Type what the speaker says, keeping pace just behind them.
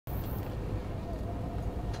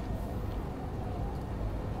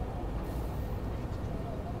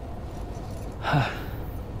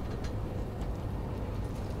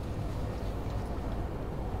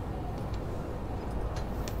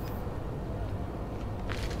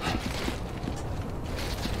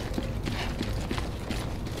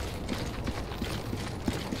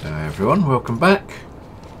Everyone, welcome back.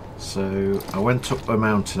 So I went up the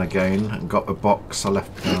mountain again and got the box I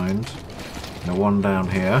left behind. Now one down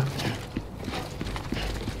here.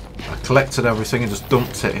 I collected everything and just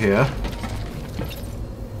dumped it here.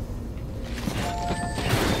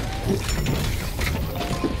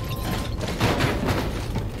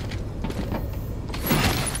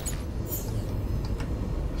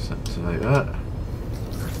 Let's activate that.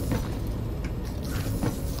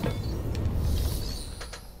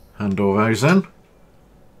 Handle those then.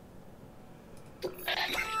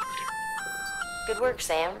 Good work,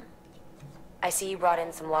 Sam. I see you brought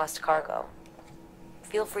in some lost cargo.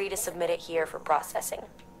 Feel free to submit it here for processing.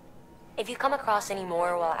 If you come across any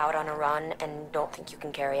more while out on a run and don't think you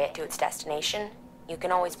can carry it to its destination, you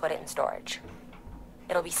can always put it in storage.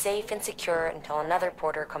 It'll be safe and secure until another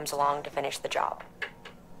porter comes along to finish the job.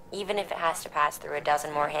 Even if it has to pass through a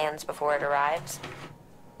dozen more hands before it arrives,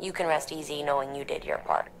 you can rest easy knowing you did your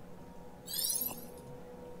part.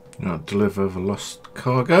 Now deliver the lost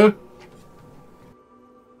cargo.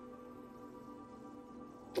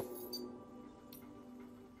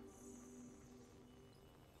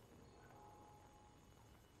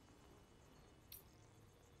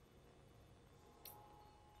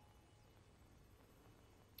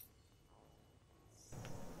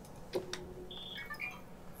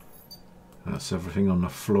 That's everything on the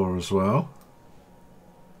floor as well.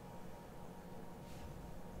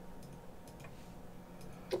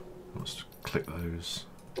 Let's click those.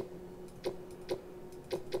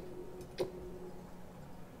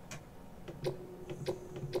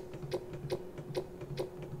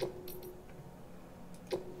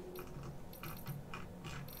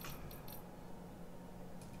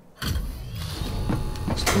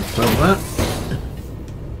 Let's confirm that.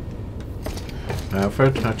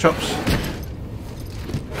 Alfred, no chops.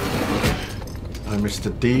 I'm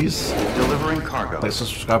Mr. D's. Delivering cargo. Let's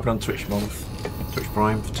subscribe on Twitch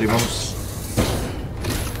Prime for 2 months.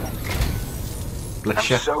 Bless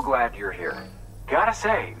you. I'm so glad you're here. Gotta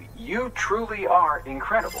say, you truly are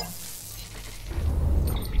incredible.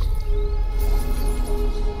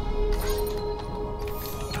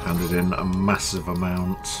 Handed in a massive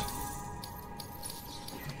amount.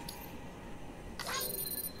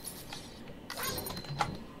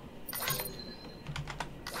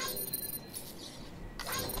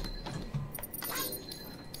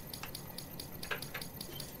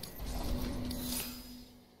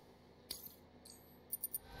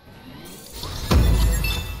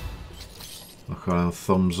 Look around,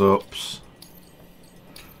 thumbs ups.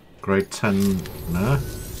 Grade 10, no?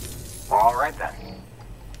 Alright then.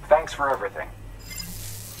 Thanks for everything.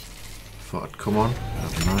 Thought I'd come on.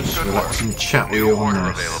 That'd be nice. Good Relax work. and chat with New you on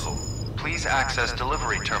order this. available. Please access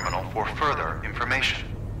delivery terminal for further information.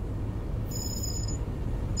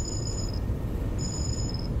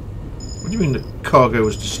 What do you mean the cargo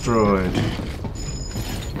was destroyed?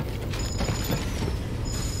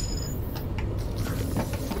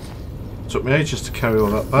 Took me ages to carry all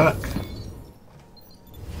that back.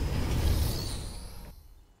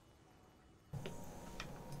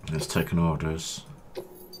 Let's take an orders.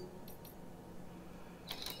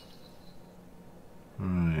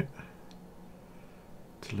 Right.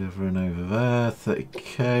 Delivering over there,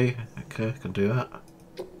 30k. Okay, I can do that.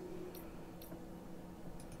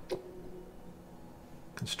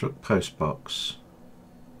 Construct post box.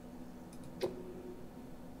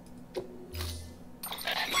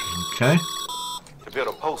 Okay. To build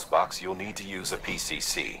a post box, you'll need to use a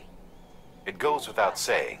PCC. It goes without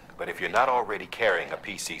saying, but if you're not already carrying a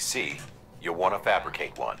PCC, you'll want to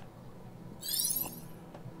fabricate one.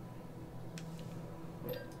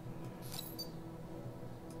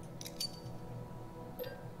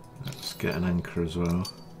 Let's get an anchor as well.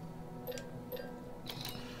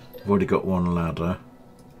 I've already got one ladder.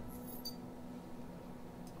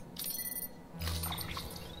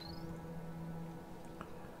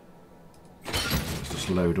 Let's just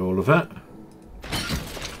load all of it.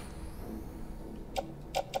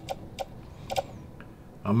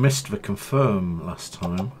 I missed the confirm last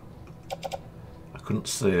time. I couldn't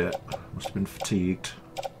see it. Must have been fatigued.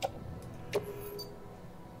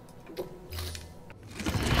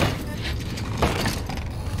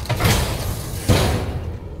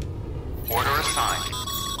 Order assigned.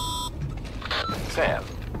 Sam,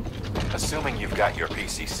 assuming you've got your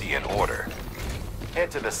PCC in order, head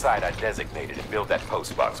to the site I designated and build that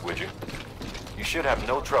post box, would you? You should have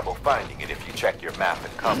no trouble finding it if you check your map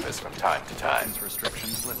and compass from time to time.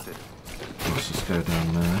 Restrictions lifted. Let's just go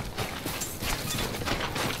down there.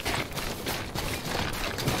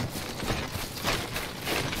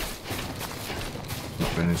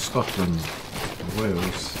 Not been in Scotland or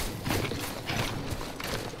Wales.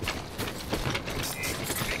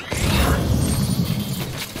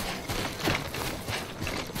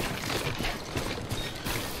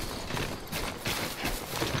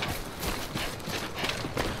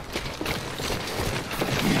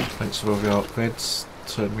 Thanks for all your upgrades.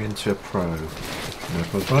 Turned me into a pro. No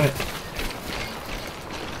problem, right?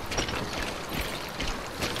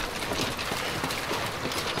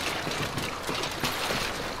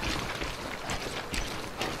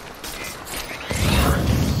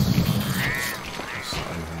 What's that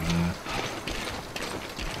over there?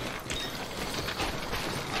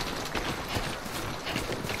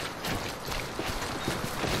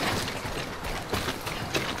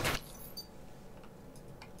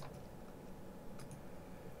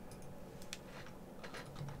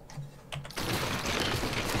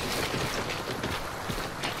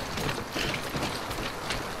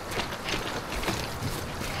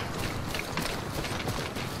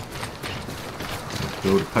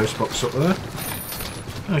 Build a post box up there.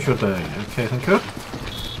 How's your day? Okay, thank you.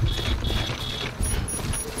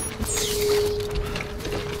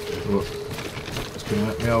 Look, it's going to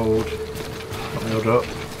let me hold. Got me held up.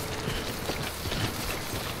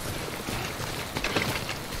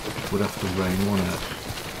 Would have to rain, wouldn't it?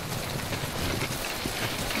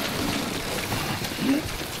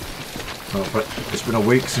 Oh, but it's been a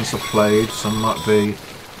week since I played, so I might be a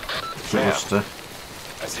bit rusty.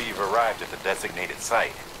 I see you've arrived at the designated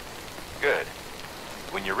site. Good.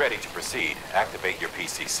 When you're ready to proceed, activate your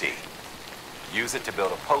PCC. Use it to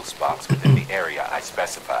build a post box within the area I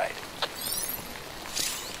specified.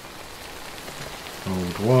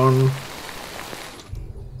 Hold one.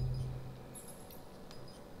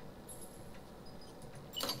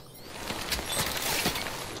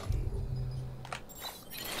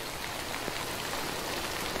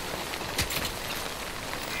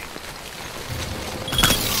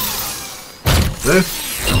 Do.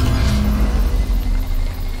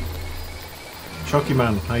 Chucky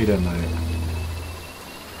man, how you doing, mate?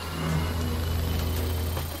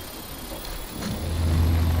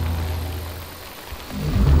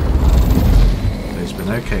 It's been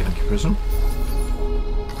okay, thank you, Prism.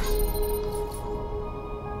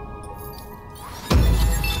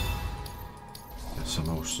 That's some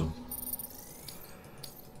awesome.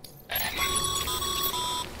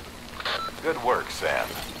 Good work, Sam.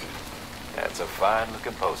 That's a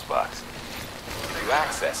fine-looking post box. If you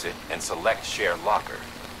access it and select Share Locker,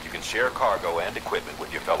 you can share cargo and equipment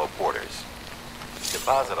with your fellow porters.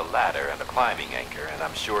 Deposit a ladder and a climbing anchor, and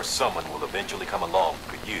I'm sure someone will eventually come along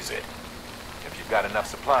who could use it. If you've got enough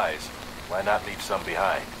supplies, why not leave some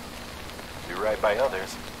behind? Do right by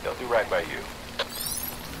others, they'll do right by you.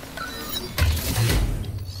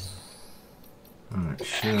 Alright,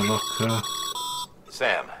 share locker.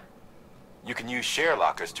 Sam, you can use share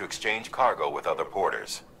lockers to exchange cargo with other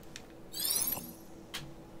porters.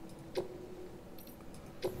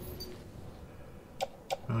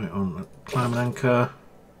 Right, on climb and anchor.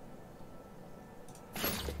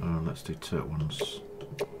 Oh, let's do two at once.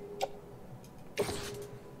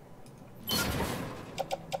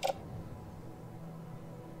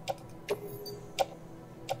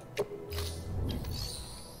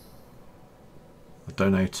 I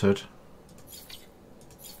donated.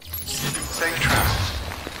 Safe travels.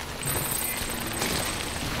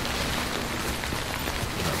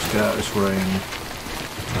 Let's get out of this rain.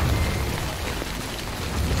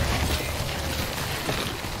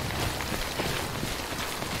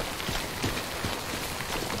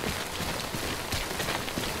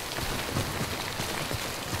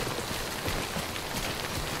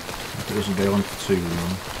 It doesn't go on for too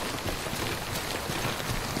long.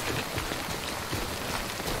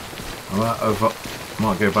 I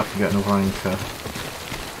might go back and get another anchor.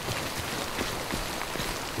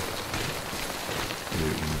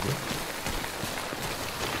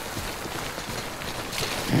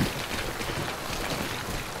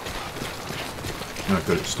 Oh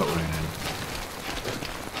good, it stopped raining.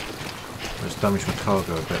 Let's damage my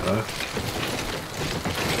cargo a bit though.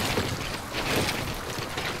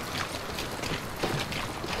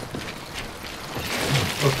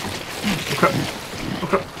 Oh crap! Oh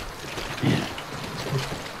crap!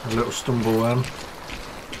 A little stumble then.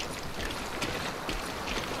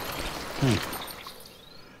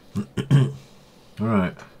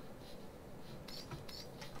 Alright.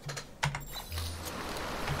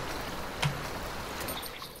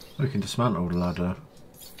 We can dismantle the ladder.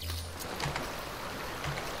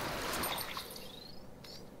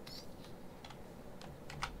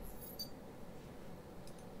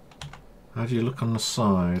 How do you look on the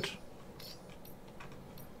side?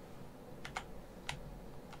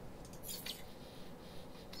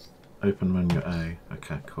 Open menu A.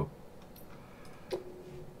 Okay, cool.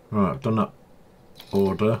 Right, I've done that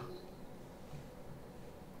order.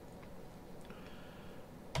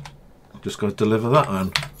 Just got to deliver that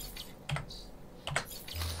then.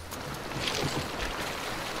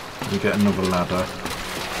 We get another ladder.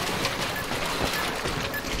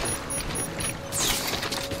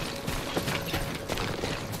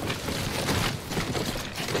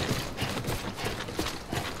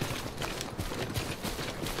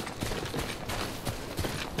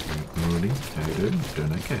 How you doing?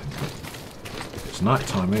 Doing okay. It's night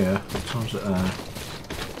time here. What time's it there?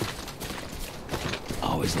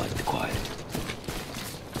 Always like the quiet.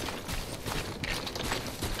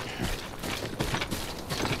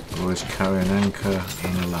 Always carry an anchor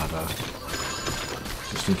and a ladder.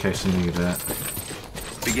 Just in case I need it.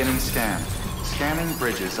 Beginning scan. Scanning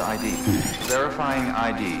bridges ID. Verifying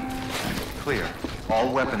ID. Clear.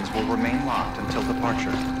 All weapons will remain locked until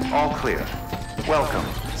departure. All clear. Welcome,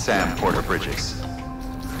 Sam Porter Bridges.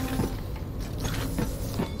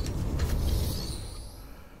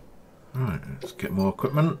 Right, let's get more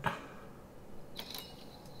equipment.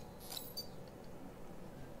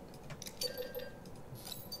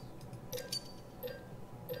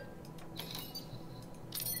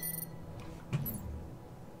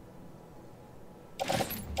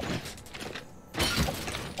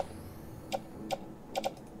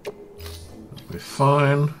 We're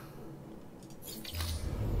fine.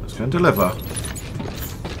 Let's go and deliver.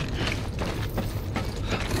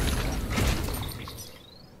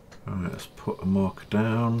 Alright, let's put a marker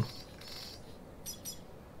down.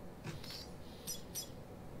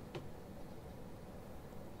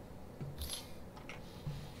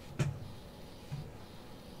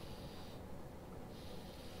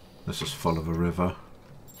 Let's just follow the river.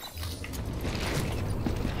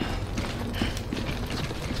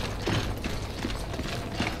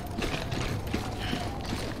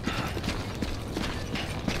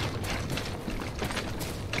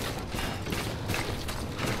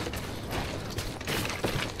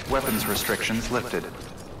 Weapons restrictions lifted.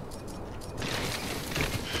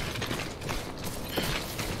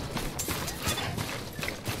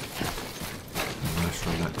 Nice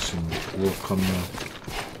relaxing walk on the,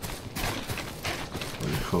 what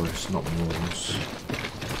do you call it? It's not walls.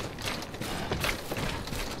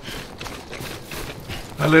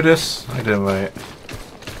 Hi Ludus, how you doing mate?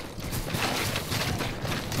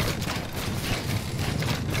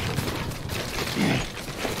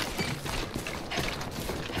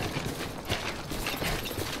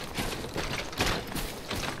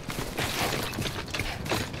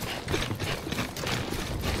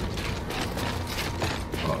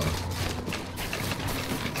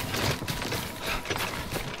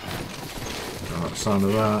 Sound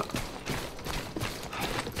of that.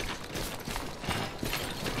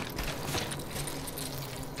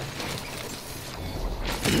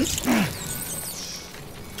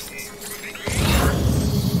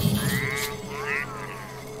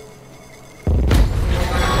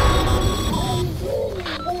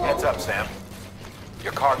 Heads up, Sam.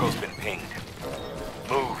 Your cargo's been pinged.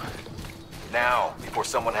 Move. Now, before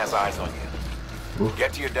someone has eyes on you. Ooh.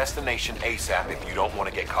 Get to your destination ASAP if you don't want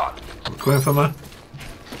to get caught. Going for me.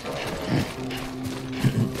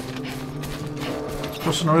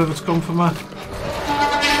 Crossing the river to come for me.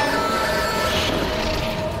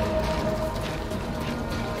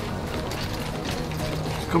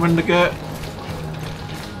 Come in the gate.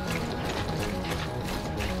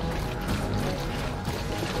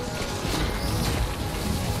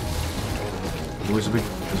 Oh, he's a big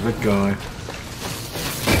guy.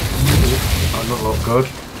 That doesn't look good.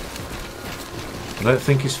 I don't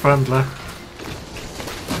think he's friendly.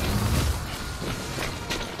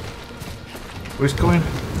 Where's he going?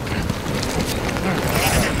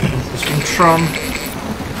 It's from Tron.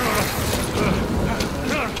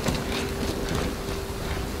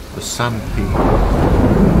 The Sandpea.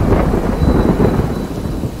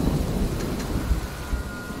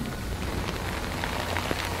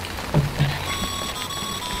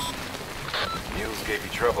 Mules gave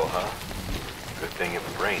you trouble, huh? Good thing it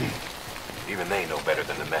was raining. Even they know better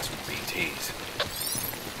than to mess with BTs.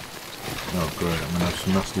 Oh great, I'm gonna have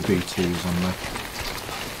some nasty BTs on there.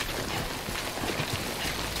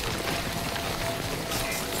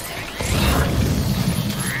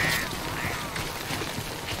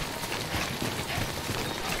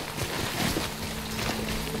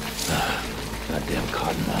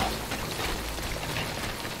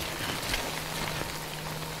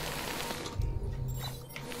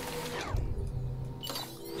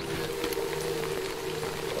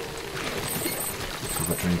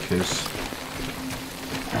 What drink is.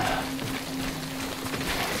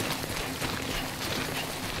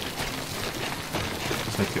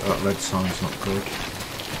 Take it up, red sign's not good.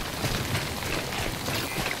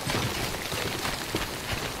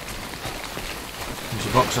 There's a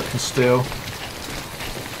box I can steal.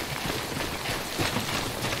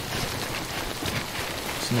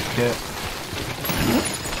 Snick it.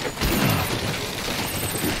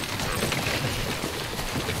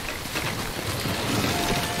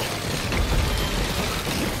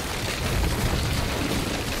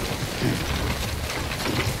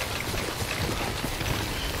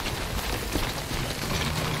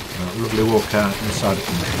 Lovely walk out inside it.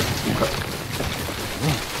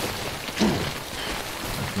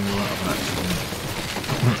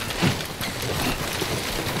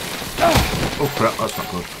 Oh crap, that's not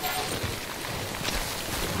good.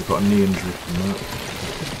 I've got a knee injury from that.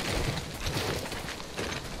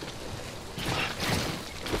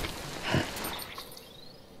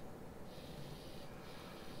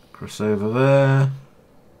 Cross over there.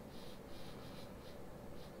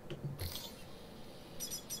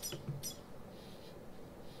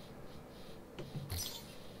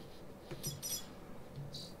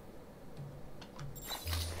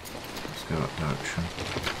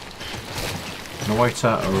 Can I wait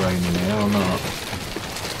out a rain in here or not?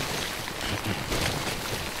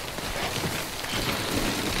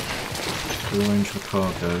 Rearrange the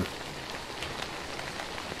cargo.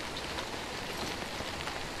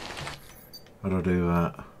 How do I do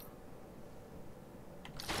that?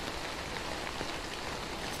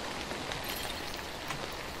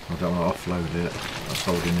 I don't want to offload it. That's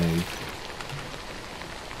all we need.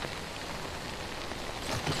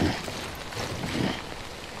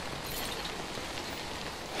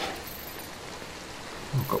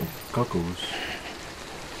 I've got goggles.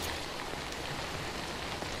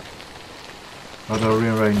 How do I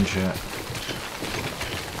rearrange it?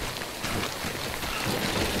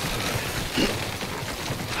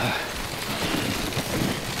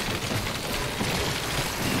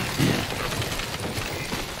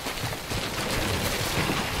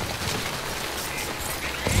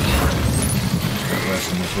 That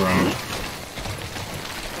lesson as well.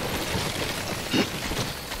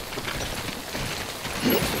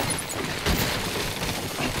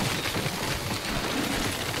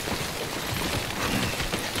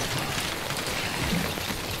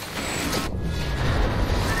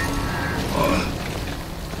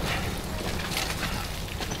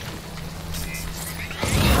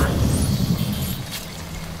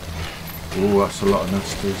 Oh, that's a lot of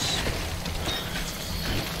nesters.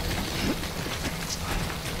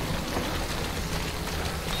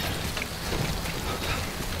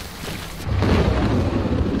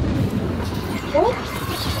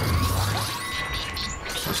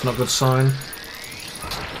 That's not a good sign.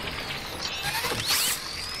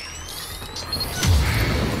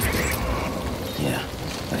 Yeah,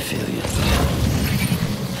 I feel you.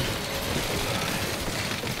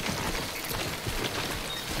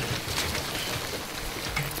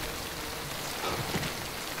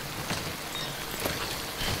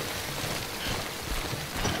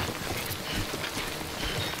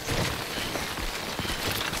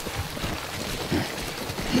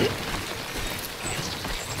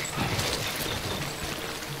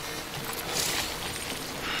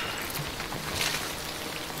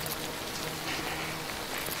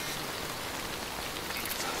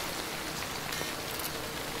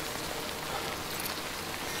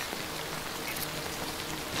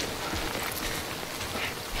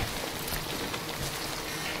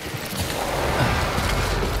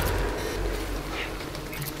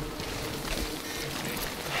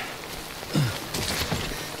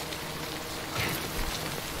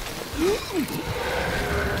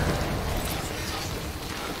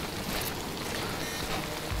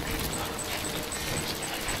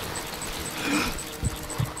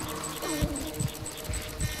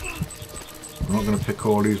 I'm not going to pick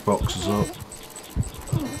all these boxes up.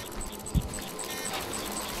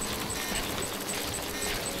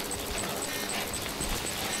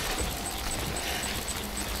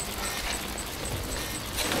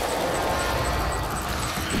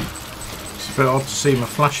 It's a bit odd to see my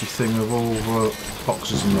flashy thing with all the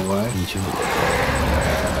boxes in the way.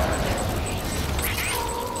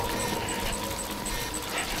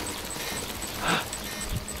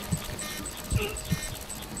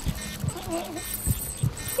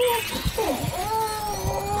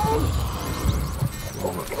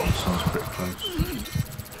 Oh, that sounds pretty close.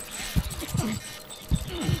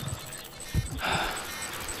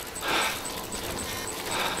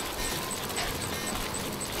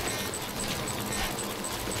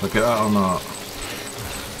 get that or not?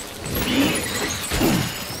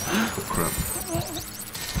 Oh crap.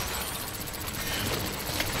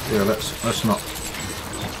 Yeah, let's not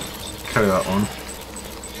carry that one.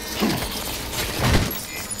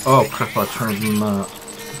 Oh crap, I turned on that.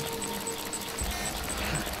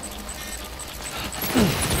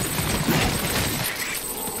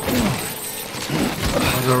 I'm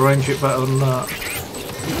going to arrange it better than that.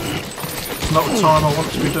 It's not the time I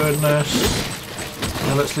want to be doing this.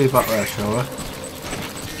 Yeah, let's leave that there, shall we?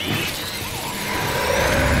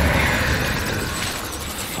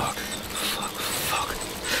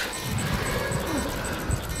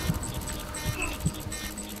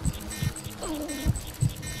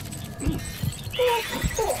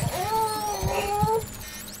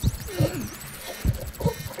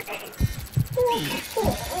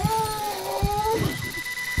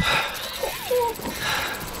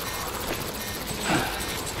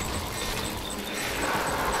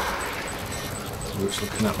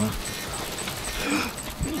 Looking at that.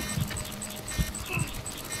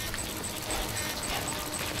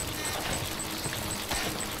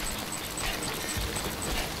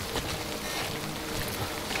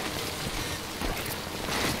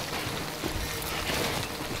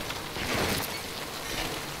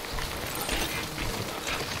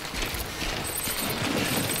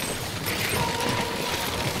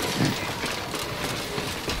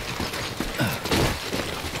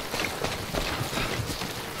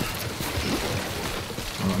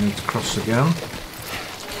 Need to cross again.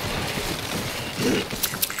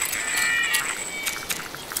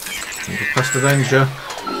 Need to press the danger.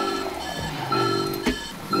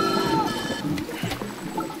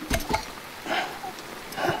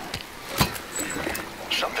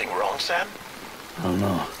 Something wrong, Sam? I don't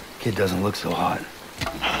know. Kid doesn't look so hot.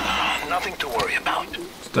 Nothing to worry about.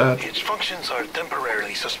 It's dead. Its functions are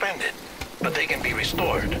temporarily suspended, but they can be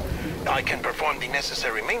restored. I can perform the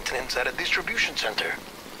necessary maintenance at a distribution center.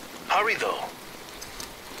 Hurry, though.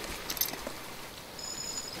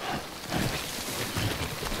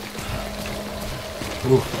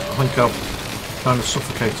 Ooh, I think I've kind of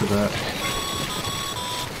suffocated there.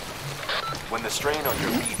 When the strain on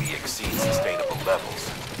your BB exceeds sustainable levels,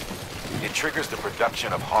 it triggers the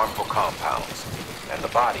production of harmful compounds, and the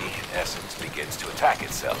body, in essence, begins to attack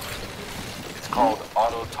itself. It's called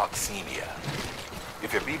autotoxemia.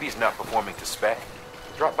 If your BB's not performing to spec,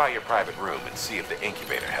 drop by your private room and see if the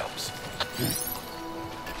incubator helps.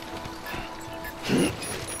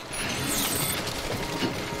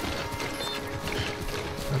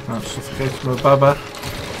 I can't suffocate my baba.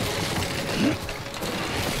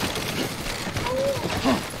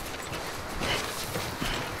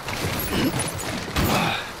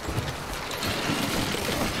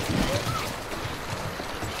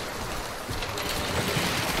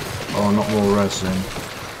 Oh, not more resin.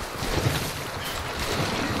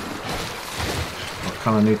 I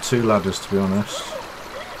kind of need 2 ladders, to be honest.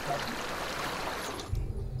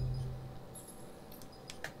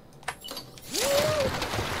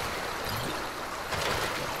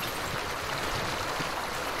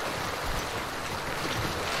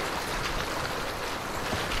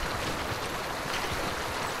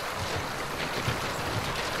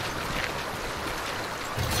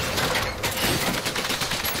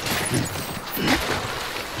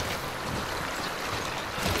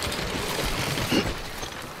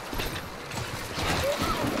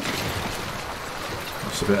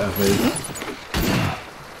 A bit heavy.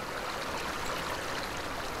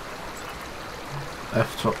 F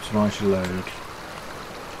to optimise your load.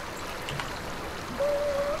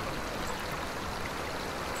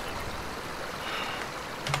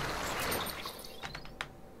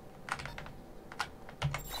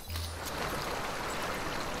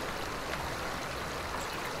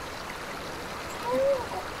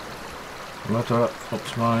 I'll have to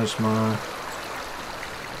optimise my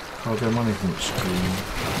cargo management screen.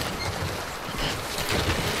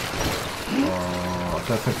 Oh, I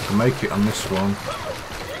don't think I can make it on this one.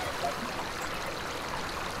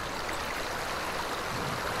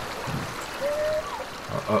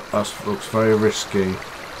 That looks very risky,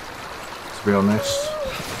 to be honest.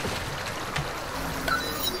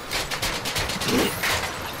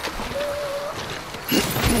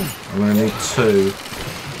 I'm going to need 2,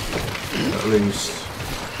 at least.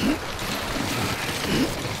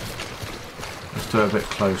 Let's do it a bit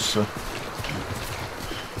closer.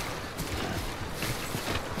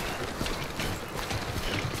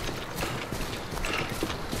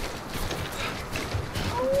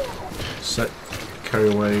 Set carry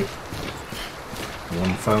weight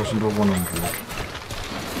 1,000 or 100.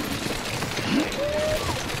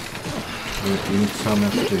 You need to tell me how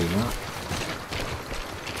to do that.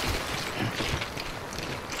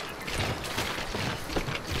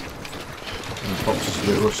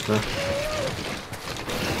 bit rusty.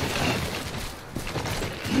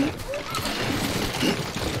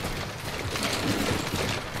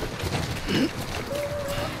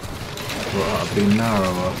 Well, that'd be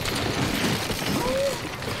narrower.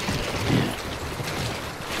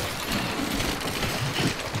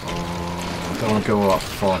 Oh, I don't want to go up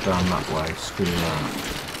far down that way. Screw that.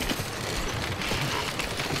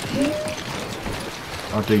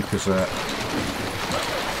 How deep is it?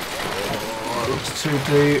 Oh, it looks too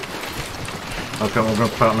deep. Okay, I'm going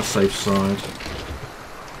to put it on the safe side.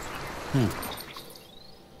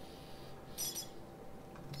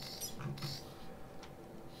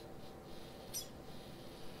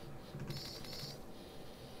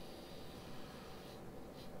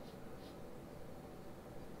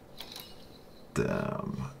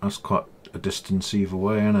 Damn, that's quite a distance either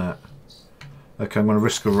way, isn't it? Okay, I'm going to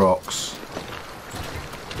risk the rocks.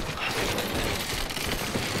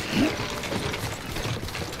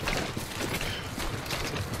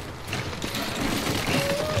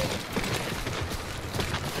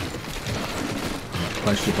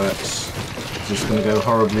 Place your bets. Is this going to go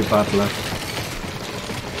horribly badly?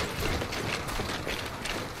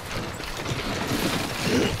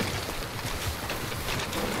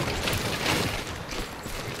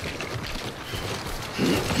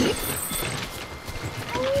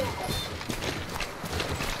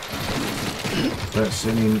 That's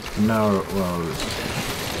any narrow. Well, there's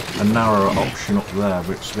a narrower option up there,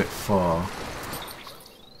 but it's a bit far.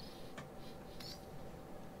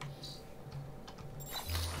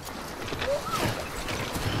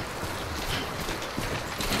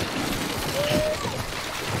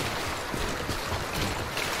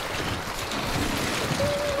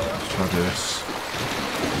 Let's try this.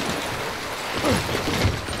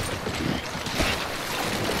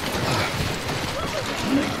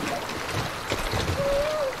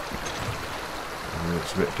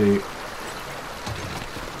 It's a bit deep.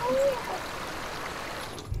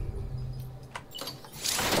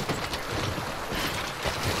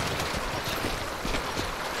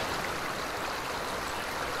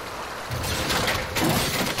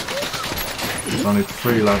 There's only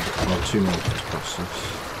 3 lads, or 2 more to cross this.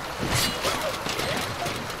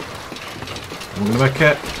 I'm gonna make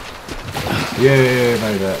it. Yeah,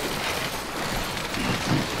 made it.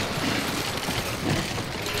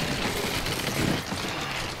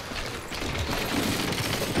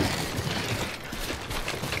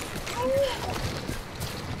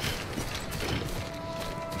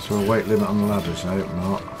 A weight limit on the ladders, I hope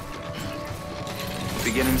not.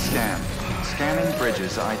 Beginning scan. Scanning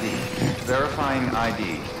bridges ID. Verifying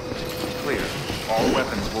ID. Clear. All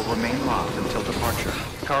weapons will remain locked until departure.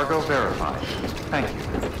 Cargo verified. Thank you.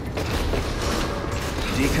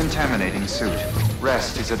 Decontaminating suit.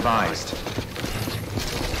 Rest is advised.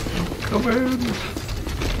 Come in.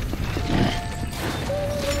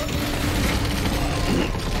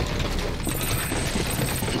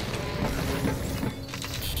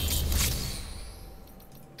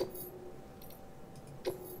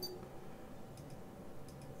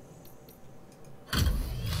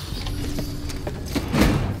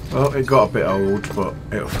 Well, it got a bit old, but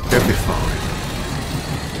it'll be fine.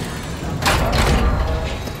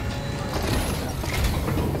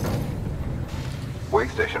 Way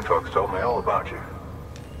station folks told me all about you.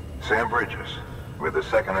 Sam Bridges, with the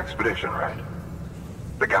 2nd Expedition, right?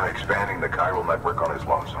 The guy expanding the chiral network on his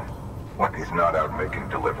lonesome, when he's not out making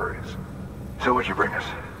deliveries. So what'd you bring us?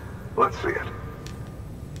 Let's see it.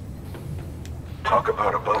 Talk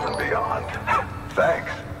about above and beyond.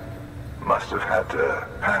 Thanks. Must have had to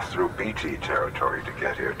pass through BT territory to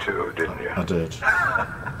get here too, didn't you? I did.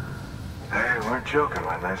 They weren't joking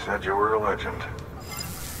when they said you were a legend.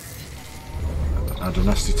 I had a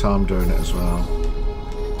nasty time doing it as well.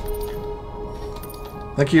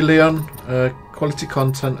 Thank you, Leon. Quality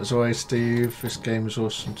content as always, Steve. This game is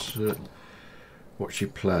awesome to watch you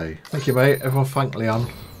play. Thank you, mate. Everyone thank Leon.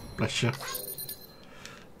 Bless you.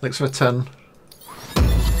 Thanks for a 10.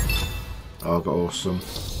 Oh, I got awesome.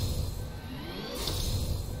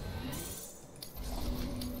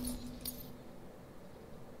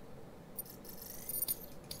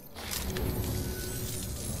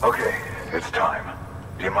 Okay, it's time.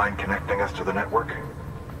 Do you mind connecting us to the network?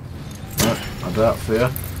 No, I doubt for you.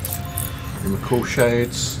 Give me cool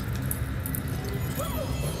shades.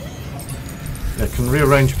 Yeah, I can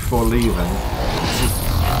rearrange before leaving.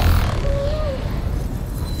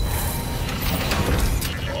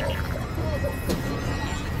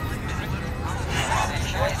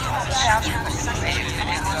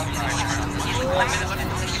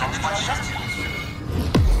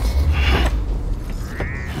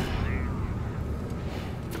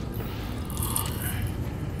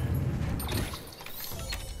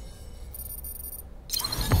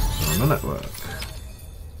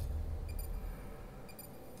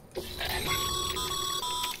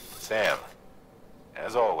 Sam,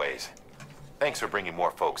 as always, thanks for bringing more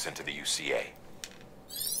folks into the UCA.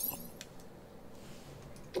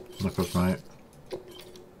 Knuckles, mate.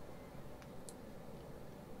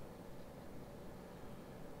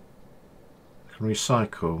 Can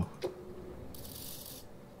recycle.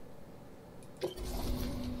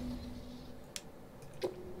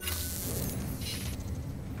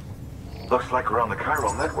 Looks like we're on the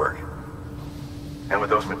chiral network. And with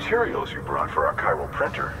those materials you brought for our chiral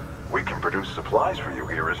printer, we can produce supplies for you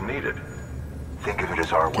here as needed. Think of it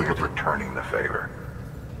as our way of returning the favor.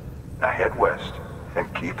 Now head west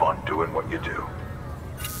and keep on doing what you do.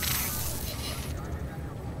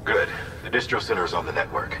 Good. The distro center is on the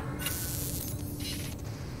network.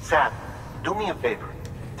 Sam, do me a favor.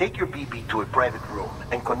 Take your BB to a private room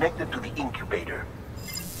and connect it to the incubator.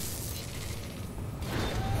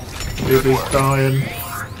 Baby's dying.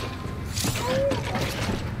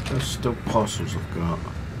 There's still parcels I've got.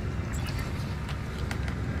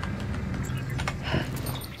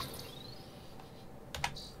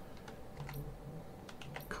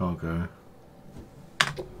 Cargo.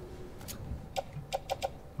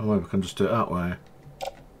 Oh, maybe we can just do it that way.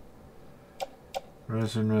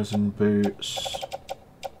 Resin boots.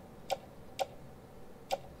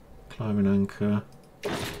 Climbing anchor.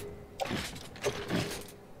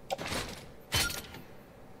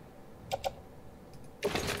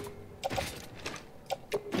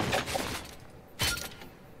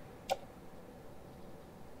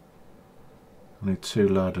 I need 2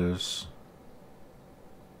 ladders.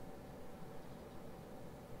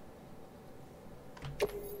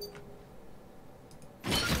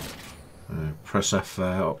 Press F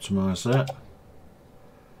there, optimise it.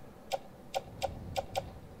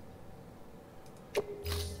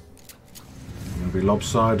 Gonna be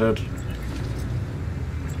lopsided.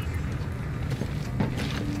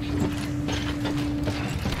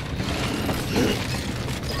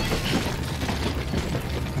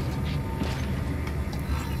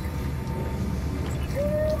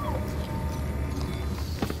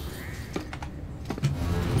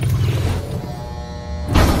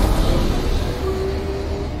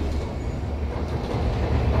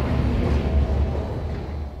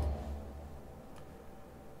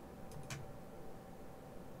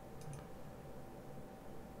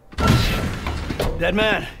 Dead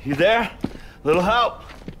man, you there? Little help.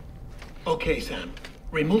 Okay, Sam.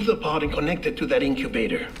 Remove the pod and connect it to that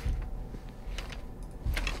incubator.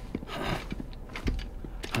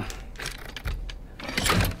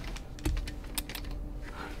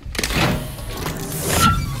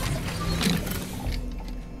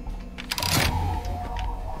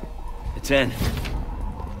 It's in.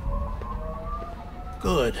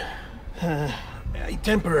 Good. A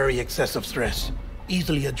temporary excessive stress.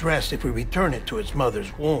 Easily addressed if we return it to its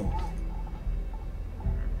mother's womb.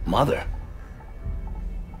 Mother?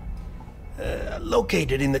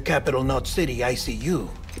 Located in the capital Knot City ICU.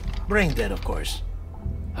 Brain dead, of course.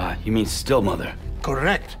 You mean still mother?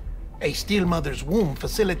 Correct. A still mother's womb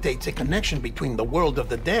facilitates a connection between the world of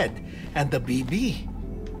the dead and the BB.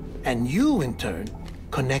 And you, in turn,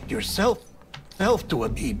 connect yourself to a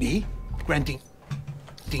BB, granting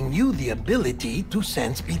you the ability to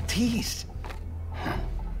sense BTs.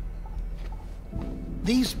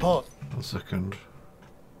 These pods... 1 second.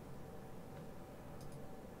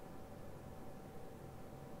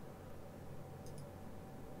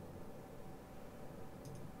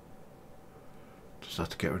 Just have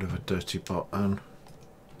to get rid of a dirty bot then.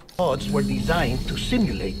 Pods were designed to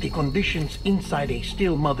simulate the conditions inside a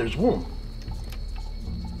still mother's womb.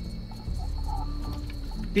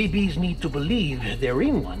 BBs need to believe they're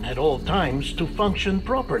in one at all times to function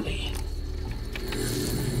properly.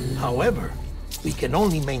 However, we can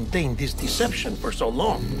only maintain this deception for so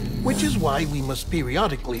long, which is why we must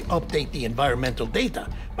periodically update the environmental data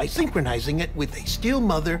by synchronizing it with a still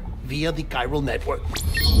mother via the chiral network.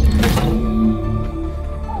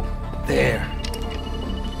 There.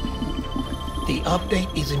 The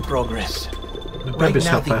update is in progress. Right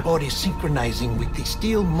now, the pod is synchronizing with the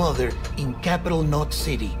still mother in capital Knot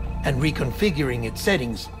City and reconfiguring its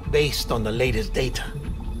settings based on the latest data.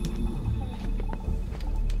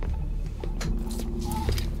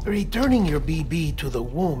 Returning your BB to the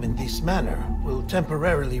womb in this manner will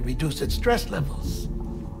temporarily reduce its stress levels.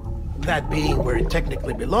 That being where it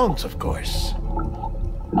technically belongs, of course.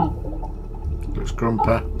 Looks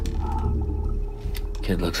grumpy.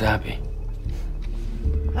 Kid looks happy.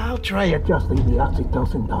 I'll try adjusting the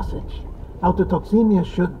oxytocin dosage. Autotoxemia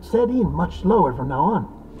should set in much slower from now on.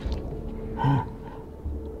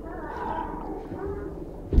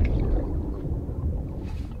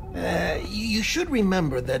 You should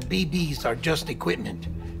remember that BBs are just equipment.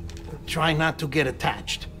 try not to get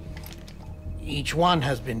attached. Each one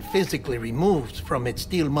has been physically removed from its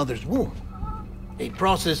steel mother's womb. A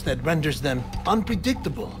process that renders them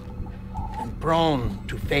unpredictable and prone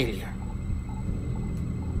to failure.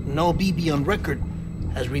 No BB on record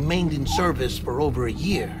has remained in service for over a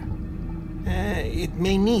year. It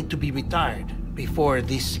may need to be retired before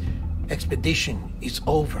this expedition is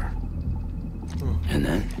over. And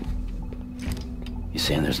then? You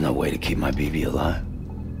saying there's no way to keep my BB alive?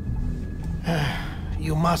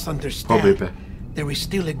 You must understand, Probably. there is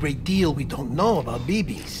still a great deal we don't know about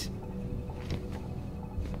BBs.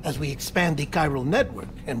 As we expand the chiral network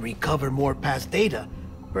and recover more past data,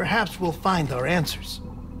 perhaps we'll find our answers.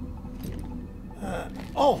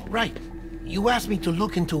 Oh, right. You asked me to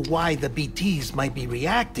look into why the BTs might be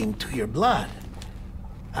reacting to your blood.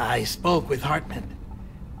 I spoke with Hartman.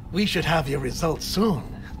 We should have your results soon.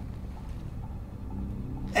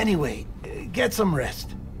 Anyway, get some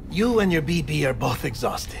rest. You and your BB are both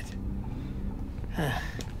exhausted.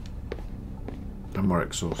 I'm more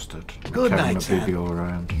exhausted. Good Carrying night, my BB Sam. all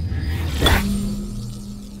around.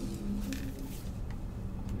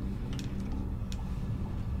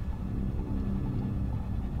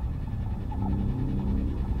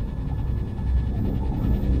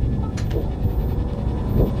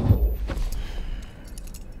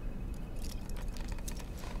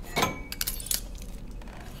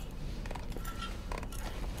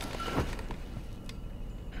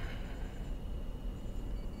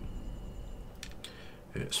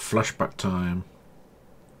 It's flashback time.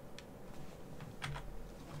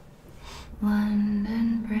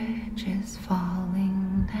 London Bridge is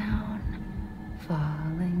falling down,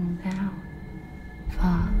 falling down,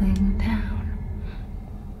 falling down.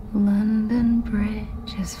 London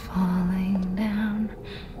Bridge is falling down,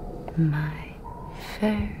 my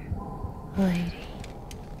fair lady.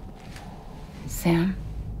 Sam?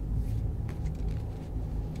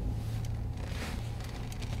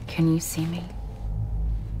 Can you see me?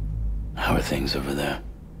 How are things over there?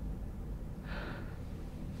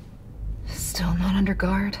 Still not under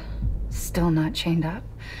guard. Still not chained up.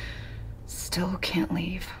 Still can't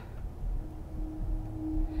leave.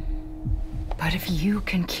 But if you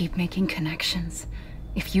can keep making connections,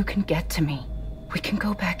 if you can get to me, we can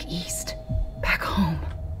go back east. Back home.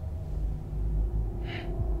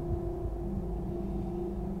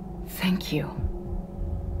 Thank you.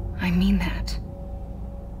 I mean that.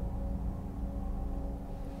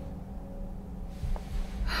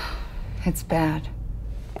 It's bad.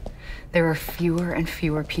 There are fewer and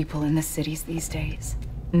fewer people in the cities these days.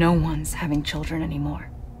 No one's having children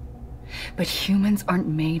anymore. But humans aren't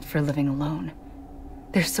made for living alone.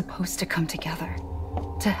 They're supposed to come together,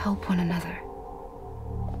 to help one another.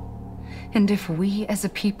 And if we as a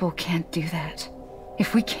people can't do that,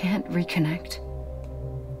 if we can't reconnect,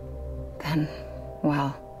 then,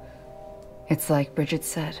 well, it's like Bridget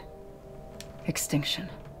said, extinction.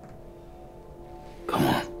 Come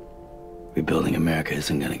on. Rebuilding America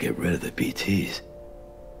isn't gonna get rid of the BTs.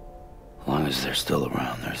 As long as they're still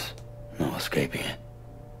around, there's no escaping it.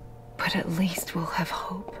 But at least we'll have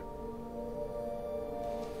hope.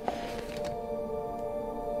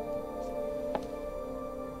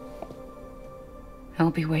 I'll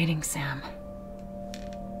be waiting, Sam.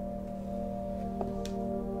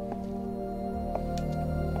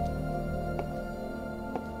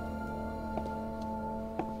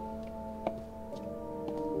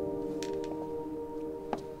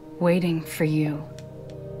 Waiting for you.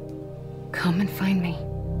 Come and find me.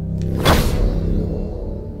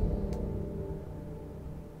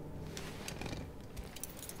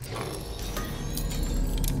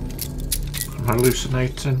 I'm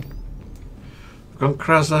hallucinating. I've gone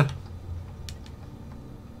crazy.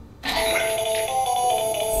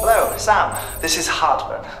 Hello, Sam. This is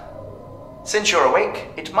Hartman. Since you're awake,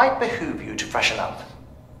 it might behoove you to freshen up.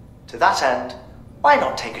 To that end, why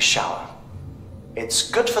not take a shower?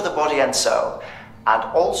 It's good for the body and soul, and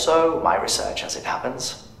also my research as it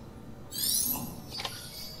happens.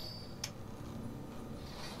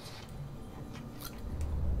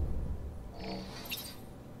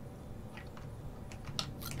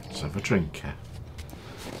 Let's have a drink here.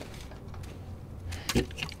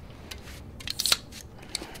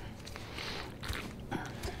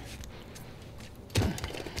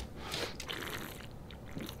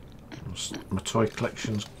 My toy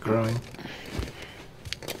collection's growing.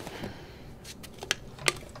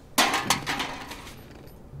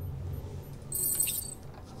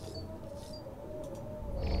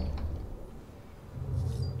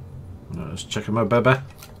 Let's check my baby.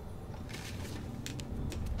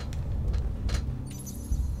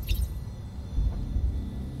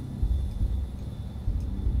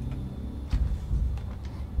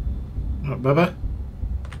 Bubba?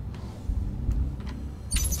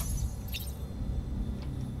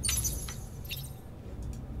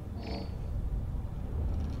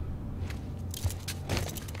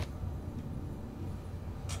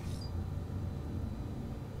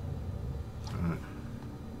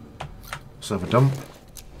 Let's have a dump.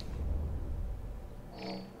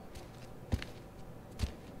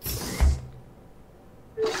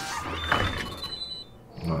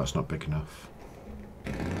 No, that's not big enough.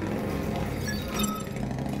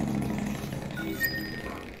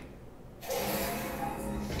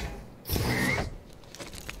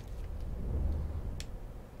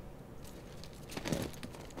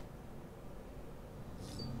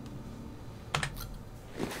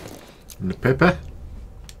 And the paper.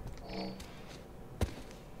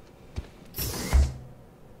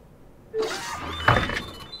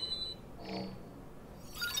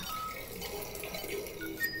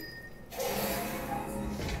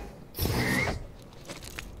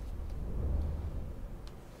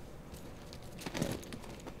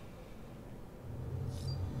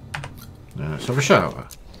 Let's have a shower.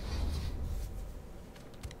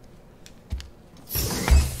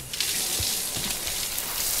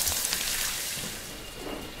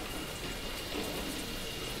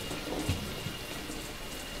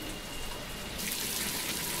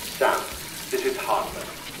 Sam, this is Hartman.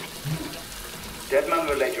 Deadman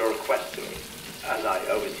relayed your request to me, as I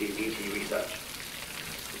oversee BT research.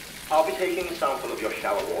 I'll be taking a sample of your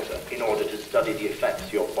shower water in order to study the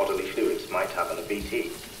effects your bodily fluids might have on a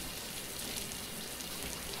BT.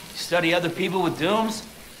 Study other people with dooms?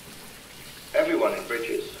 Everyone in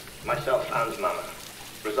Bridges, myself and Mama.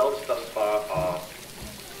 Results thus far are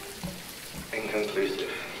inconclusive.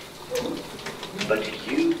 But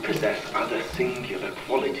you possess other singular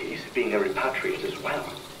qualities, being a repatriate as well.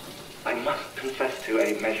 I must confess to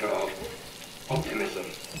a measure of optimism.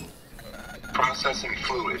 Processing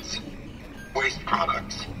fluids. Waste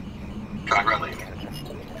products. Drilling.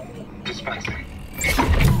 Dispensing.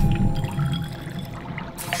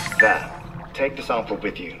 There. Take the sample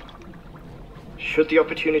with you. Should the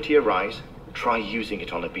opportunity arise, try using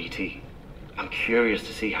it on a BT. I'm curious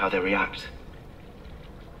to see how they react.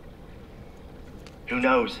 Who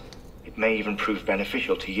knows? It may even prove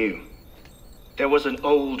beneficial to you. There was an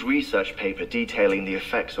old research paper detailing the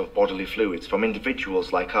effects of bodily fluids from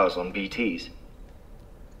individuals like us on BTs.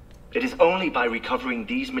 It is only by recovering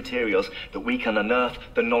these materials that we can unearth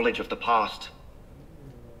the knowledge of the past.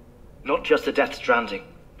 Not just the Death Stranding,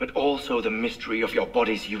 but also the mystery of your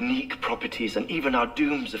body's unique properties and even our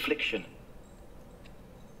doom's affliction.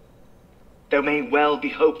 There may well be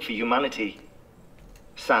hope for humanity.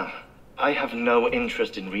 Sam, I have no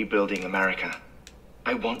interest in rebuilding America.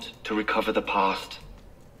 I want to recover the past.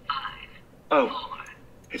 5, Oh, 4,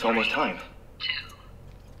 it's almost time. 2,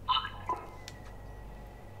 1.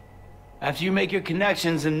 After you make your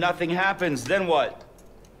connections and nothing happens, then what?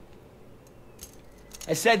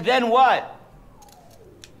 I said, then what?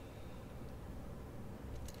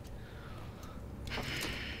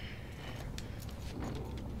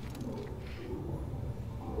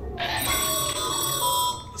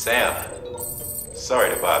 Sam, sorry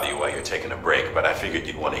to bother you while you're taking a break, but I figured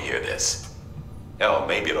you'd want to hear this. Hell,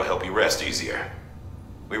 maybe it'll help you rest easier.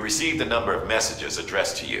 We received a number of messages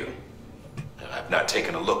addressed to you. I've not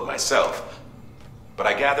taken a look myself, but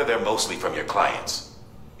I gather they're mostly from your clients.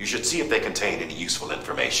 You should see if they contain any useful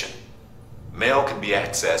information. Mail can be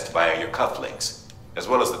accessed via your cufflinks, as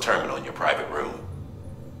well as the terminal in your private room.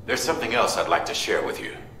 There's something else I'd like to share with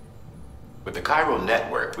you. With the Chiral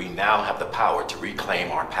network, we now have the power to reclaim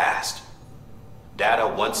our past. Data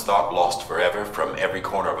once thought lost forever from every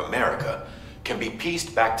corner of America can be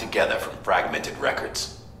pieced back together from fragmented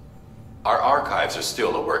records. Our archives are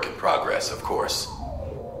still a work in progress, of course.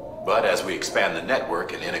 But as we expand the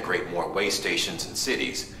network and integrate more way stations and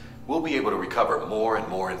cities, we'll be able to recover more and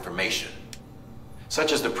more information,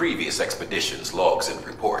 such as the previous expedition's logs and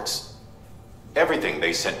reports. Everything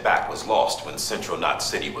they sent back was lost when Central Knot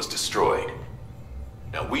City was destroyed.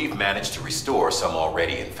 Now we've managed to restore some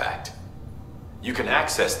already, in fact. You can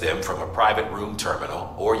access them from a private room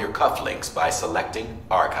terminal or your cufflinks by selecting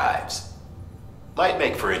Archives. Might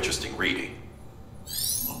make for interesting reading.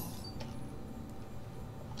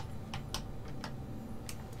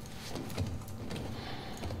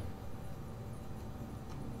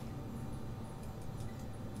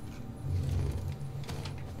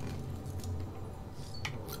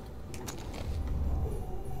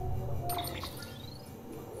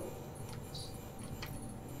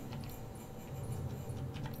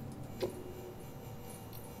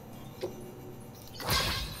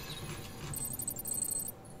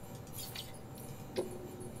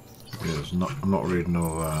 is. I'm not reading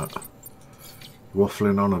all that.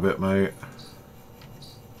 Waffling on a bit, mate.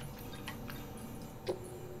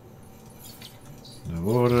 No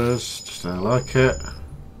orders, just how I like it.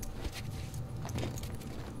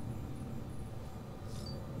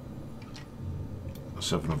 Let's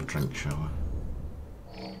have another drink, shall we?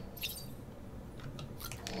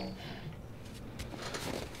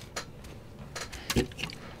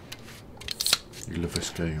 You love this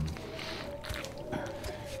game.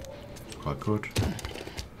 Quite good.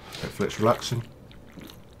 Hopefully it's relaxing.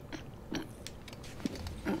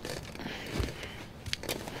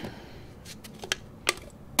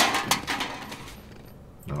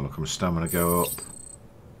 Now look at my stamina go up.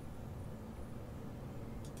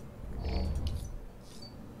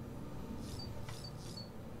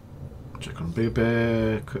 Check on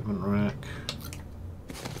BB, equipment rack.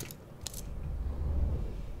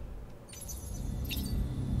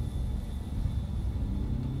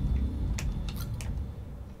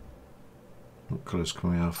 What colours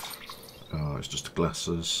can we have? Oh, it's just the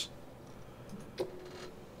glasses.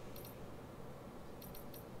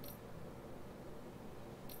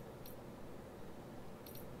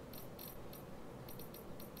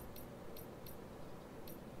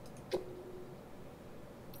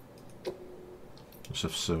 Let's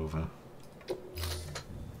have silver.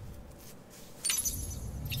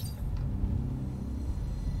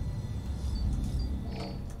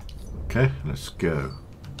 Okay, let's go.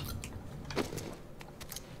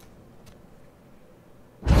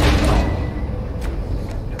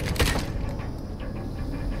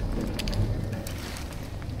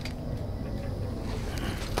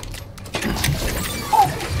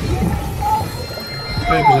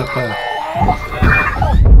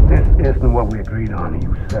 This isn't what we agreed on.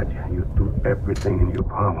 You said you'd do everything in your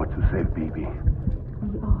power to save BB.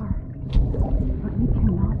 We are. But we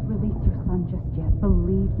cannot release your son just yet.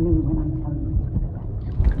 Believe me when I tell you it's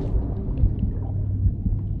for the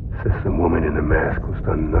best. This woman in the mask who's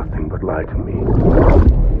done nothing but lie to me.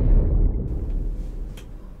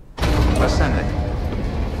 Ascending.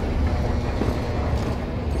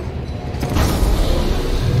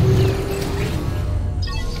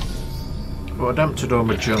 Well, adapted or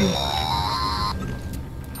jump.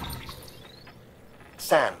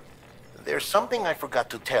 Sam, there's something I forgot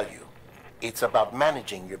to tell you. It's about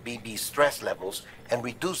managing your BB stress levels and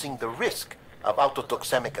reducing the risk of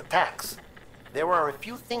autotoxemic attacks. There are a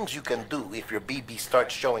few things you can do if your BB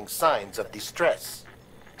starts showing signs of distress.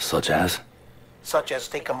 Such as? Such as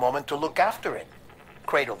take a moment to look after it.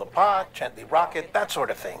 Cradle the pod, gently rock it, that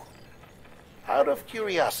sort of thing. Out of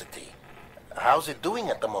curiosity, how's it doing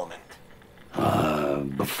at the moment?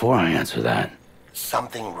 Before I answer that...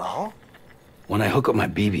 Something wrong? When I hook up my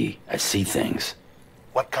BB, I see things.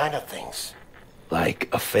 What kind of things? Like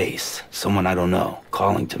a face, someone I don't know,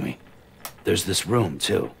 calling to me. There's this room,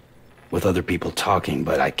 too, with other people talking,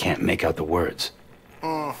 but I can't make out the words.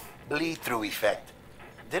 Bleed-through effect.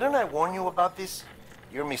 Didn't I warn you about this?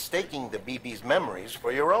 You're mistaking the BB's memories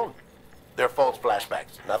for your own. They're false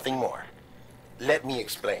flashbacks, nothing more. Let me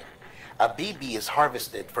explain. A BB is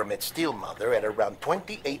harvested from its steel mother at around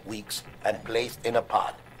 28 weeks and placed in a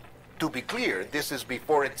pod. To be clear, this is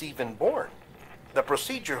before it's even born. The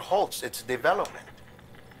procedure halts its development.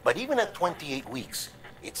 But even at 28 weeks,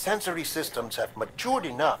 its sensory systems have matured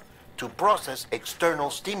enough to process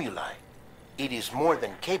external stimuli. It is more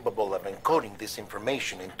than capable of encoding this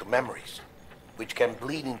information into memories, which can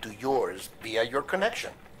bleed into yours via your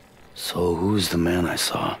connection. So who's the man I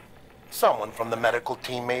saw? Someone from the medical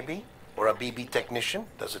team, maybe? Or a BB technician,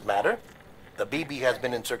 does it matter? The BB has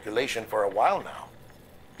been in circulation for a while now.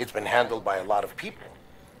 It's been handled by a lot of people.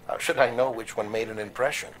 How should I know which one made an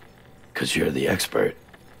impression? 'Cause you're the expert.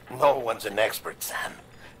 No one's an expert, Sam.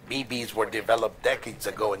 BBs were developed decades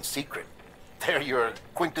ago in secret. They're your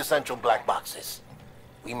quintessential black boxes.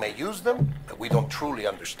 We may use them, but we don't truly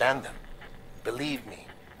understand them. Believe me,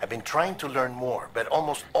 I've been trying to learn more, but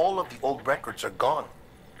almost all of the old records are gone.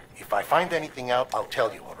 If I find anything out, I'll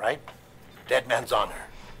tell you, all right? Dead man's honor.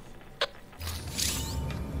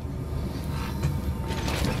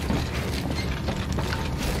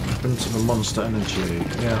 Into the Monster Energy.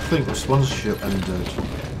 Yeah, I think the sponsorship ended.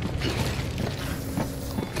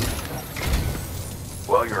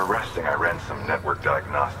 While you're resting, I ran some network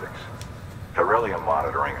diagnostics. Beryllium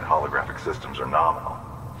monitoring and holographic systems are nominal.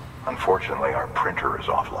 Unfortunately, our printer is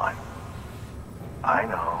offline. I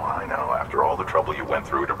know, after all the trouble you went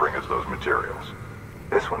through to bring us those materials.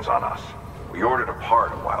 This one's on us. We ordered a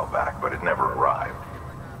part a while back, but it never arrived.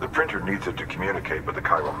 The printer needs it to communicate with the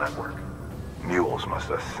chiral network. Mules must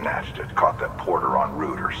have snatched it, caught that porter en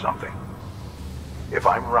route or something. If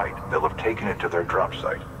I'm right, they'll have taken it to their drop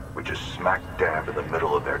site. which is smack dab in the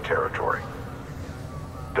middle of their territory.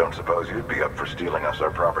 Don't suppose you'd be up for stealing us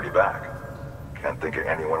our property back. Can't think of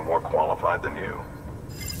anyone more qualified than you.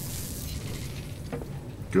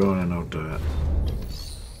 Go on and I'll do it.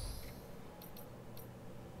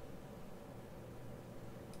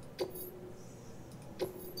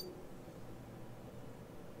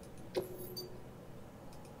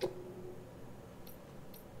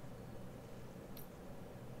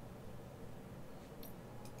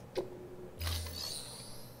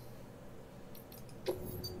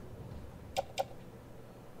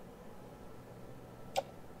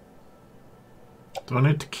 Do I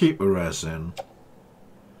need to keep the resin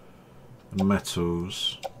and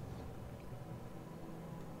metals?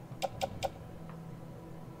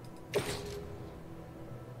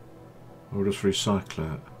 Or just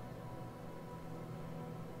recycle it?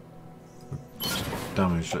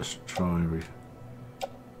 Damage, let's try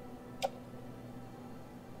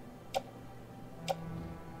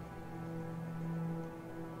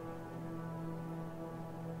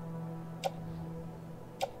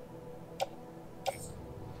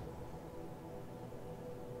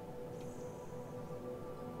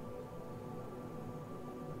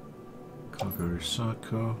cargo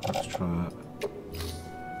recycle, let's try it.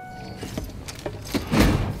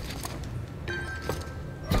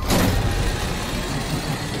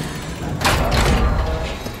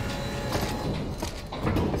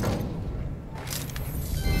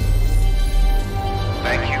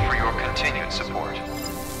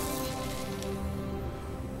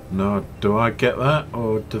 No, do I get that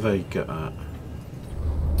or do they get that?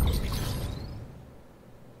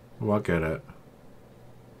 Oh, I get it.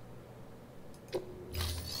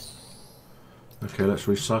 Okay, let's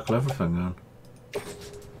recycle everything then.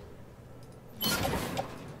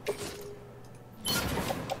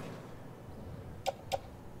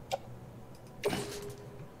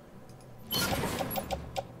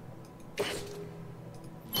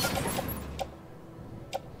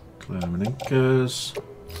 Clarinicas.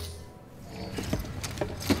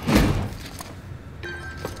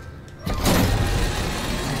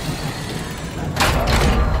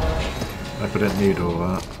 I didn't need all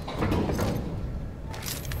that.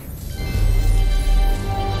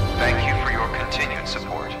 Thank you for your continued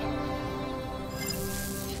support.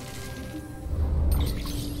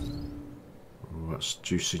 Oh, that's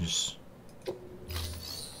juiciness.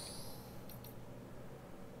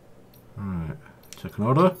 Alright, second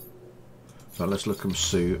order. So let's look at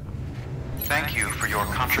suit. Thank you for your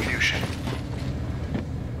contribution.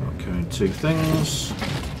 Okay, two things.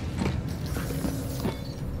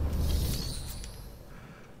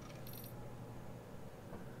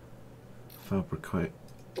 Fabricate.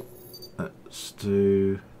 Let's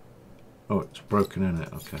do. Oh, it's broken in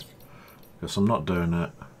it. Okay. Guess I'm not doing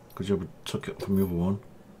that because you took it from the other one.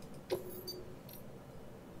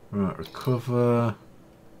 Right, recover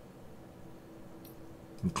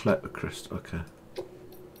and collect the crystal. Okay.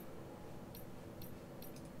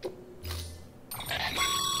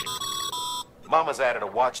 Mama's added a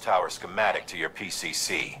watchtower schematic to your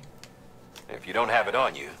PCC. If you don't have it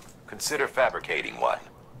on you, consider fabricating one.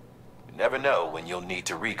 You never know when you'll need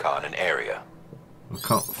to recon an area. I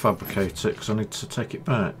can't fabricate it because I need to take it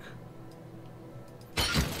back.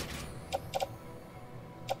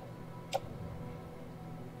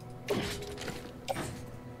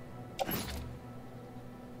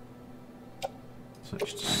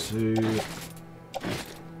 Switch to suit.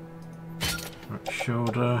 Right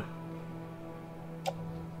shoulder.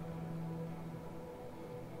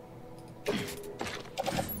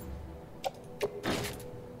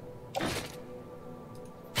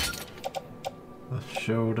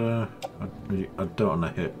 Shoulder. I don't on the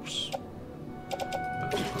hips.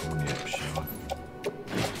 Let's put on the hips, shall I?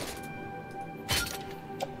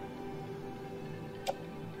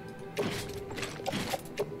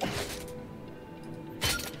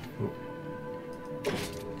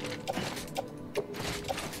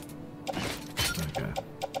 Okay.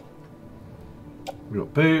 We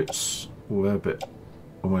got boots. Oh, they're a bit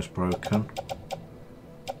almost broken.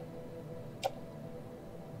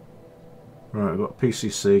 Right, I've got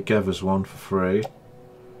PCC, Gathers one for free.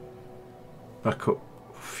 Backup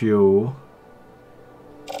fuel.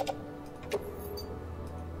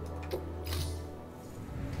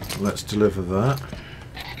 Let's deliver that.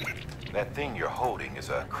 That thing you're holding is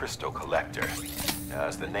a crystal collector. Now,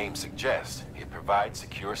 as the name suggests, it provides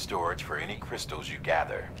secure storage for any crystals you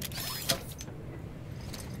gather.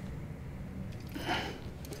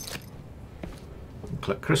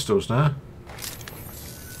 Collect crystals now.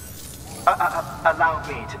 Allow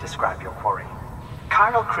me to describe your quarry.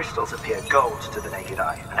 chiral crystals appear gold to the naked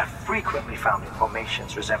eye and are frequently found in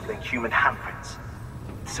formations resembling human handprints.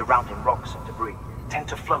 Surrounding rocks and debris tend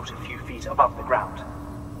to float a few feet above the ground.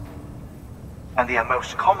 And they are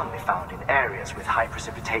most commonly found in areas with high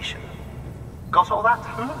precipitation. Got all that?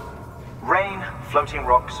 Rain, floating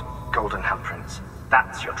rocks, golden handprints.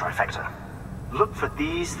 That's your trifecta. Look for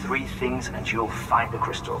these 3 things and you'll find the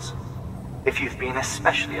crystals. If you've been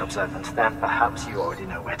especially observant, then perhaps you already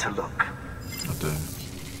know where to look. I do.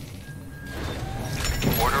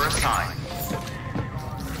 Order assigned.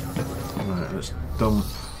 Right, let's dump.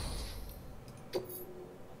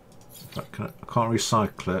 I can't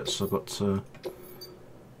recycle it, so I've got to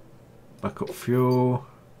back up fuel.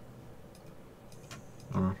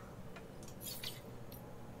 Alright.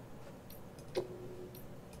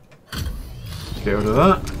 Get rid of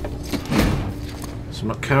that. So I'm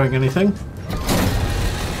not carrying anything.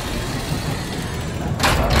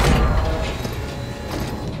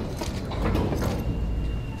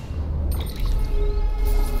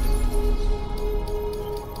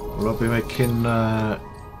 Well, I'll be making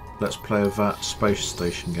Let's Play of that space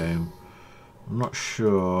station game. I'm not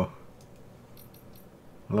sure.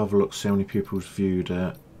 I'll have a look, see how many people's viewed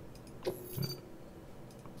it.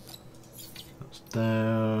 That's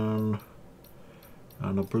down.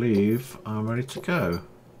 And I believe I'm ready to go.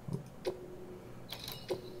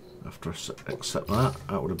 After I accept that,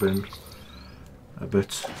 that would have been a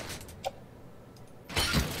bit...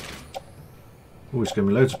 Oh, it's going to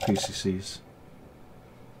be loads of PCCs.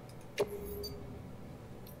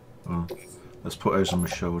 Oh, let's put those on my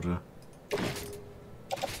shoulder.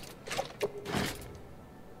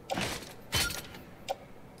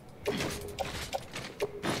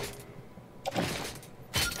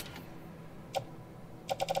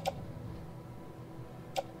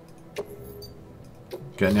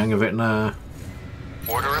 Getting the hang of it now.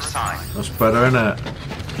 Order assigned. That's better, isn't it?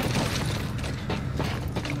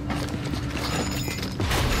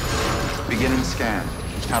 Beginning scan.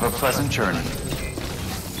 Have a pleasant journey.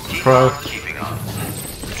 Pro. Keeping on.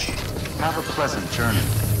 Have a pleasant journey.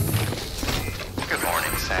 Good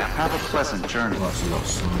morning, Sam. Have a pleasant journey. Well, that's a lot of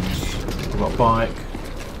signs. I've got a bike.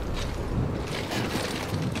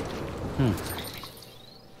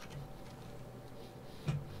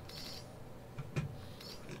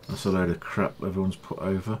 That's a load of crap everyone's put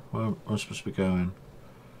over. Where am I supposed to be going?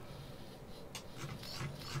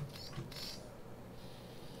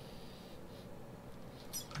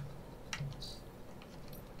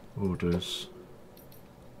 Orders.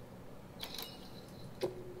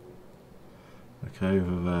 Okay,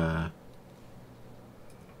 over there.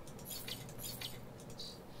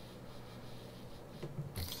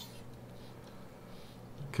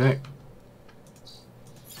 Okay.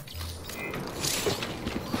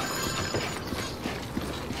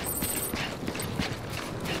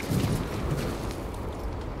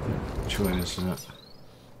 Which way is that?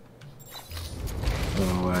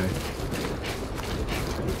 Oh, way.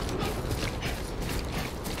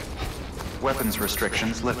 Weapons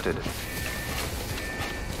restrictions lifted.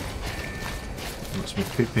 That's my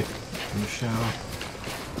pee-pee in the shower.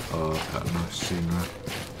 Oh, I've got a nice scenery.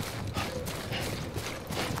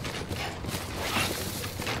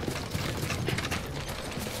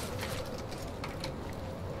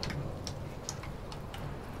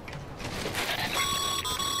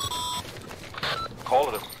 Call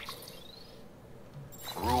it a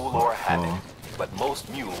rule or habit, but most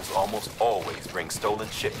mules almost always bring stolen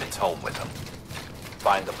shipments home with them.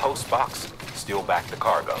 Find the post box, steal back the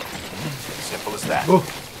cargo. Simple as that. Oh.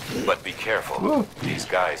 But be careful. Oh. These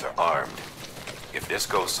guys are armed. If this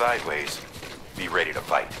goes sideways, be ready to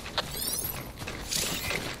fight.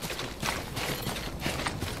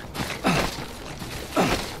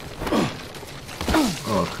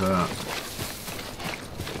 Oh, look at that.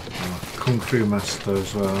 Oh, Kung Fu Master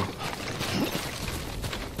as well.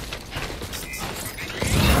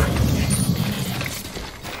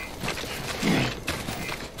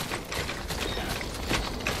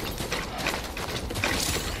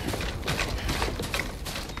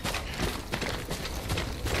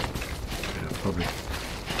 Probably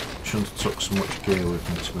shouldn't have took so much gear with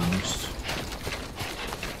me, to be honest.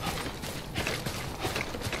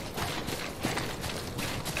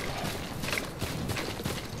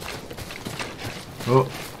 Oh,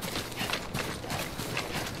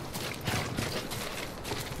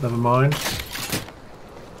 never mind.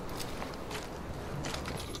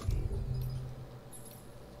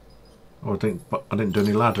 Oh, I didn't do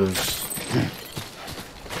any ladders.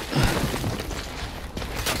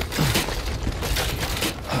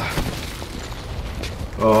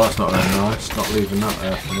 Oh, that's not very nice. Not leaving that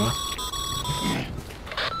there for me.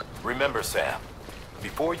 Remember, Sam,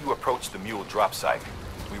 Before you approach the mule drop site,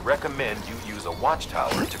 we recommend you use a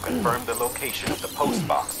watchtower to confirm the location of the post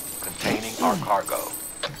box containing our cargo.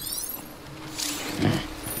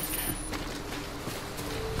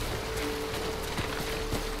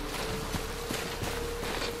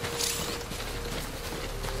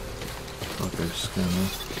 Okay, scanner.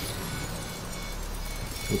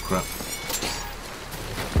 Oh crap.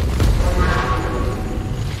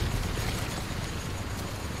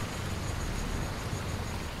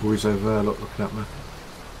 Oh, he's over there, look, looking at me.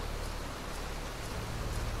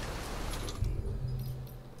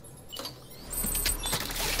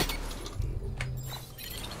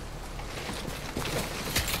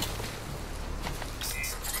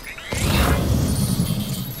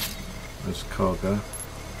 There's cargo.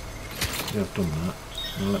 Yeah, I've done that.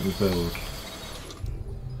 Now let me build.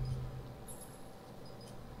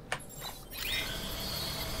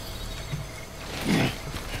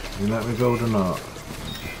 You let me build or not?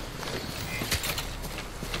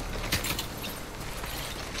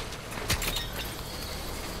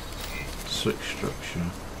 Switch structure.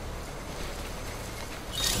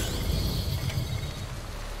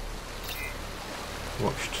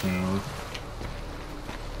 Watchtower.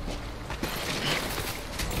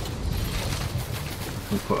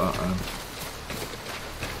 We'll put that on.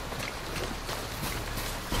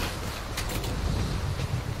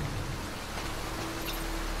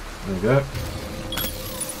 There we go.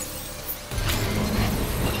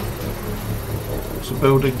 It's a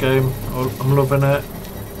building game. I'm loving it.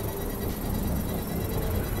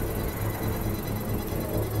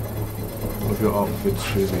 Love your outfits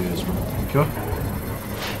through the years, man. Thank you.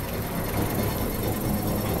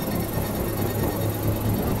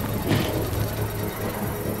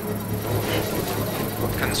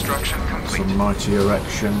 Construction complete. Some mighty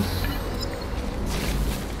erection.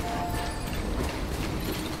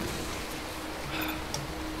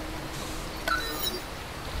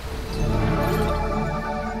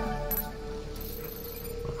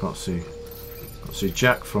 I can't see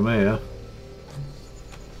Jack from here.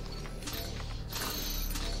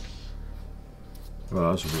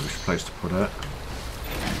 Well, that's a rubbish place to put it.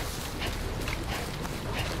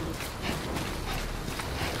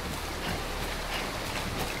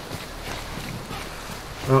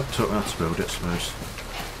 Oh, took that to build it, I suppose.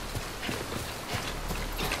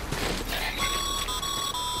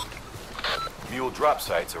 Mule drop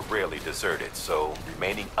sites are rarely deserted, so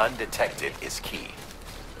remaining undetected is key.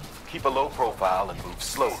 Keep a low profile and move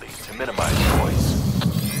slowly to minimize noise.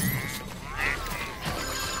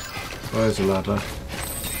 Where's the ladder?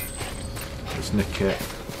 Let's nick it.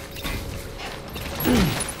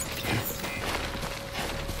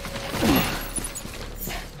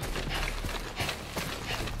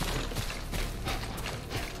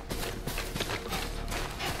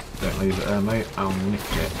 Don't leave it there, mate. I'll nick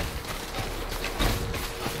it.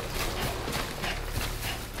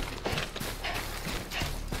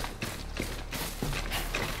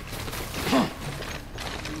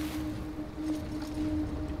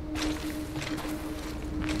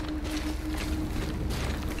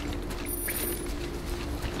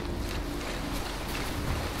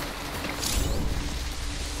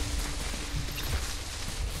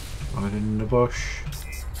 Right in the bush.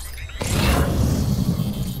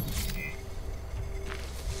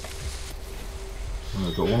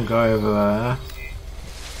 I've got one guy over there.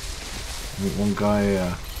 And one guy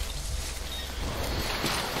here.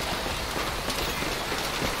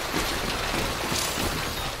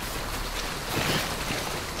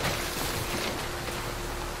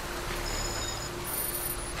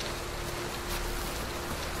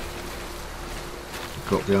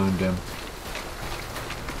 Got behind him.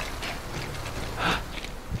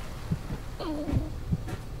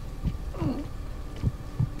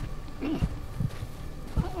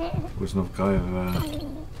 There's another guy over there.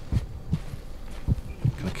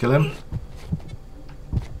 Can I kill him?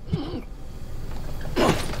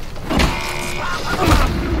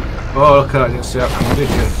 Oh, look at that, I didn't see that coming, did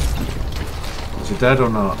you? Is he dead or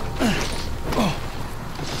not? Oh,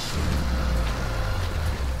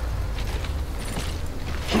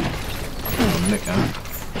 Nick, huh?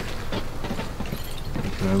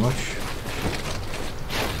 Thank you very much.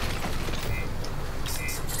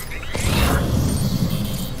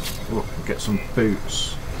 Get some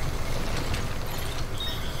boots.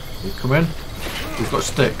 You come in? We've got a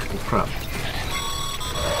stick. Oh crap.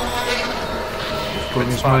 He's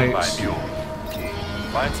putting his mates.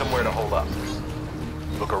 Find somewhere to hold up.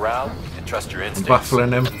 Look around and trust your I'm instincts.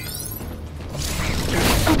 baffling him.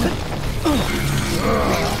 Oh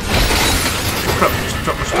crap, just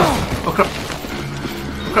drop my stuff. Oh crap.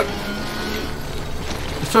 Oh crap.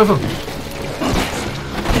 There's two of them.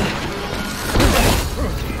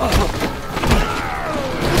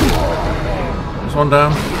 There's one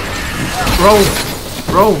down. Roll!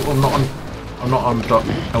 Roll! I'm not on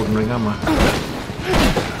Elden Ring, am I?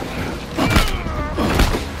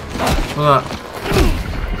 What's that?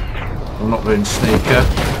 I'm not being sneaker.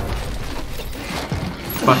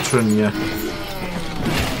 Battering you.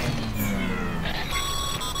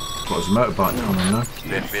 Got his motorbike coming now.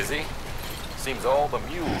 Been busy? Seems all the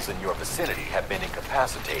mules in your vicinity have been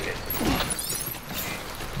incapacitated.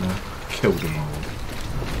 Yeah, killed them all.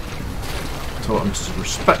 Taught them to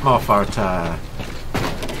respect my authority.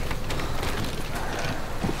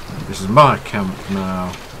 This is my camp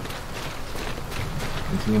now.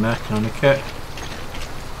 Anything in there? Can I nick it?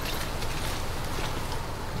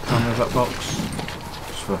 Can I move that box?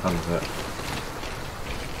 Just for the hell of it.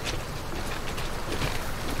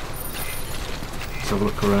 Let's have a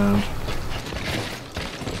look around.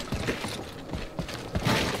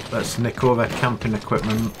 Let's nick all their camping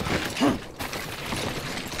equipment.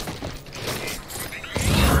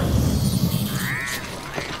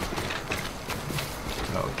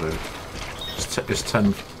 That'll do. This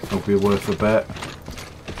 10 will be worth a bit.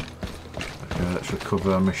 Okay, let's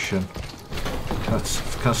recover our mission. Let's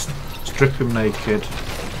strip him naked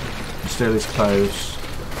and steal his clothes.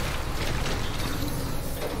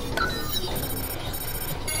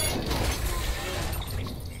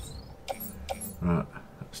 Right,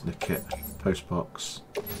 let's nick it. Postbox.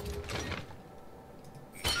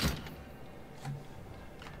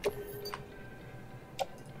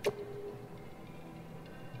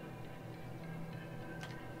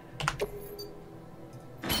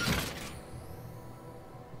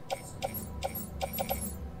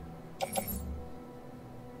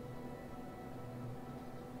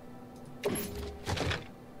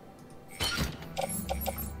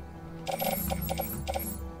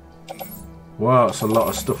 Wow, that's a lot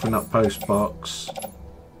of stuff in that post box.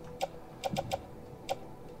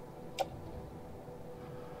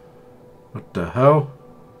 What the hell?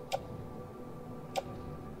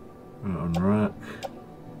 Unrack.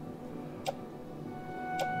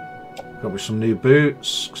 Got me some new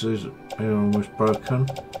boots because they're almost broken.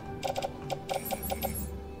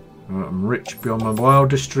 Right, I'm rich beyond my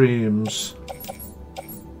wildest dreams.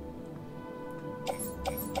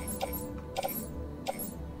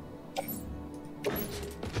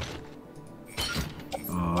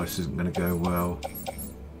 This isn't going to go well.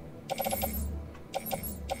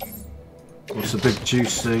 What's a big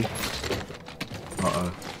juicy?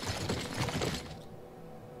 Uh-oh.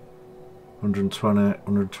 120,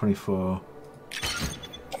 124.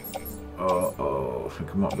 Oh, I think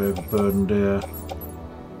I might be overburdened here.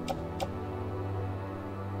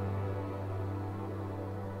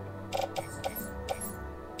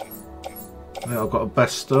 Yeah, I've got the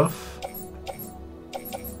best stuff.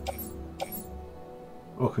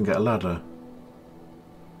 Or I can get a ladder.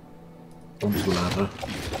 Onto the ladder.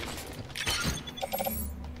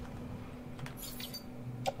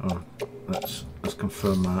 Oh, let's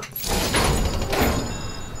confirm that.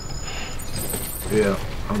 Yeah,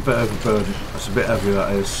 I'm a bit overburdened. That's a bit heavy,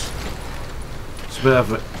 that is. It's a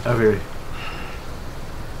bit heavy.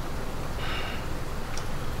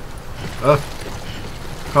 Oh,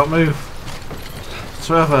 can't move. It's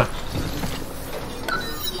too heavy.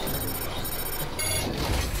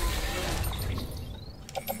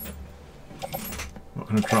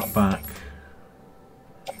 Going to drop back.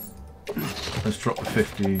 Let's drop the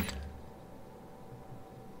 50.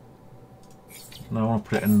 No, I want to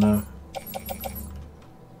put it in the...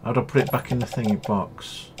 How do I put it back in the thingy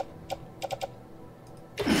box?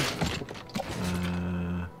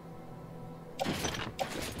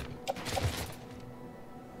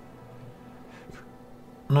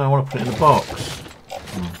 No, I want to put it in the box.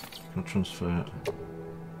 I'll transfer it.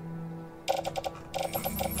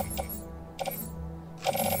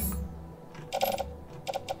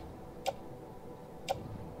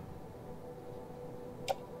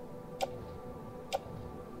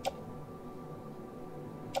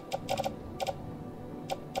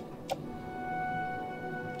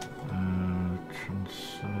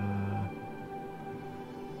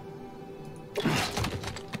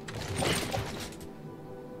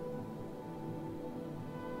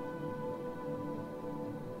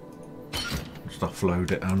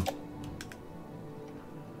 Offload it on.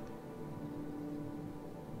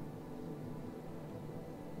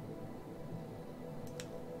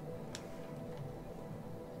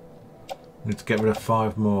 Need to get rid of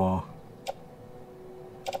 5 more.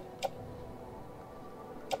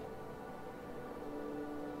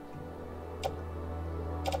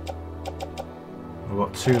 I've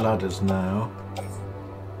got 2 ladders now.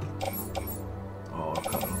 Oh, I've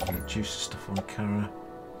got all the juicy stuff on the carrier.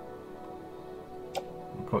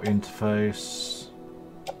 Got interface.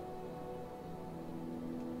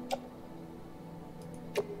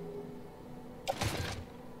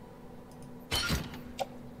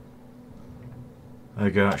 There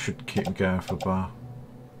you go, that should keep me going for a bar.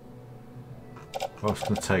 What's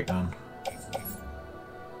going to take then?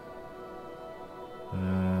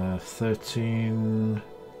 13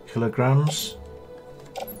 kilograms.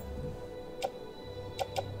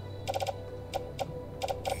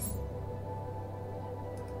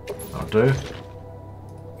 That'll do.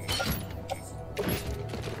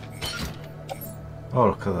 Oh,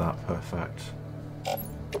 look at that, perfect.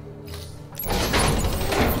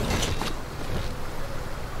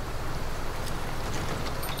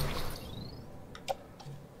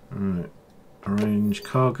 Right, arrange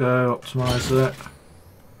cargo, optimize it.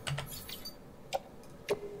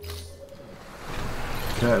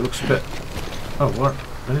 Okay, it looks a bit... Oh, what?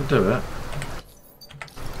 I didn't do it.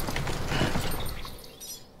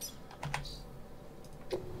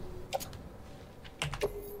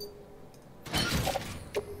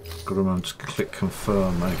 Good remember, just click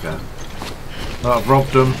confirm, there you go. Oh, I've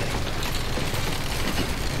robbed them.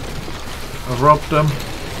 I've robbed them.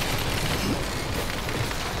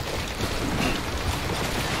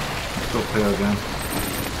 Let's go up here again.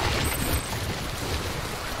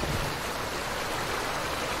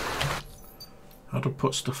 How do I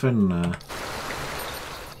put stuff in there?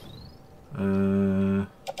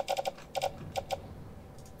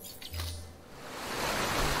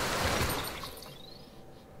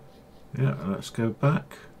 Yeah, let's go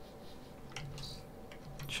back.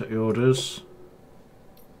 Check the orders.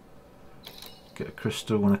 Get a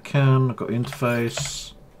crystal when I can. I've got the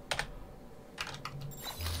interface.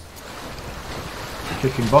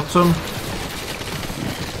 Kicking bottom.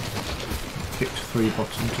 Kicked 3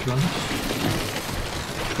 bottom to be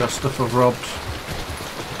honest. Got stuff I've robbed.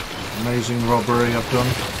 Amazing robbery I've done.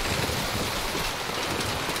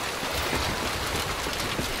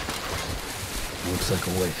 Looks like a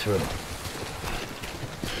way through.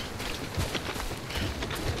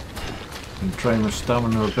 And drain my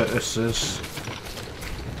stamina a bit, this is.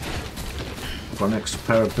 Got an extra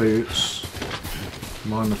pair of boots.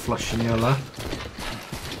 Mine the flashing yellow.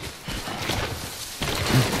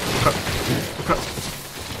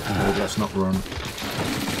 Oh, let's not run.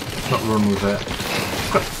 Let's not run with it.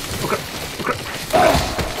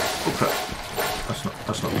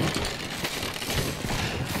 That's not good.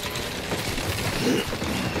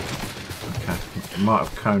 Okay, I might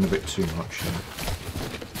have cone a bit too much here.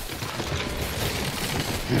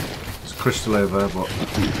 There's a crystal over there, but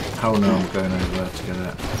how no I'm going over there to get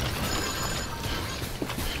it.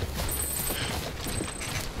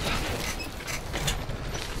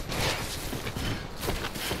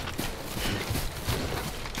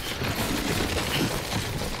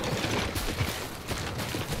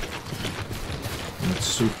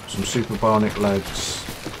 Some super bionic legs.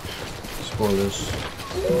 Spoilers.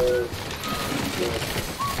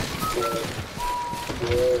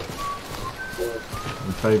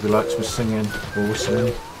 And baby likes me singing or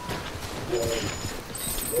whistling.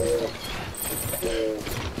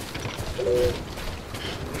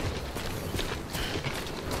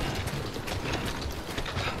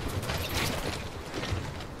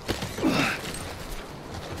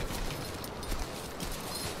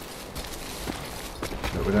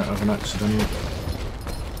 We don't have an accident.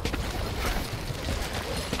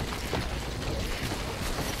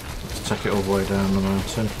 Let's take it all the way down the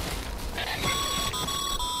mountain.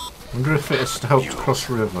 Wonder if it has helped cross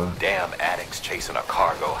river. Damn addicts chasing a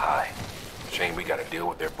cargo high. Shame we gotta deal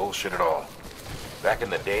with their bullshit at all. Back in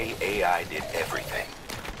the day, AI did everything.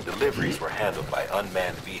 Deliveries were handled by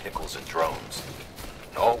unmanned vehicles and drones.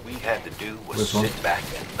 And all we had to do was sit back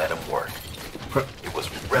and let them work. It was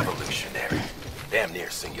revolutionary. Damn near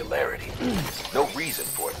singularity. No reason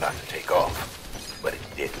for it not to take off. But it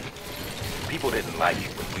didn't. People didn't like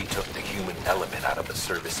it when we took the human element out of the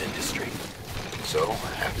service industry. So,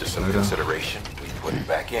 after some consideration, we put it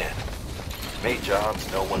back in. Made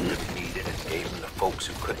jobs no one really needed and gave them to folks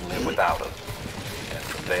who couldn't live without them. And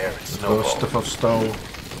from there, it snowballed. Stuff I've stole.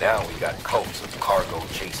 Now we got cults of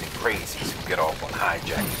cargo-chasing crazies who get off on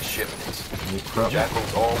hijacking shipments. Oh crap.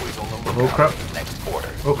 Jackal's always on the lookout for the next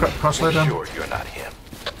porter. Oh crap, can't slow down. Sure you're not him.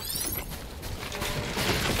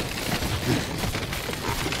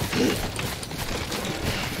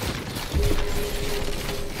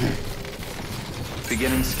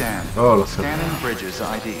 Beginning scan. Oh, look at Scanning that. Bridges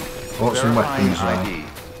ID. Oh, some Verifying weapons ID.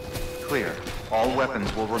 Clear. All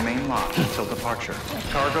weapons will remain locked until departure.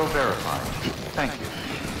 Cargo verified. Thank you.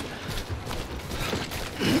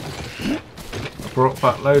 I brought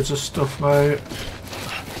back loads of stuff, mate.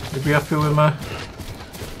 You'll be happy with me. I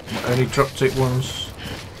only dropped it once.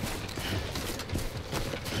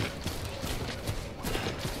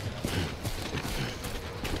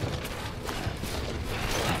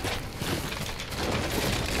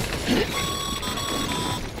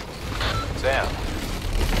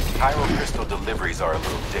 Chiral crystal deliveries are a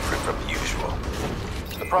little different from the usual.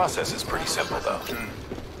 The process is pretty simple, though.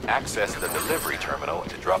 Access the delivery terminal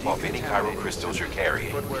to drop off any chiral crystals you're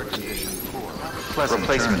carrying.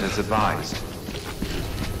 Replacement is advised.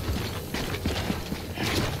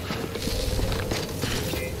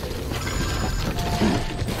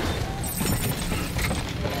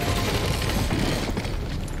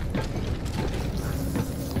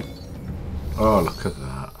 Oh, look at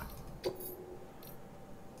that.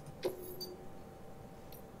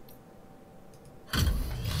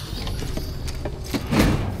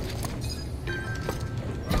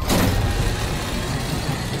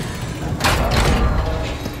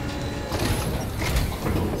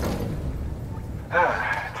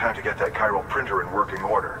 Time to get that chiral printer in working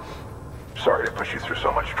order. Sorry to push you through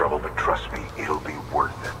so much trouble, but trust me, it'll be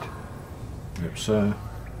worth it. Yep, so.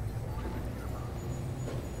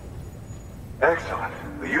 Excellent.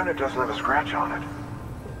 The unit doesn't have a scratch on it.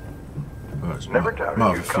 Oh, it's Never doubted might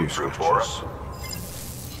have you'd a come few through for scratches.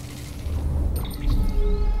 us.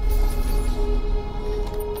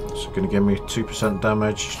 It's going to give me 2%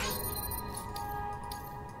 damage.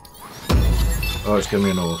 Oh, it's giving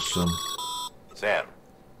me an awesome. Sam,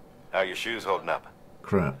 how are your shoes holding up?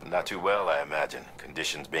 Crap. Not too well, I imagine.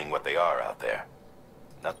 Conditions being what they are out there.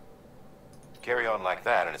 Now, carry on like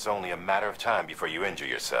that, and it's only a matter of time before you injure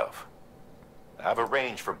yourself. I've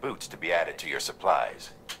arranged for boots to be added to your supplies.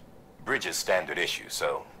 Bridges standard issue,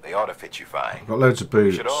 so they ought to fit you fine. I've got loads of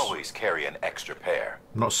boots. You should always carry an extra pair.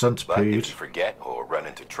 Not But centipede. if you forget or run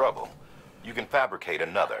into trouble, you can fabricate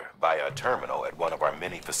another via a terminal at one of our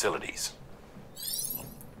many facilities.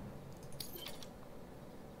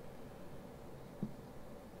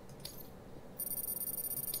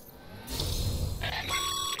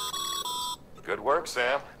 Good work,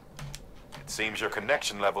 Sam. It seems your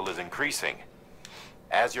connection level is increasing.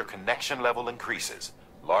 As your connection level increases,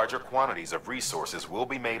 larger quantities of resources will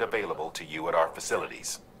be made available to you at our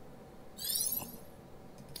facilities.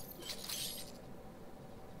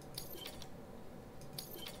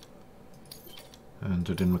 And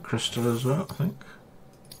did in the crystal as well, I think.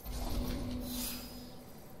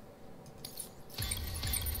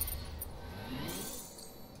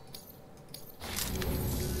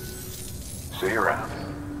 See you around.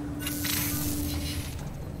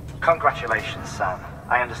 Congratulations, Sam.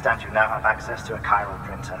 I understand you now have access to a chiral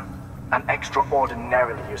printer. An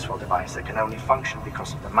extraordinarily useful device that can only function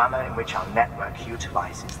because of the manner in which our network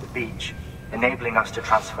utilizes the beach, enabling us to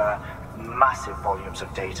transfer massive volumes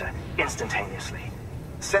of data instantaneously.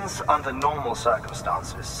 Since under normal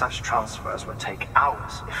circumstances, such transfers would take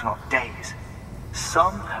hours, if not days,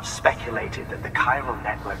 some have speculated that the chiral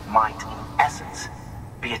network might, in essence,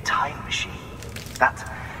 be a time machine. That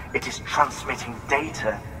it is transmitting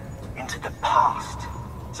data into the past.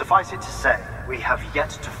 Suffice it to say, we have yet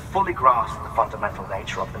to fully grasp the fundamental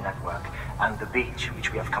nature of the network and the beach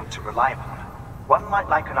which we have come to rely upon. One might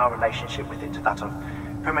liken our relationship with it to that of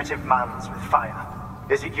primitive man's with fire.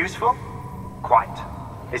 Is it useful? Quite.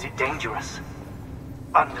 Is it dangerous?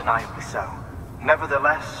 Undeniably so.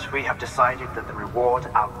 Nevertheless, we have decided that the reward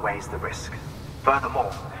outweighs the risk.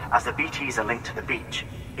 Furthermore, as the BTs are linked to the beach,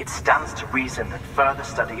 it stands to reason that further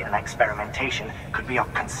study and experimentation could be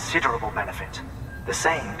of considerable benefit. The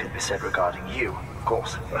same could be said regarding you, of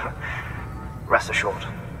course. Rest assured,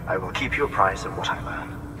 I will keep you apprised of what I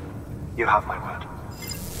learn. You have my word.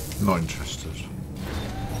 Not interested.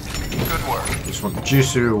 Good work. Just want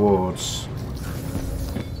juicy rewards.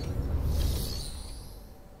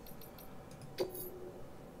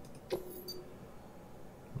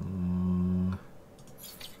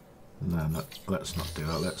 No, let's not do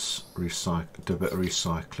that. Let's recycle. Do a bit of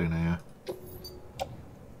recycling here.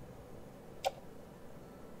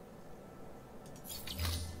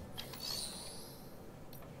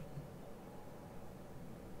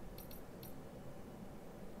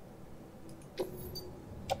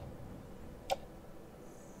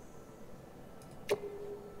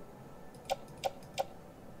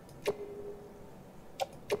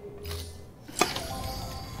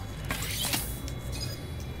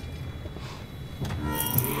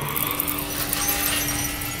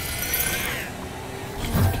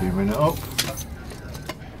 Queuing it up.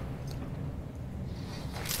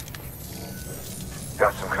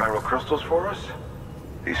 Got some chiral crystals for us?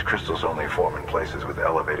 These crystals only form in places with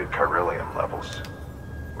elevated chiralium levels,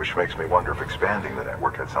 which makes me wonder if expanding the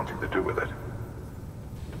network had something to do with it.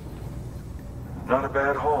 Not a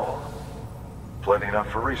bad haul. Plenty enough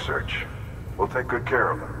for research. We'll take good care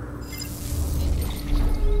of them.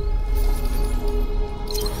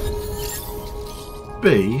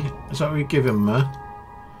 B? Is that what you give him there?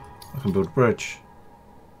 I can build a bridge.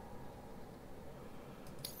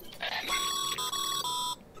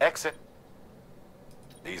 exit.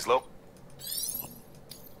 These low.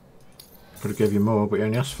 Could have gave you more, but you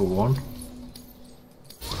only asked for one.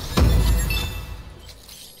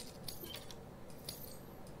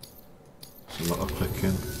 It's a lot of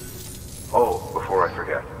clicking. Oh, before I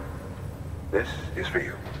forget. This is for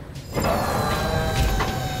you.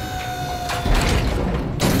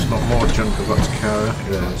 It's not more junk I've got to carry.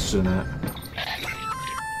 Yeah, it's in it.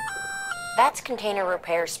 That's container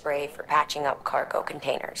repair spray for patching up cargo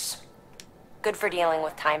containers. Good for dealing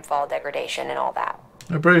with timefall degradation and all that.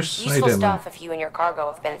 Hey Bruce, how you Useful doing, stuff man? if you and your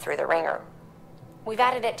cargo have been through the ringer. We've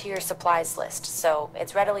added it to your supplies list, so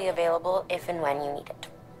it's readily available if and when you need it.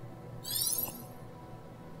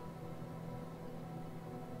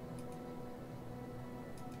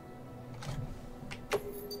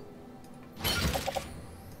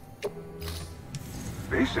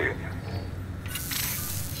 BC.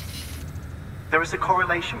 There is a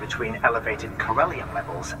correlation between elevated Corellium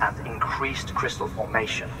levels and increased crystal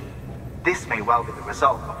formation. This may well be the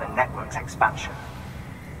result of the network's expansion.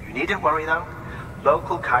 You needn't worry though.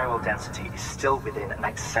 Local chiral density is still within an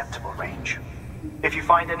acceptable range. If you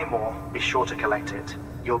find any more, be sure to collect it.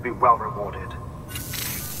 You'll be well rewarded.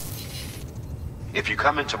 If you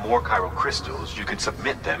come into more chiral crystals, you can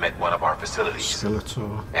submit them at one of our facilities.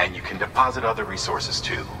 Skeletor. And you can deposit other resources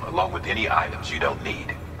too, along with any items you don't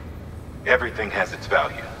need. Everything has its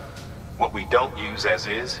value. What we don't use as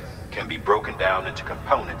is can be broken down into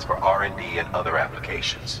components for R&D and other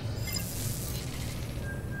applications.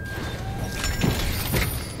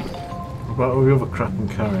 What about all the other crap I'm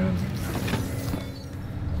carrying?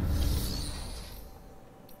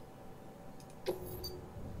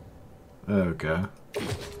 There we go.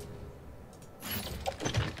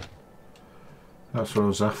 That's what I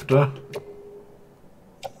was after.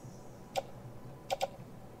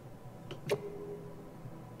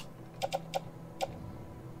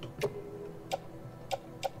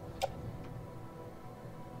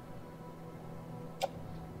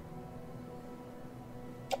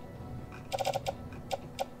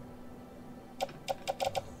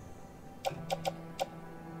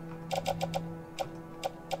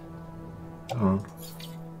 Oh.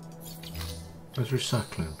 Where's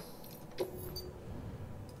recycling?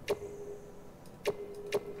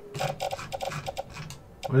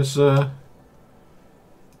 Where's a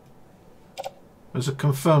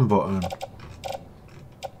confirm button?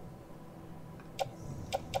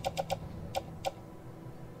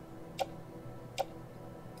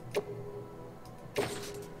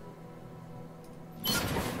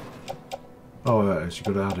 Oh, that is. You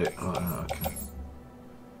got to add it like that. Okay.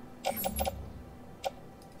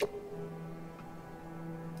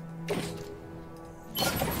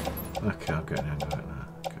 Okay, I'm getting the hang of it now.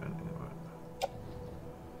 Getting the hang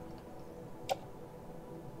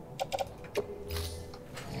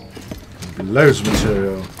of it. Loads of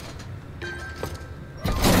material.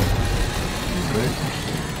 Okay.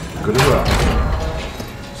 Good as well.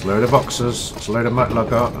 It's a load of boxes. It's a load of metal I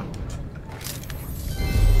got.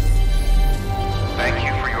 Thank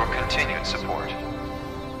you for your continued support.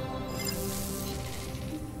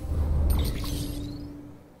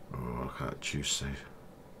 Oh, look at that juicy.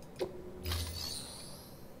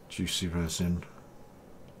 Juicy resin.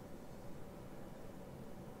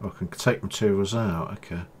 Oh, I can take materials out,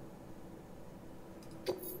 okay.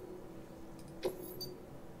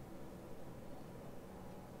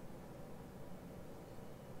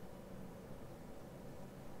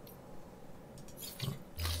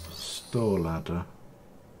 Store ladder.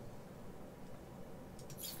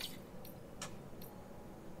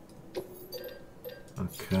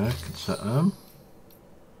 Okay, I can set them.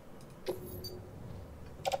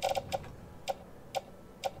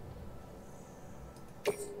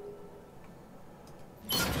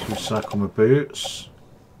 Recycle my boots.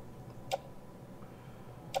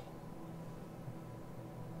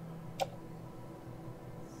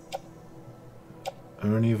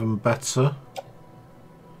 Are any even better?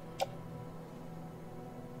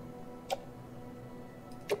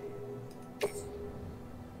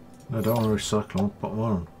 No, I don't want to recycle them, I'll put them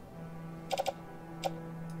on.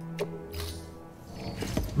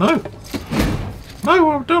 No! No,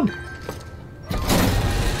 what have I done?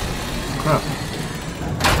 Crap.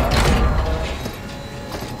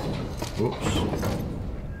 Whoops.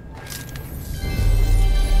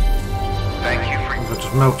 Thank you for I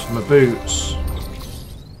just melted my boots.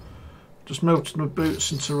 Just melted my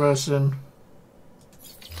boots into resin.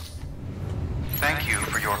 Thank you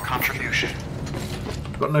for your contribution.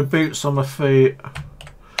 Got no boots on my feet.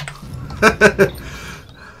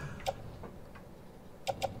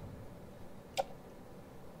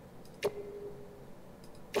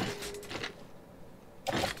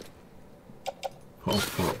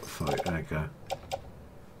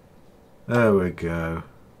 There we go.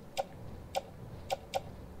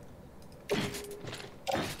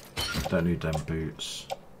 Don't need them boots.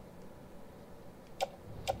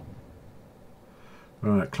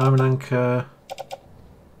 Right, climbing anchor.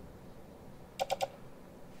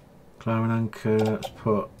 Climbing anchor, let's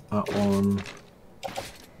put that one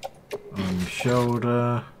on your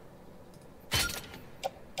shoulder.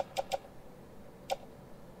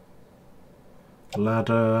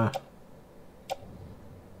 Ladder.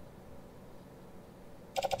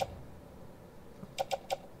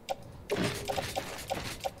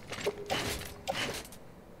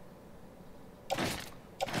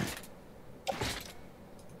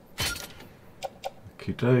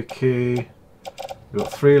 Okie dokie. We've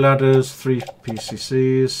got 3 ladders, 3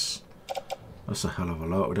 PCCs. That's a hell of a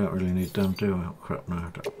lot. We don't really need them, do we? Oh crap,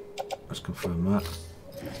 no. Let's confirm that.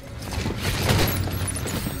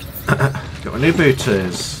 Got my new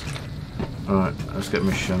booties. Alright, let's get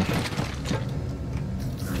mission.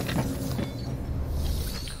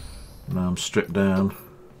 Now I'm stripped down.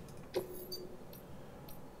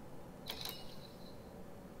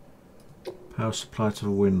 Power supply to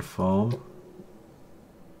the wind farm.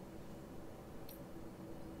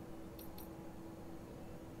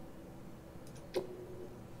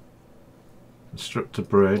 Construct a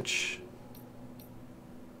bridge.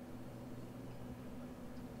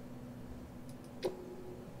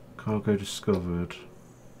 Cargo discovered.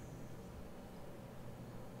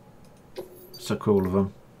 So cool of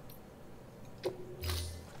them.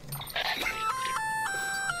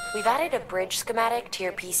 We've added a bridge schematic to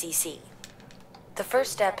your PCC. The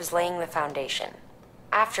first step is laying the foundation,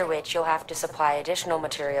 after which you'll have to supply additional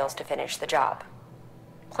materials to finish the job.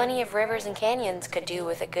 Plenty of rivers and canyons could do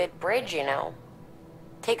with a good bridge, you know.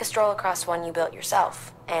 Take a stroll across one you built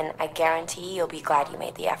yourself, and I guarantee you'll be glad you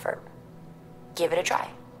made the effort. Give it a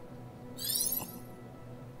try.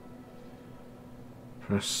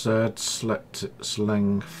 Press Z, select its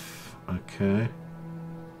length. Okay.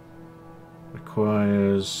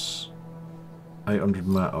 Requires 800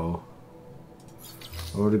 metal.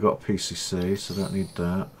 Already got a PCC, so don't need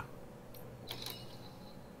that.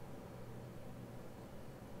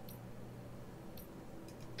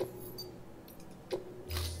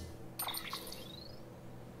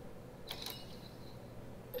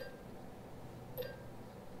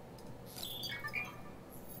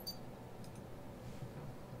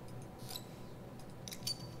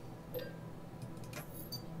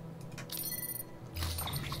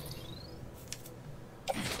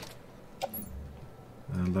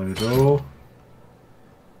 Load all.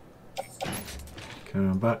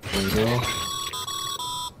 Carrying back, load all.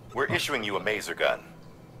 We're issuing you a maser gun.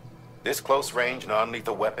 This close-range,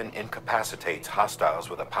 non-lethal weapon incapacitates hostiles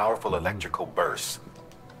with a powerful electrical burst.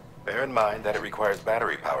 Bear in mind that it requires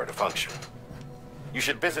battery power to function. You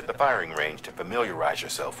should visit the firing range to familiarize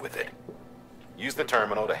yourself with it. Use the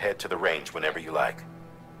terminal to head to the range whenever you like.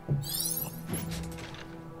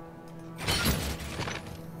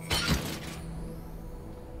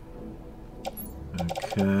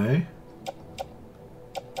 Okay.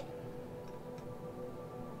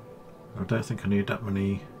 I don't think I need that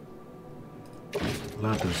many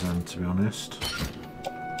ladders then, to be honest.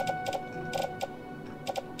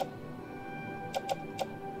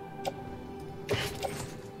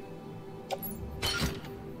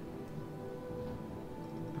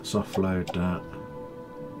 Let's offload that.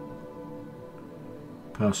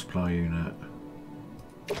 Power supply unit.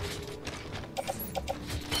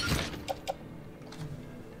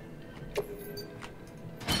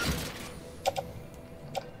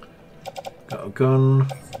 Got a gun.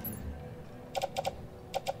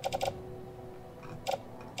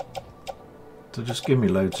 So just give me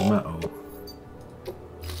loads of metal.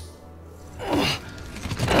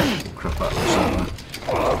 Crap, that looks over.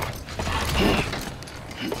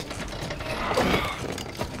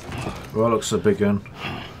 Well, that looks a big gun.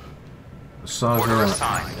 The size of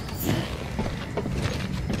that.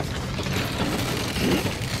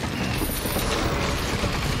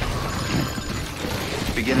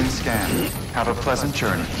 Beginning scan. Have a pleasant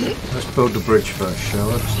journey. Let's build the bridge first, shall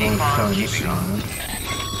we?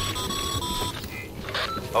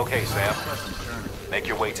 Okay, Sam. Make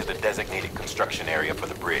your way to the designated construction area for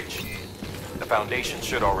the bridge. The foundation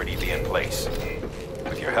should already be in place.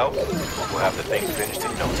 With your help, we'll have the thing finished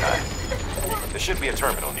in no time. There should be a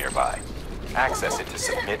terminal nearby. Access it to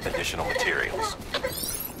submit additional materials.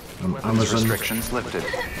 Amazon restrictions lifted.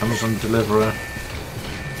 Amazon deliverer.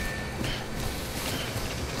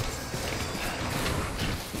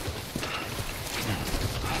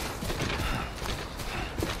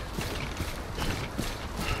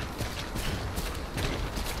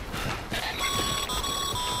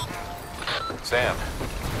 Sam,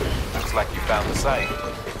 looks like you found the site.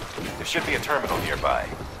 There should be a terminal nearby.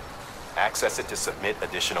 Access it to submit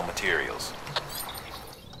additional materials.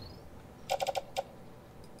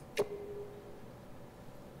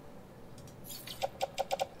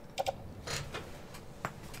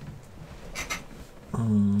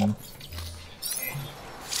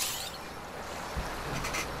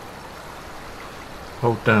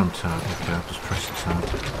 Hold down tab, okay, I'll just press the tab.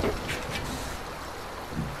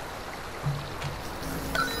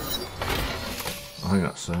 I think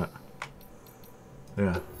that's it.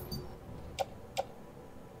 Yeah.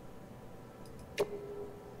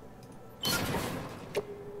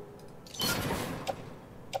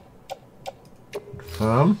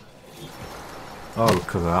 Confirm. Oh,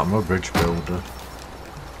 look at that, I'm a bridge builder.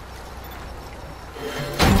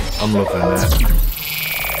 I'm loving it.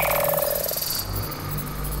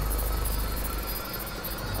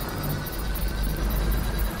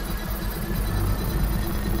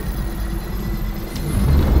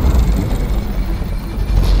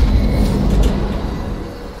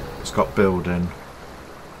 It's got building.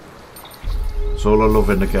 It's all I love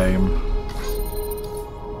in the game.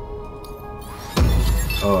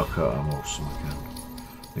 Oh, okay, I'm awesome again.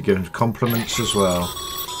 They're giving compliments as well.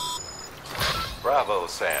 Bravo,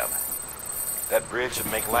 Sam. That bridge should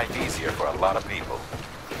make life easier for a lot of people.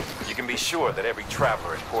 You can be sure that every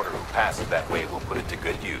traveler and porter who passes that way will put it to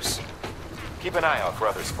good use. Keep an eye out for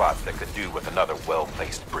other spots that could do with another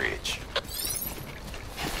well-placed bridge.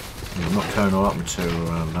 I'm not carrying all that material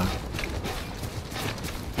around now.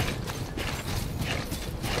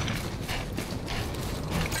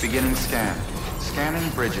 Beginning scan. Scanning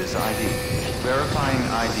bridges ID. Verifying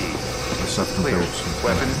ID. Clear.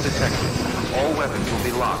 Weapons detected. All weapons will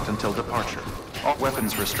be locked until departure. All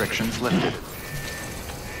weapons restrictions lifted.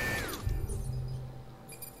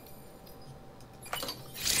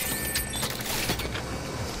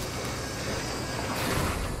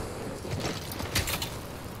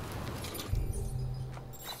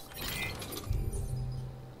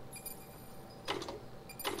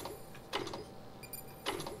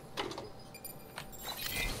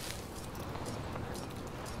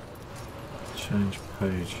 Change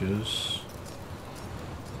pages.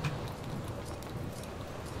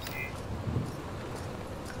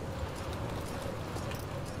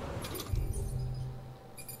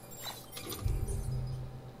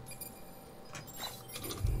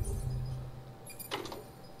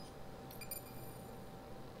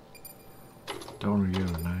 Don't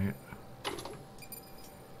reunite.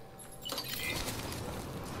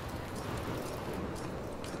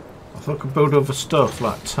 I thought I could build other stuff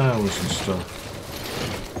like towers and stuff.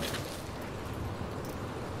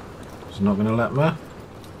 It's not going to let me.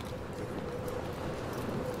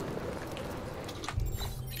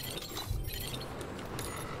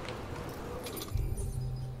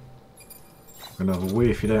 I'm going to have a wee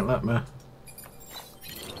if you don't let me.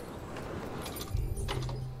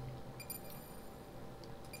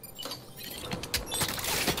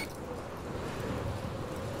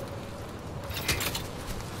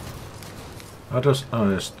 I just, oh,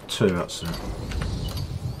 there's two, that's it.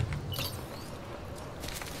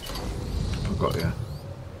 I've got you.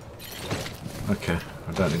 Okay,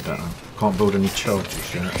 I don't need that one. Can't build any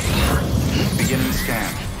charges yet. Beginning scan.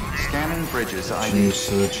 Scanning bridges ID.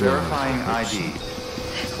 Verifying ID.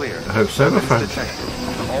 Clear. I hope so, my friend. Detected.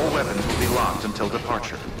 All weapons will be locked until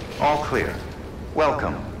departure. All clear.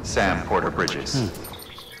 Welcome, Sam Porter Bridges.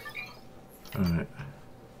 Alright.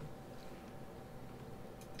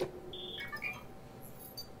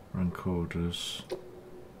 Rank orders.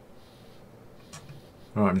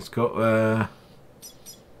 Right, and it's got there.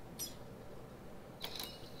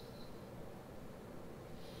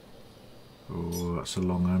 Oh, that's a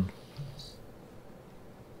long one.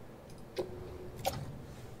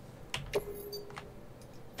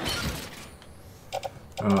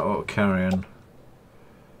 Alright, auto carrying.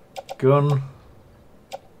 Gun.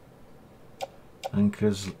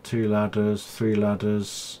 Anchors, 2 ladders, 3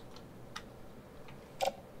 ladders.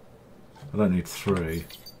 I don't need 3.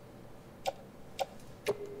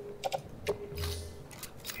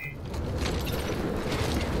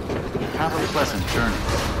 Have a pleasant journey.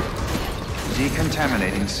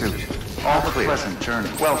 Decontaminating suit. All clear. Pleasant journey.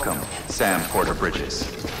 Welcome, Sam Porter Bridges.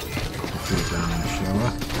 Down in the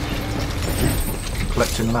shower.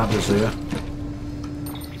 Collecting ladders here.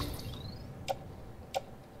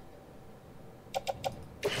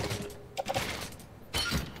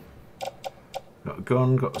 Got a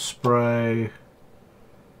gun, got a spray.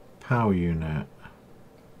 Power unit.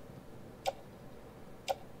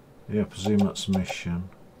 Yeah, I presume that's mission.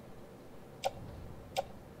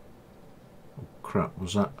 Oh crap,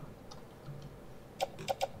 was that?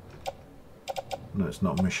 No, it's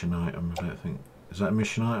not a mission item, I don't think. Is that a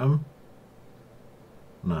mission item?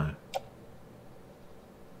 No.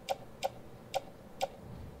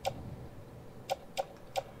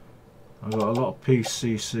 I've got a lot of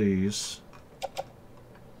PCCs.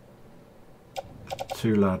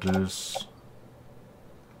 2 ladders.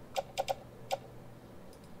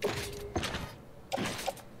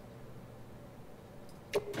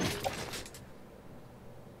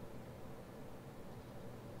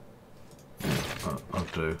 I'll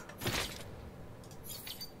do.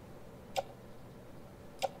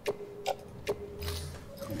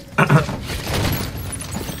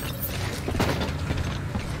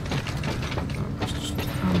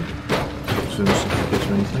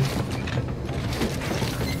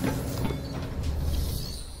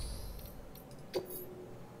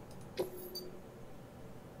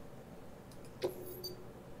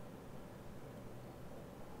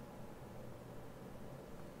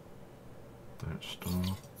 Don't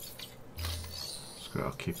store.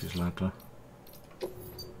 I'll keep his ladder.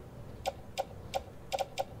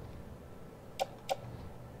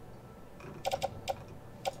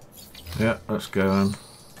 Yeah, let's go on.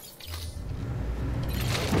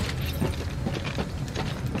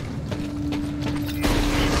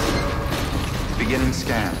 Beginning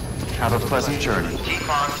scan. Have a pleasant journey.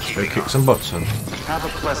 Go kick some butts on. Have a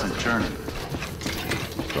pleasant journey.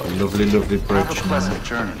 Got a lovely, lovely bridge. Have a pleasant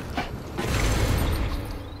journey.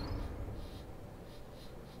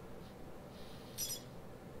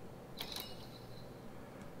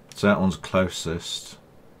 So that one's closest.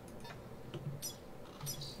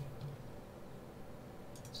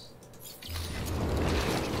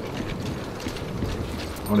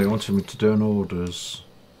 Oh, he wanted me to do an orders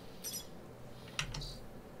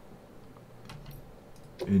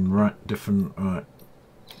in different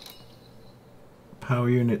power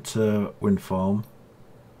unit to wind farm.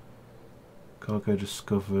 Cargo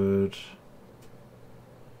discovered.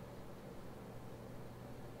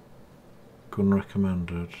 Gun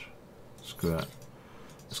recommended. Let's go out.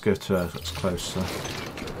 Let's go to Earth, that's closer.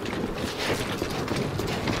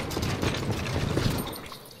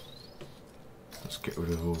 Let's get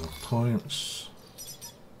rid of all the points.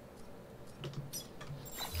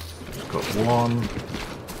 It's got 1.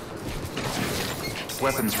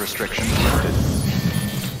 Weapons restrictions lifted.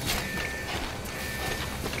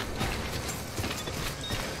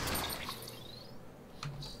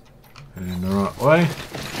 Heading in the right way.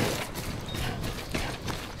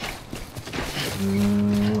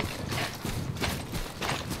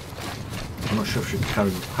 I'm not sure if she can carry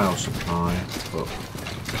the power supply, but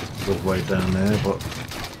all the way down there, but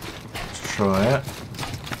let's try it.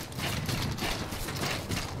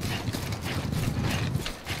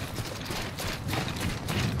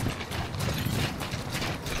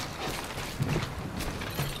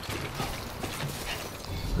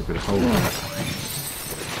 We're going to hold that.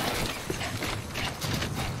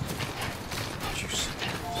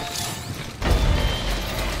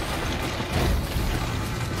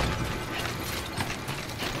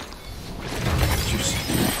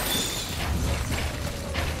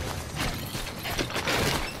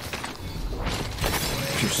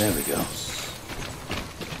 There we go.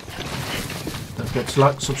 Don't forget to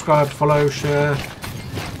like, subscribe, follow, share.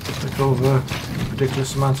 Click all the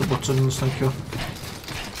ridiculous amount of buttons, thank you.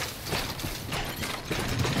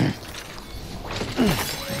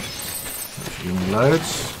 Give me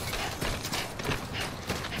loads.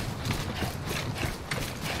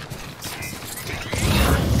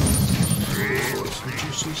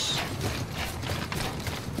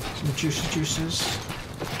 Some juices. Some juices.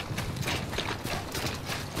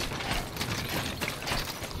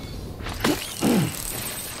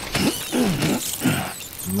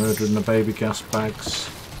 Murdering the baby gas bags.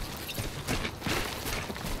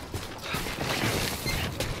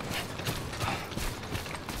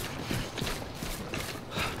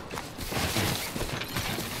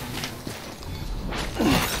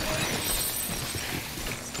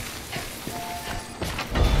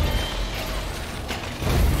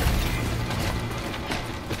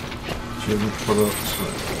 Human products.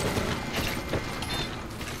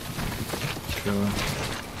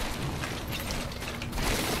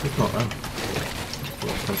 If not then,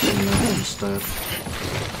 we'll put some there instead.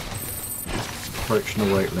 Approaching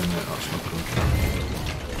the weight limit, that's not good.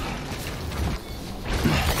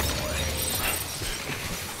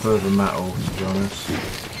 Further metal, to be honest.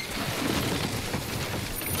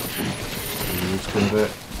 It's going to be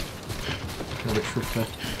a bit tricky.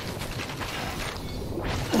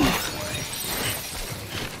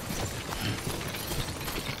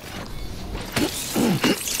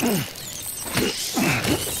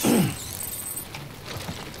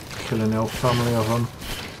 killing the whole family of them.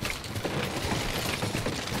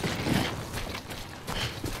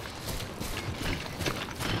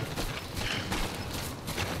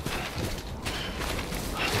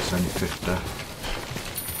 It's only 50.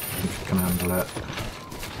 If you can handle it.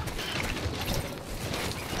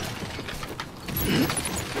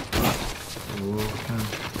 Oh, I can.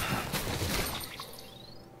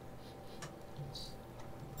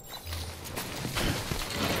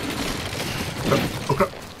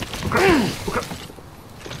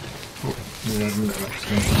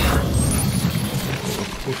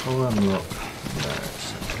 Oh, unlock.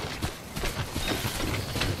 That's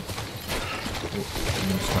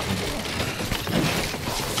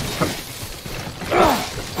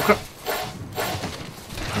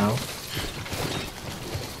Ow.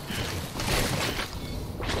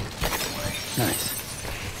 Nice.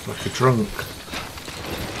 Like a drunk.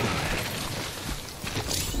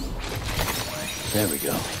 There we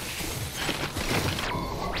go.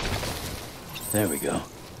 There we go.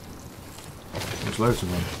 There's loads of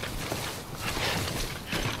them.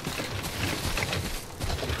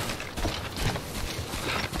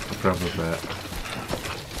 I'll grab a bit.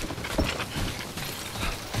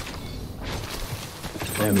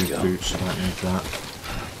 There we go. Boots, I don't need that.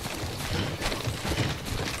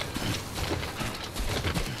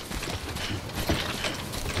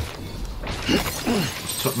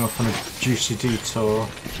 Just took me off on a juicy detour.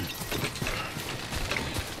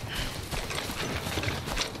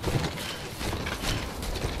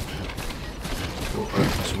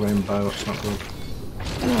 That's a rainbow, that's not good.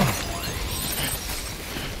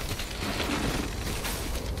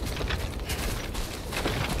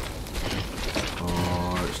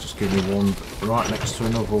 Oh, it's just giving me one right next to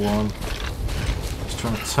another one. It's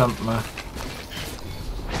trying to tempt me.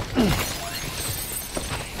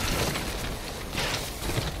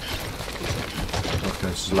 Okay,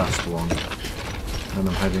 this is the last one. Then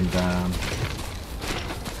I'm heading down.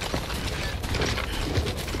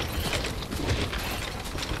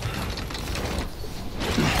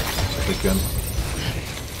 Again.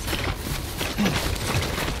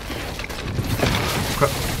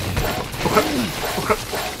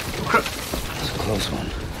 It's a close one.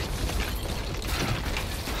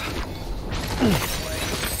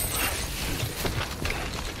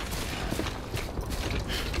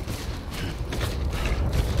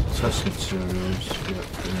 Test materials.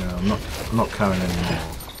 Yeah, I'm not carrying any more.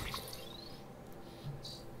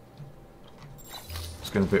 It's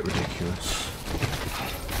getting a bit ridiculous.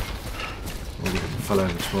 Fell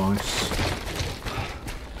over twice.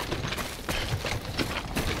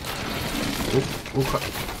 Oh, crap.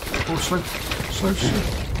 Oh, slow. Slow.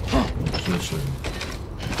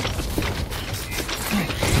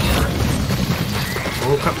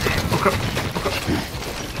 Oh, crap.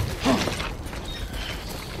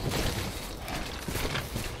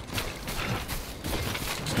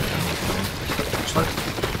 Slow.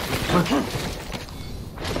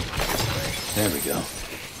 There we go.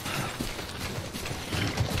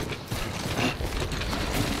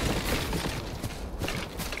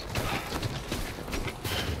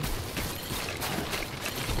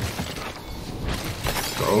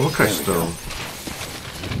 Oh, look, I still.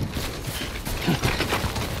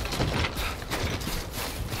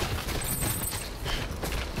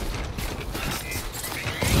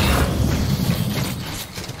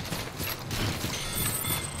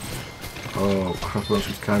 Oh, crap, I want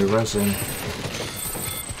to carry resin.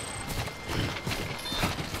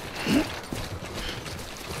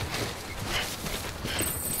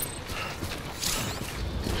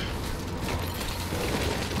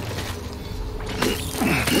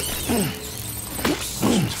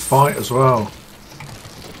 Fight as well.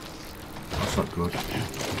 That's not good.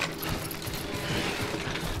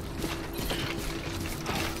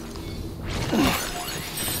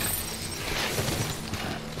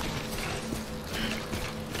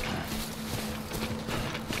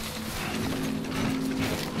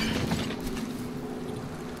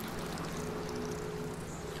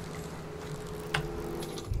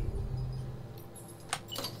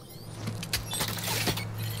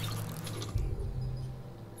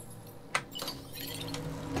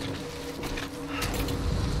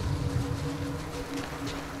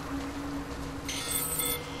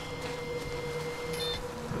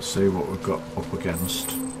 See what we've got up against.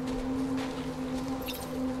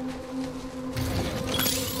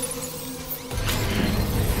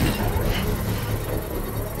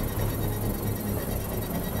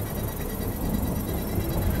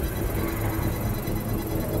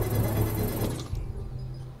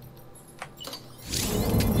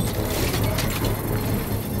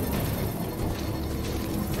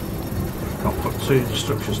 Can't put two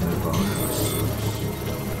structures nearby.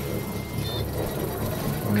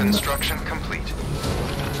 Construction complete.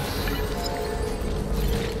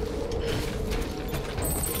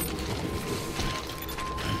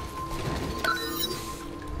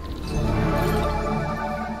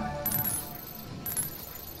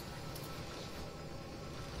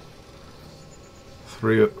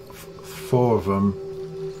 Four of them.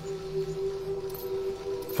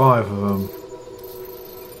 5 of them.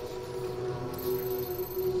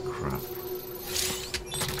 Crap.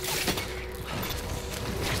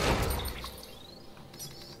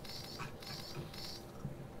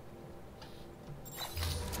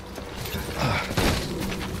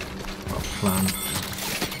 Got a plan.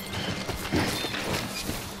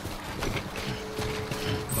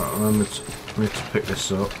 Right, remember to pick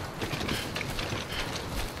this up.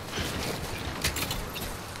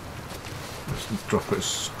 Drop it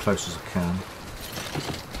as close as I can.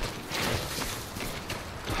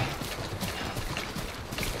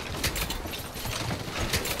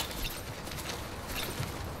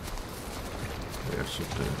 Yeah,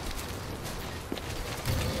 should do.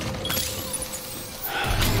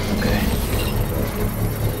 Okay.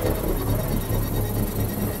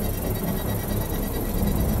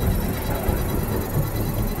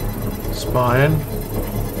 Spying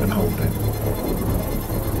and holding.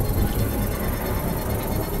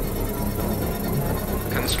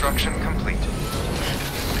 Construction complete.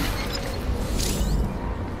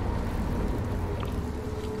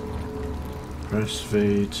 Press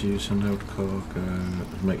V to use handheld cargo,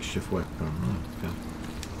 makeshift weapon. Okay.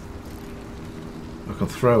 I can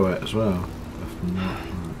throw it as well.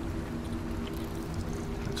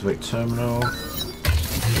 Activate terminal.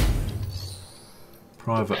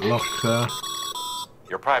 Private locker.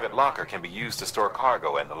 Your private locker can be used to store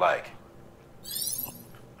cargo and the like.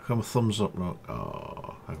 Come a thumbs up, look.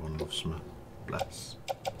 Oh, everyone loves me. Bless.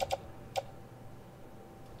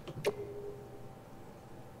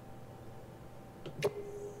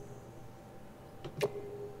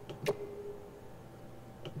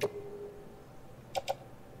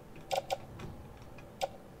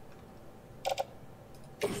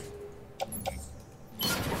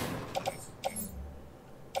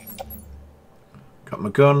 Got my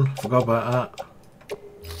gun, forgot about that.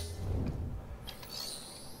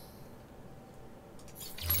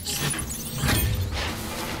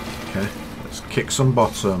 Okay, let's kick some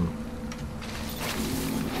bottom.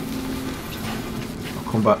 I'll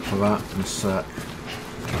come back for that in a sec.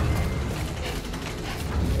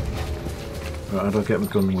 Right, how do I get my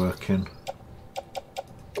gun working?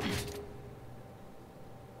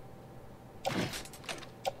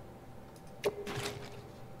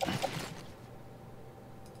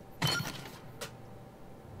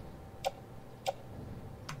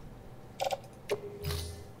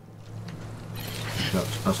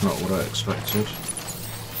 That's not what I expected.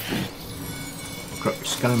 Crap,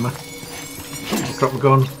 scanning me. Drop my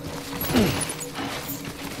gun.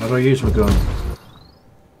 How do I use my gun?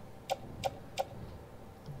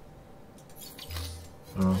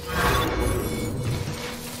 Oh.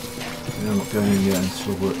 Yeah, I'm not going in yet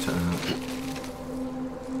until I've worked it out.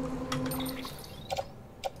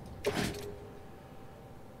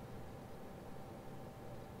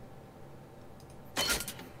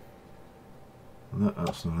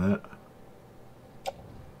 That's not it.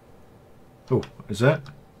 Oh, is that?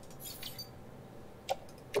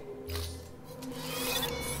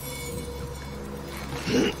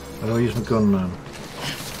 How do I use my gun now?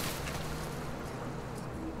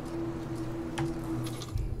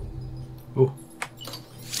 Oh.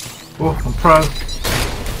 Oh, I'm pro.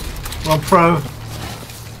 I'm pro.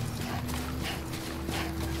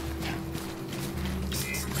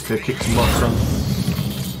 Okay, kick some bottom.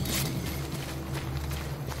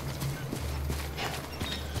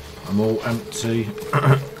 I'm all empty.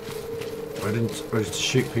 ready to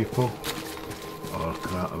shoot people. Oh, look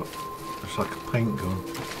at that. It's like a paint gun.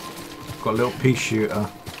 Got a little pea shooter.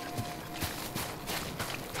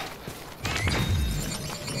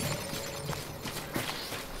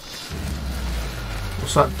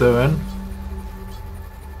 What's that doing?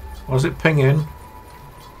 What's it pinging?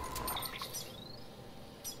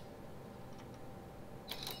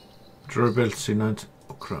 Durability 90.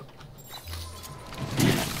 Oh crap.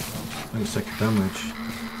 I think it's taking damage.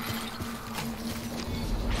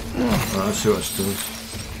 Right, let's see what it does.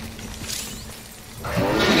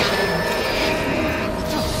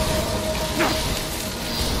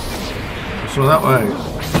 So that way.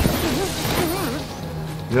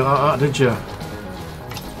 You didn't like that, did you?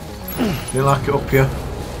 You didn't like it up here?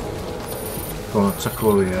 Go on, take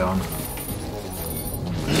all the air on.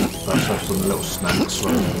 Let's have some little snacks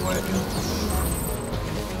while we're waiting.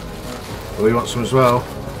 Oh, you want some as well?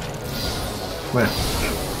 Come here.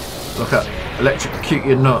 Look at electrocute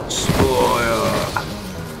your nuts. Oh,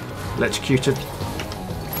 yeah. Electrocuted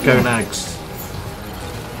gonads.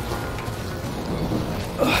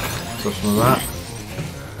 Got some of that.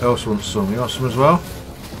 Who else wants some? You want some as well?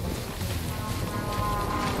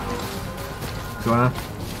 Go on.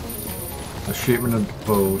 I'll shoot him in the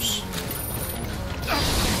balls.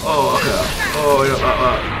 Oh, look at that. Oh, you don't like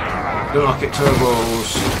that. Don't like it to the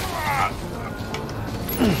balls.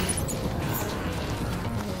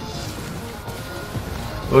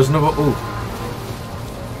 Oh, there's another. Oh,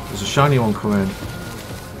 there's a shiny one coming.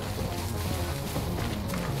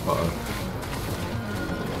 Uh-oh.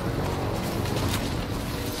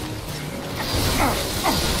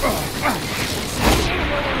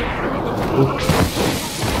 Oh,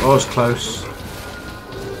 I was close.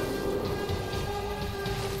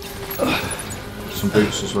 Some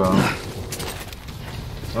boots as well.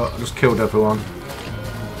 Oh, I just killed everyone.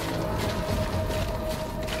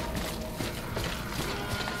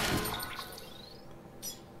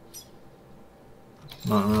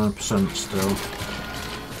 %, still.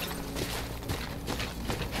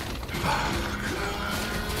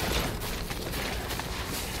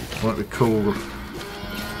 Won't be cool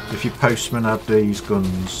if your postman had these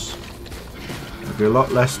guns. There'd be a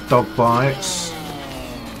lot less dog bites.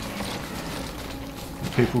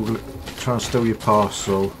 People try and steal your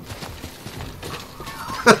parcel.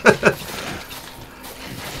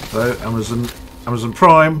 So Amazon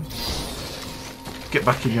Prime, get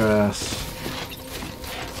back in your ass.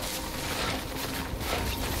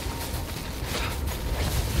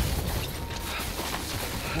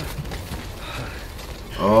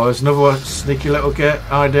 Oh, there's another sneaky little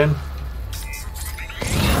hiding.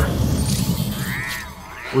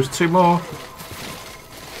 Oh, there's two more.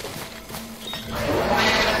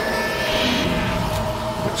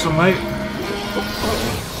 Get some, mate.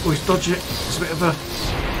 Oh, he's dodging it. It's a bit of a...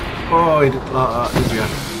 Oh, he didn't like that, did you?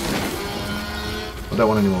 I don't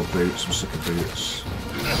want any more boots. I'm sick of boots.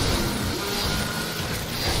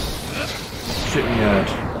 Shit in the head.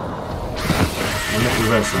 I'll let the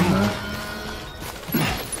res in there.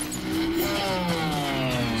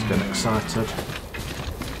 Getting excited.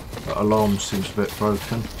 That alarm seems a bit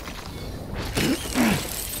broken.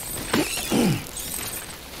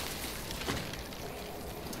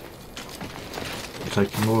 I'm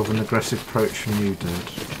taking more of an aggressive approach than you did.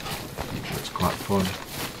 It's quite fun.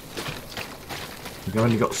 I've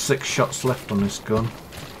only got 6 shots left on this gun.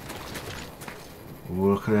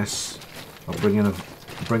 Ooh, look at this. I'll bring in a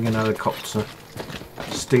helicopter.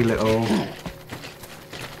 Steal it all.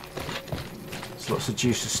 Lots of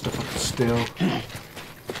juicy stuff I can steal.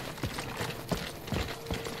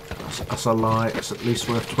 That's a lie. It's at least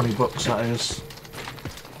worth 20 bucks, that is.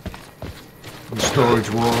 From Storage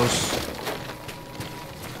Wars.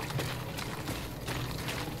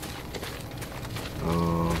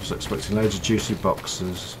 Oh, I was expecting loads of juicy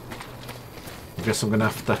boxes. I guess I'm going to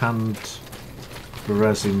have to hand the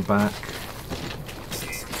resin back.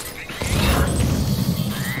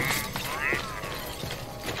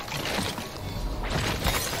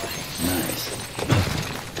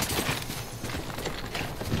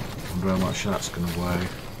 How much that's going to weigh.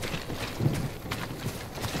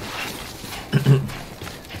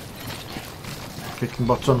 Kicking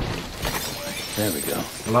button. There we go.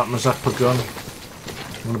 I like my zapper gun.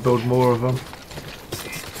 I'm going to build more of them.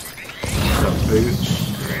 Got boots.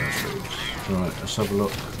 Right, let's have a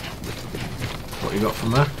look. What you got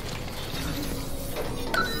from there?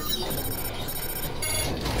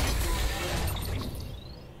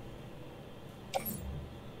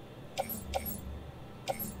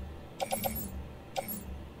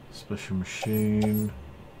 Special machine.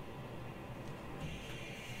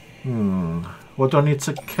 What do I need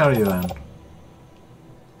to carry then?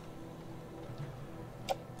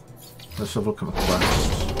 Let's have a look at the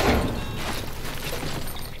quest.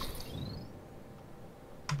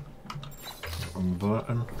 Wrong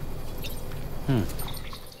button.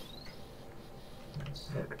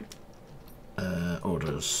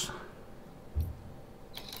 Orders.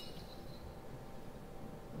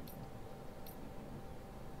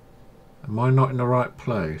 Am I not in the right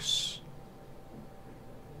place?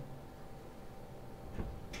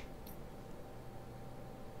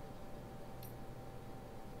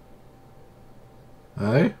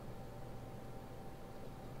 Hey?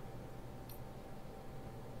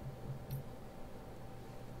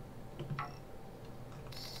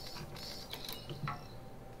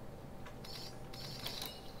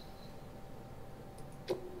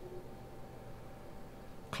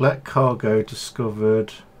 Collect cargo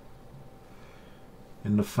discovered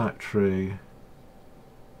in the factory.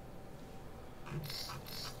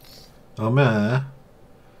 I'm there.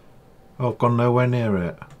 Oh, I've gone nowhere near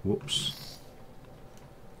it. Whoops.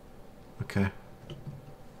 Okay.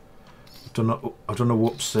 I've done a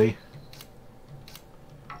whoopsie.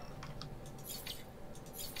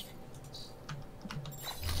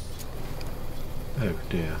 Oh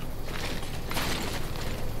dear.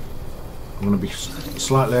 I'm going to be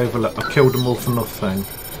slightly overlooked. I killed them all for nothing.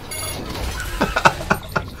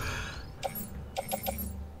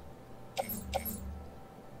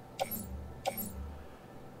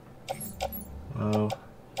 Oh.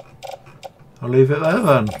 I'll leave it there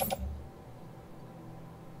then.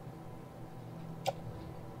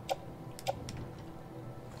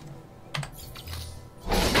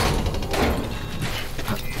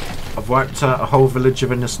 I've wiped out a whole village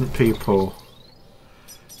of innocent people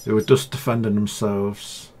who were just defending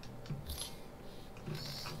themselves.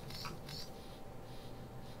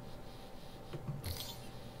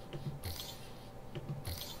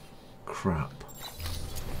 Crap.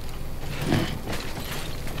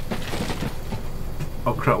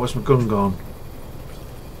 Oh crap, where's my gun gone?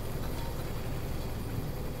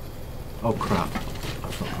 Oh crap.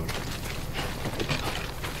 That's not good.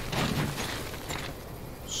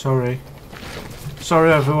 Sorry.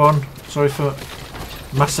 Sorry everyone. Sorry for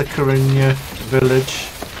massacring your village.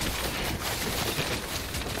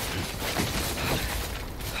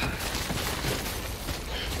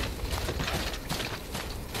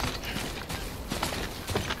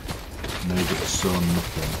 Nobody saw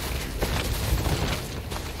nothing.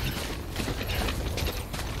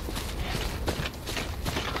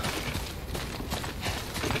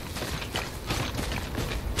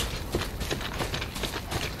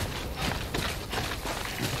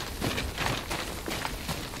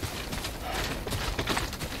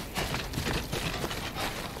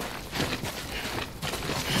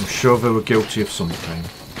 Sure they were guilty of something.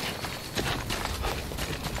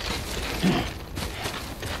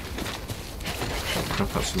 Oh crap,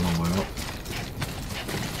 that's a long way up.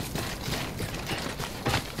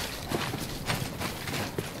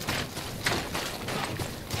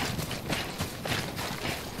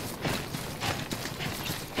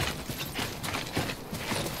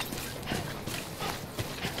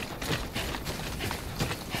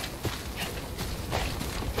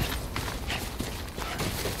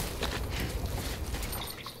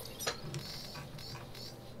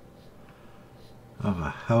 How the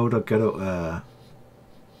hell did I get up there?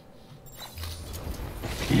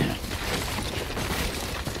 Yeah.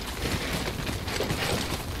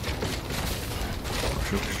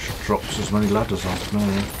 Should drop as many ladders off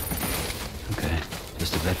now. Okay,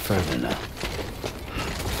 just a bit further now.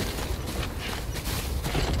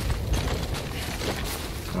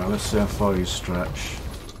 Right, let's see how far you stretch.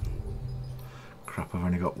 Crap, I've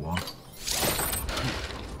only got one.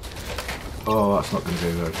 Oh, that's not going to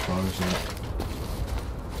go very far, is it?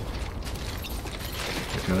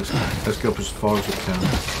 Okay, let's go up as far as we can.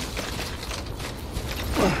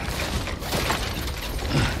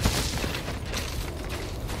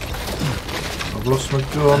 I've lost my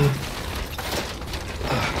gun.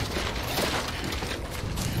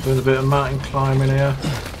 Doing a bit of mountain climbing here. Yeah,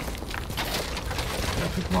 I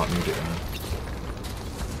think I might need it now.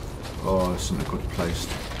 Oh, this isn't a good place.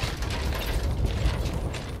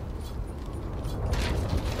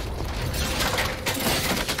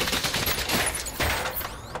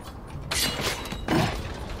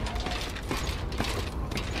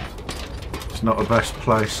 It's not the best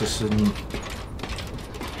place, this isn't.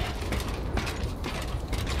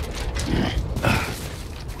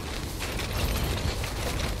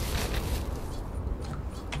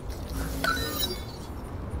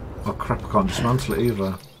 Oh crap, I can't dismantle it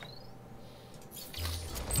either.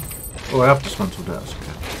 Oh, I have dismantled it, that's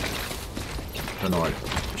okay. Don't know why I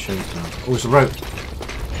showed it now. Oh, it's a rope!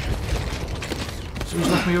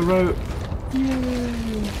 Someone's left me a rope!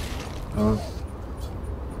 Oh.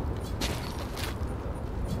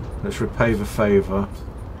 Let's repay the favour.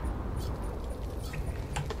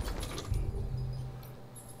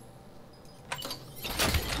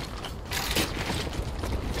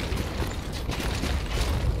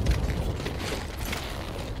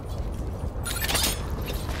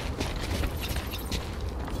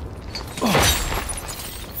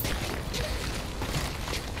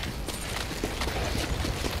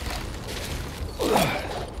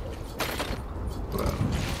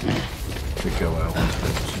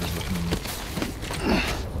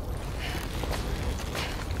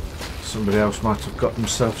 Somebody else might have got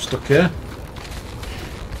themselves stuck here.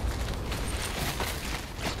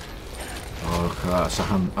 Oh, look at that, that's a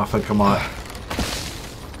hand. I think I might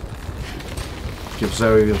give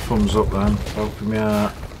Zoe the thumbs up then, for helping me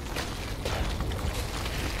out.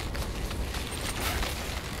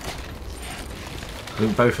 I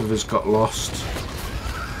think both of us got lost.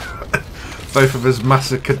 Both of us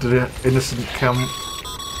massacred the innocent camp.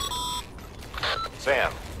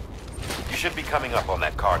 Sam, you should be coming up on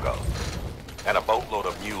that cargo. And a boatload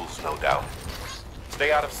of mules, no doubt.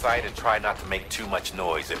 Stay out of sight and try not to make too much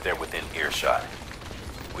noise if they're within earshot.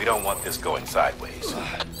 We don't want this going sideways.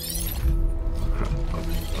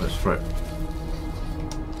 Let's throw it.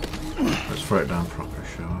 Let's throw it down properly,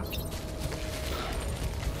 shall we?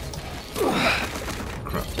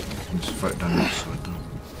 Crap. Let's throw it down this side now.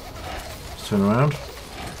 Let's turn around.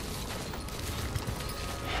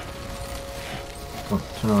 Come on,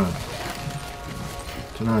 turn around.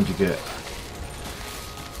 Turn around, you get.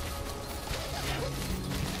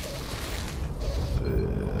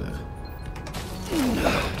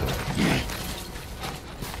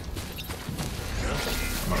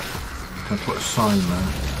 Can I put a sign there?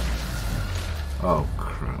 Oh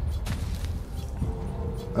crap.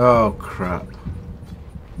 Oh crap.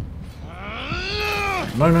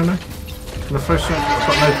 No, no, no. Can I throw something? I've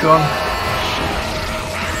got no gun.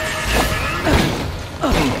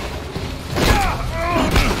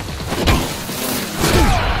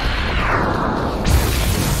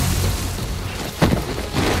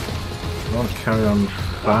 I want to carry on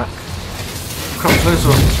back. Crap, those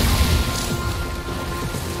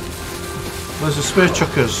are spear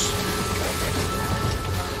chuckers.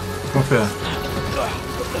 Come up here.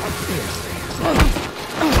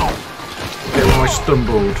 Get where I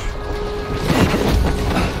stumbled.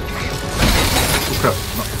 Oh crap,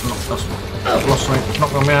 I've lost something. It's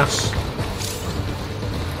not on my ass.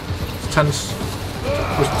 It's tense.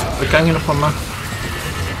 They're ganging up on me.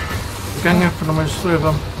 They're ganging up on me, there's three of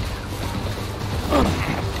them.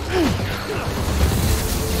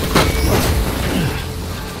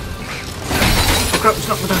 Oh crap, it's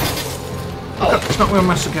knocked me down. Oh crap, it's knocked me on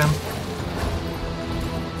mess again.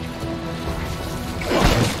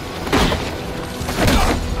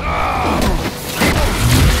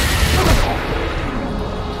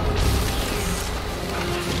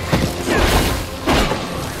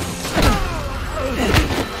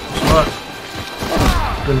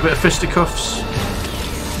 Doing a bit of fisticuffs.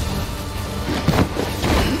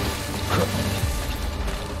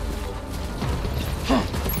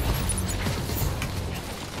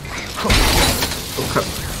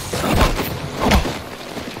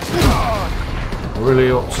 I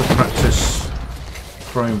really ought to practice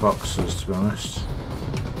throwing boxes, to be honest.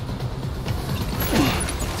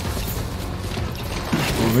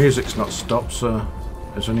 Well, the music's not stopped, so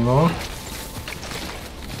is there any more?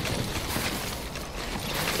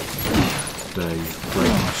 Dave, great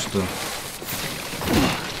master.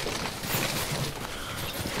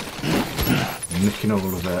 Nicking all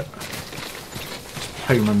of it. It's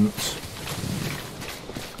payment.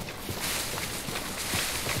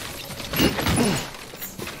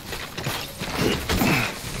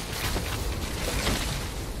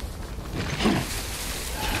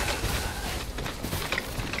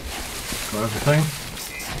 Got everything.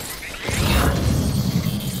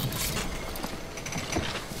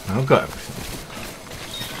 I've got everything.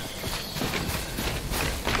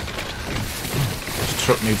 This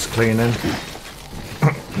truck needs cleaning.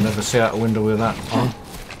 Never see out a window with that on.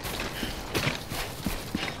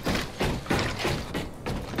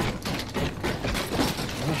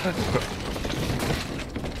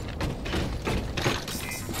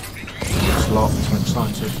 It's locked, I'm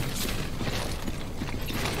excited.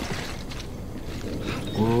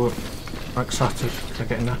 Oh, I'm excited. Can I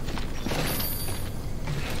get in there?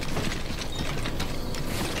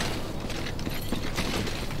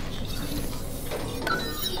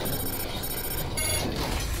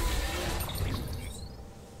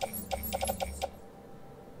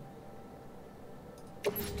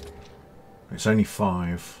 It's only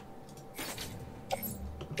 5.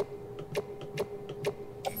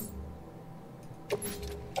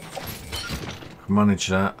 Can manage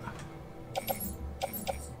that.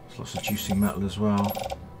 There's lots of juicy metal as well.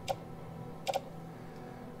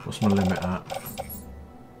 What's my limit at?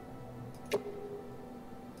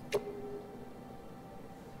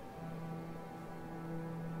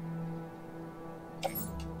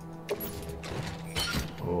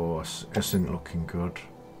 Oh, this isn't looking good.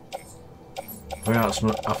 I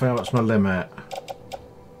think that's my limit.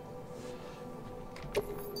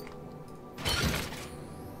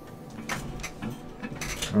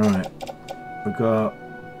 Right, we got.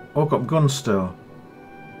 Oh, I've got guns still.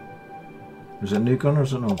 Is it a new gun or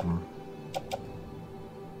is it an old one?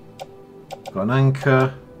 Got an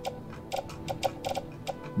anchor.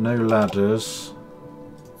 No ladders.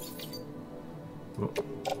 Oh,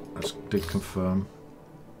 did confirm.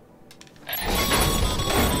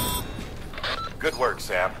 Good work,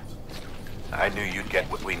 Sam. I knew you'd get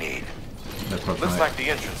what we need. No problem, Looks mate. like the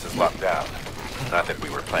entrance is locked down. Not that we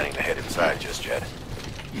were planning to head inside just yet.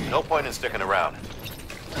 No point in sticking around.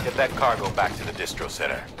 Get that cargo back to the distro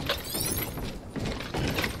center.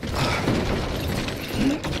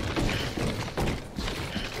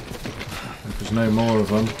 If there's no more of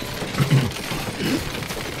them.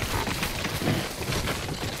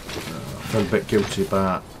 I feel a bit guilty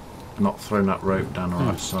about not throwing that rope down the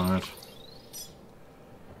right side.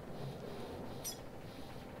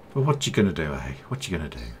 But what you gonna do, eh? What you gonna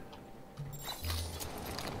do?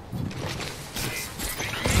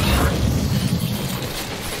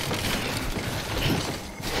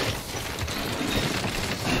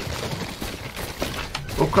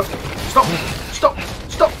 Oh crap! Stop! Stop!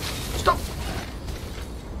 Stop! Stop!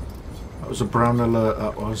 That was a brown alert,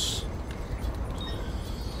 that was.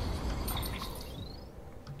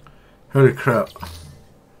 Holy crap.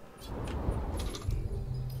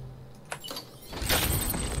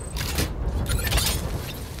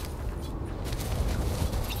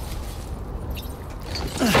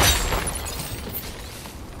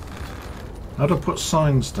 How do I put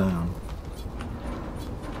signs down?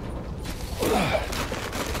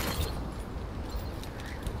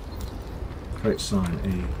 Create sign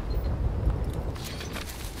E.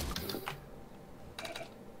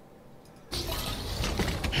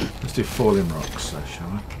 Let's do falling rocks there,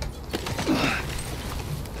 shall we?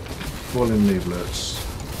 Falling nooblets.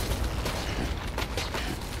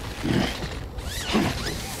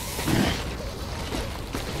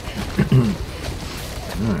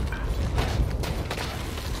 Right.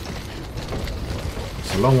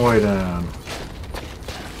 It's a long way down.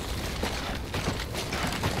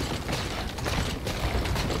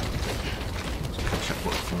 Let's catch up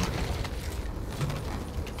what's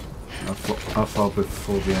how far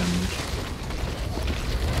before the end?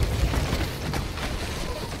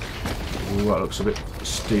 Ooh, that looks a bit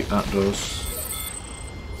steep, that does.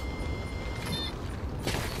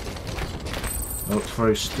 That looks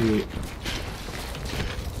very steep.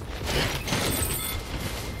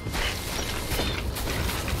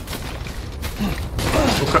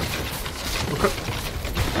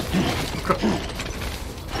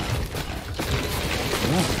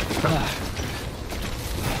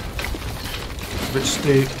 A bit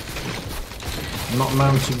steep. Not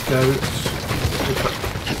mounted goats.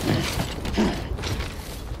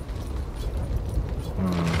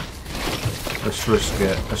 Let's risk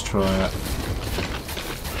it. Let's try it.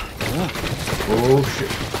 Oh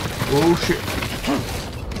shit. Oh shit.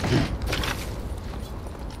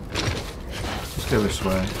 Let's go this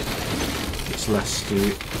way. It's less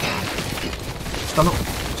steep. Stand up.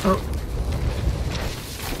 Stand up.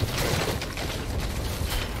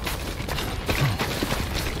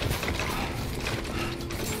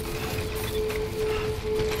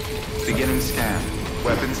 Beginning scan.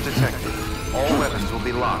 Weapons detected. All weapons will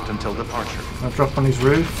be locked until departure. Can I drop on his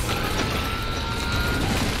roof?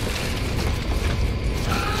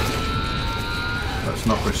 Let's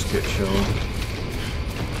not risk it, shall we?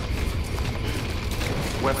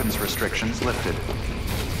 Weapons restrictions lifted.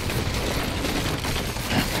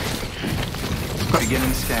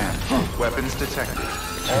 Beginning scan. Weapons detected.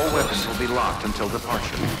 All weapons will be locked until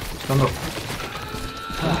departure. Stand up.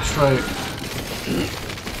 Straight.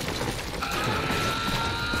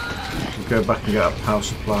 We'll go back and get a power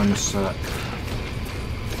supply in a sec.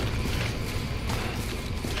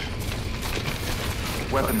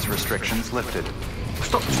 Weapons restrictions lifted.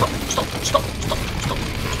 Stop, stop, stop, stop, stop, stop, stop,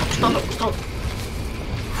 stand up, stop.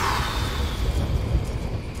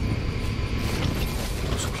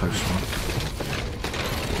 That was a close one.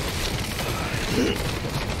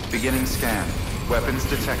 Beginning scan. Weapons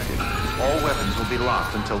detected. All weapons will be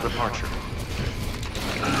locked until departure.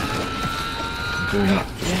 I'm doing that.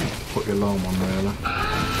 Just put your alarm on, really.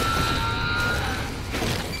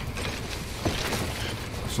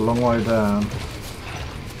 It's a long way down.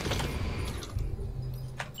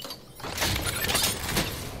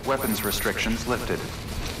 Weapons restrictions lifted.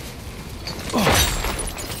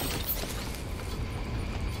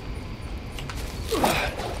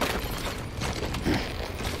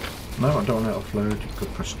 No, I don't want to offload. You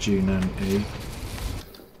could press G and then E.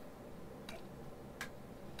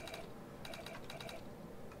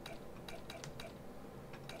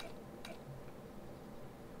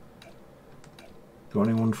 Got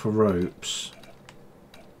anyone for ropes?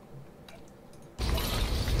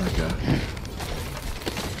 There we go.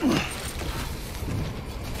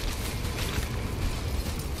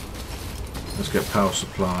 Let's get power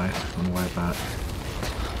supply on the way back.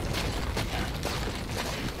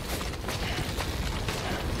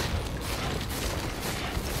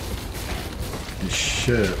 In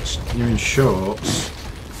shirts. You mean shorts?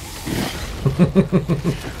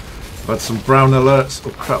 I've had some brown alerts. Oh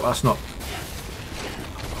crap, that's not...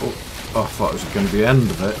 Oh, I thought it was going to be the end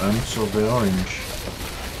of it then, so it'll be orange.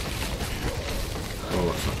 Oh,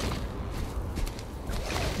 that's not...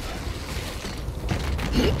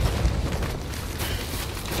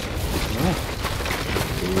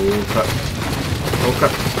 Oh crap. Oh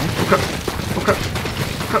crap. Oh crap. Oh crap.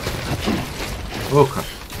 Oh crap. Oh crap.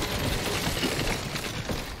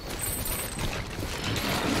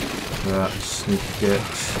 That sneak get.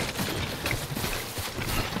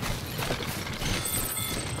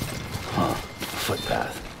 Huh.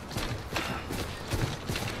 Footpath.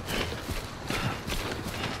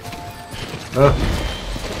 I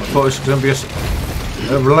thought this was going to be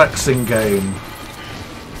a relaxing game.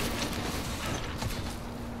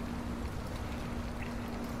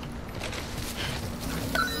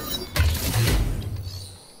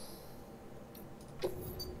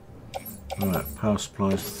 Right, power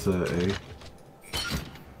supply's 30.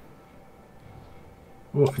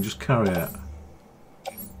 Oh, I can just carry it.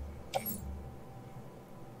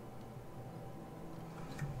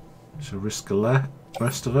 So risk the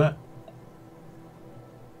rest of it.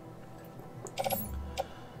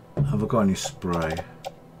 Have I got any spray?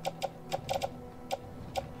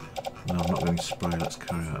 No, I'm not going to spray. Let's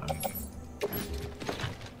carry that in.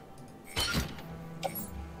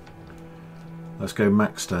 Let's go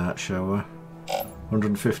maxed out, shall we?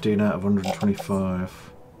 115 out of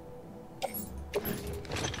 125.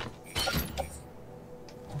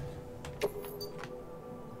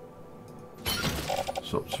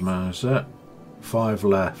 Let's optimise it. 5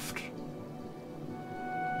 left.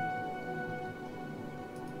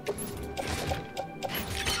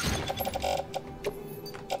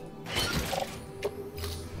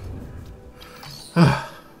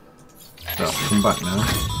 That'll come back now.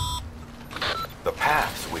 The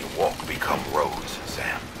paths we walk become roads,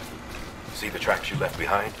 Sam. See the tracks you left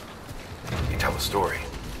behind? They tell a story.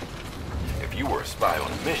 If you were a spy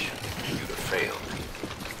on a mission, you'd have failed.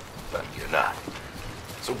 But you're not.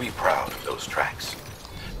 So be proud of those tracks.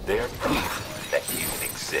 They're proof that you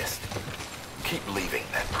exist. Keep leaving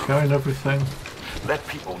that proof. Carrying everything. Let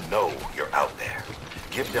people know you're out there.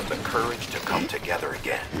 Give them the courage to come together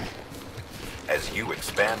again. As you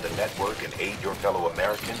expand the network and aid your fellow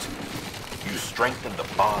Americans, you strengthen the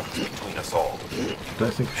bonds between us all.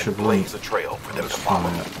 Don't think you should blaze a trail for them to follow.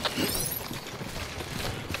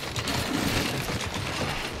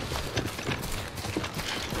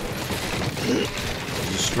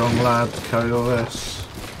 He's a strong lad to carry all this.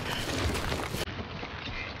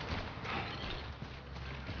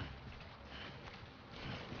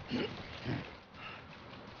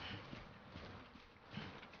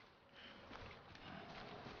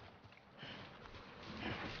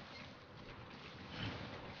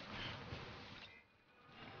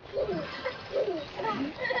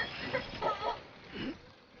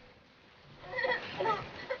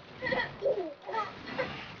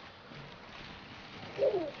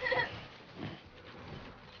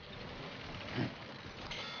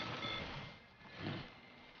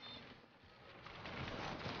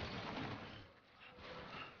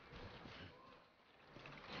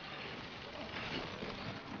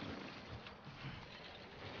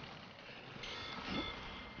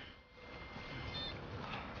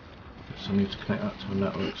 So I need to connect that to a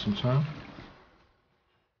network sometime.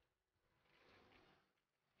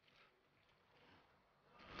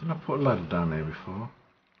 Didn't I put a ladder down here before?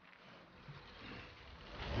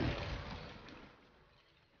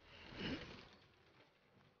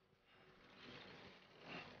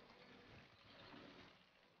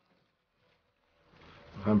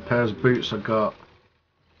 How many pairs of boots I got?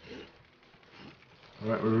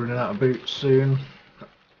 Alright, we're running out of boots soon.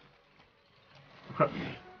 Okay.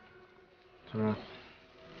 Sorry.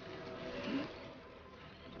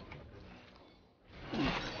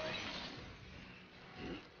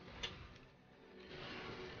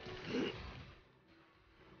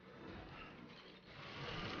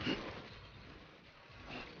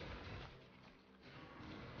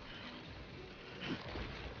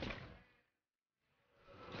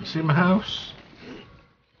 You see my house?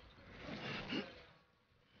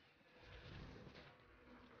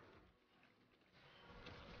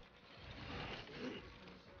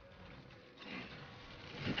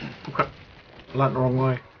 Okay. I went the wrong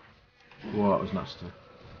way. Whoa, that was nasty.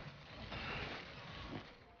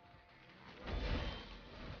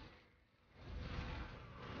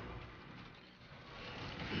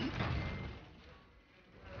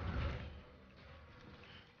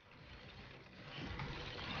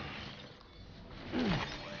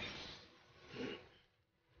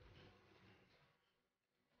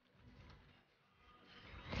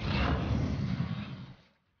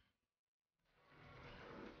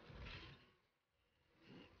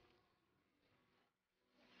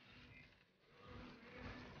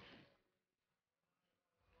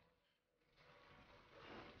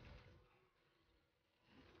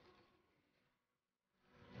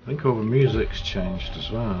 think all the music's changed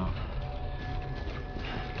as well.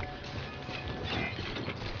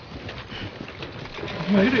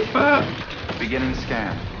 Made it back. Beginning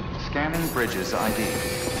scan. Scanning bridges ID.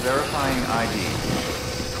 Verifying ID.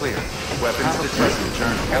 Clear. Weapons detected.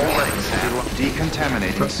 Journal. All weapons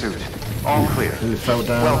decontaminating suit. All clear. Who fell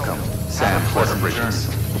down? Welcome, Sam Pleasant Bridges.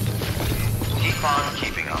 Keep on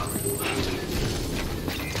keeping on.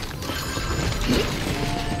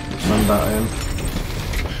 Send that in.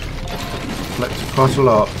 Collected quite a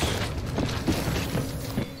lot.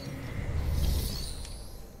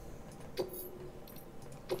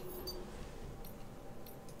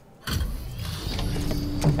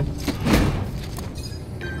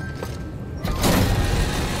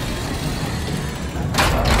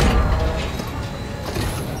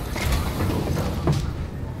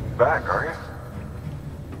 Back, are you?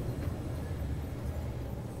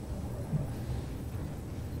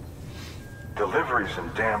 Delivery's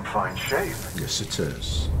in damn fine shape. Yes, it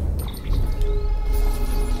is.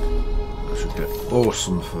 I should get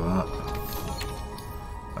awesome for that.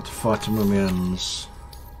 I had to fight him with my hands.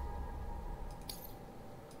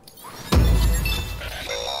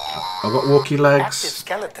 I've got walkie legs. Active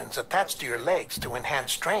skeletons attached to your legs to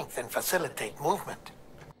enhance strength and facilitate movement.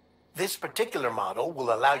 This particular model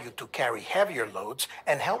will allow you to carry heavier loads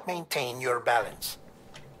and help maintain your balance.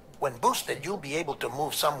 When boosted, you'll be able to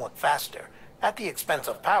move somewhat faster, at the expense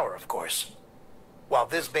of power, of course. While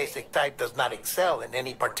this basic type does not excel in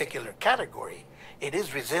any particular category, it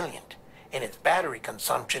is resilient, and its battery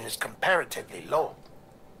consumption is comparatively low.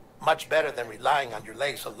 Much better than relying on your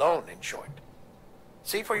legs alone, in short.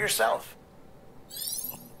 See for yourself.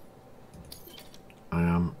 I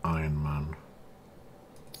am Iron Man.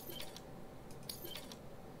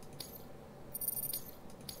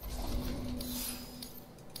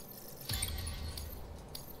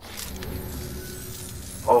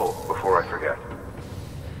 Oh, before I forget.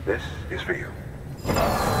 This is for you.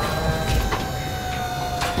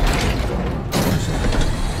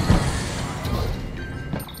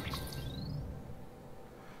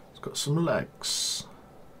 It's got some legs.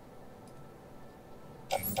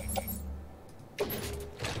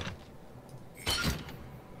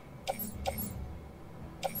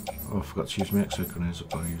 Oh, I forgot to use my exogrenades.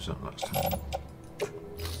 I'll use that last time.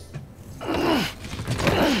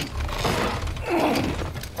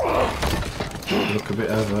 Look a bit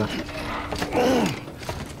over.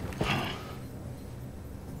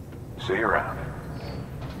 See you around.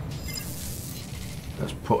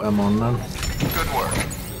 Let's put them on then. Good work.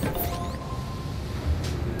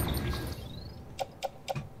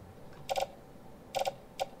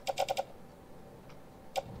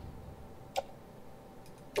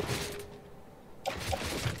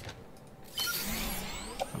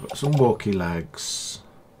 I've got some walkie legs.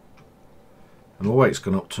 And my weight's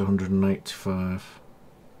gone up to 185.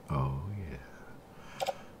 Oh yeah.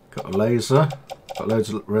 Got a laser. Got loads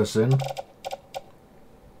of resin.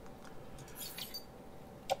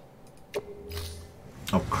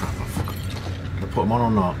 Oh crap, I forgot. Did I put them on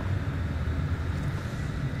or not?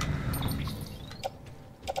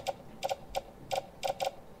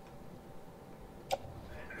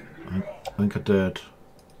 I think I did.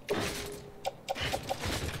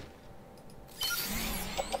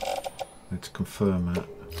 Need to confirm it.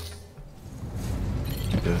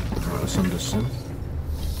 Yeah, right, let's send this in.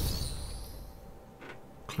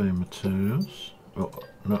 Clear materials. Oh,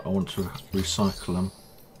 no, I want to recycle them.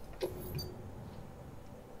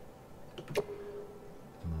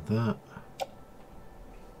 And that.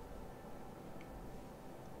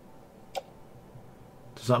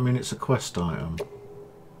 Does that mean it's a quest item?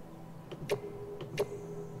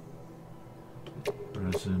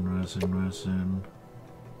 Resin, resin, resin.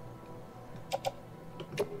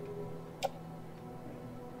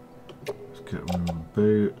 Get rid of the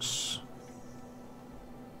boots.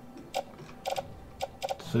 Do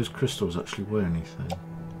those crystals actually weigh anything?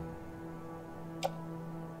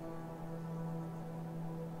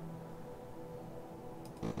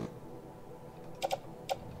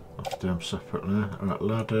 I have to do them separately. Alright,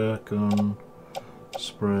 ladder, gun,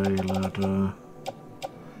 spray, ladder,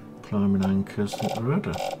 climbing anchors. I think we're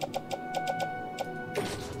ready.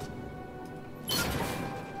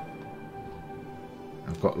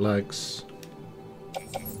 I've got legs.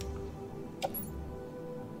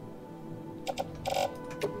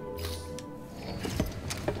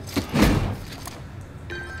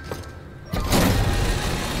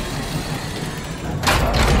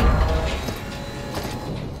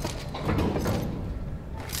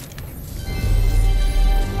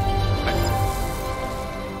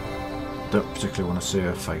 Don't particularly want to see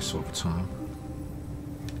her face all the time.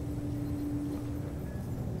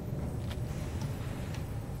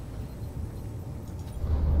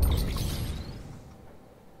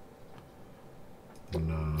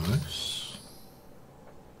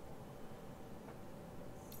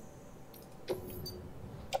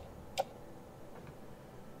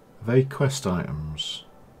 Vague quest items.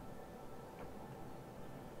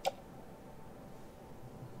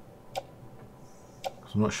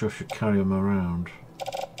 I'm not sure if you carry them around.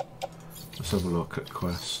 Let's have a look at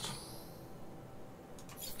quest.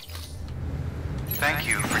 Thank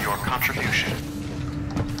you for your contribution.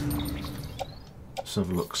 Let's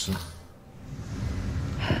have a look, sir.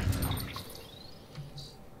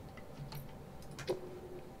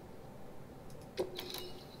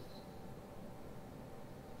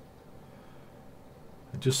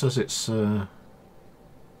 It just says it's a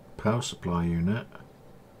power supply unit.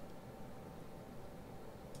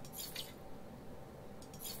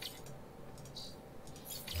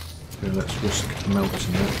 Okay, let's risk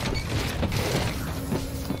melting it.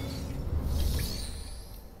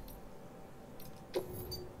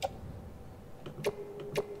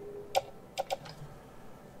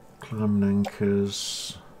 Climbing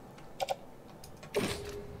anchors.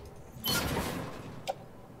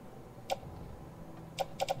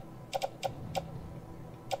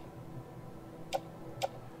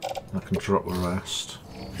 I can drop the rest.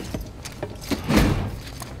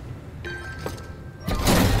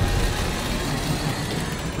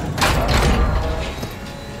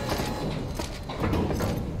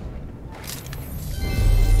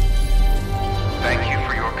 Thank you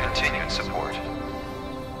for your continued support.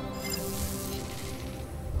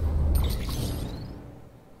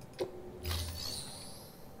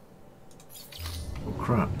 Oh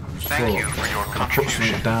crap. Thank you for your I put contribution.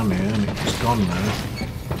 something down here and it's gone now.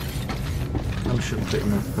 I should have put in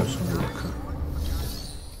my personal locker.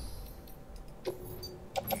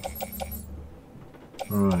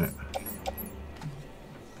 Right.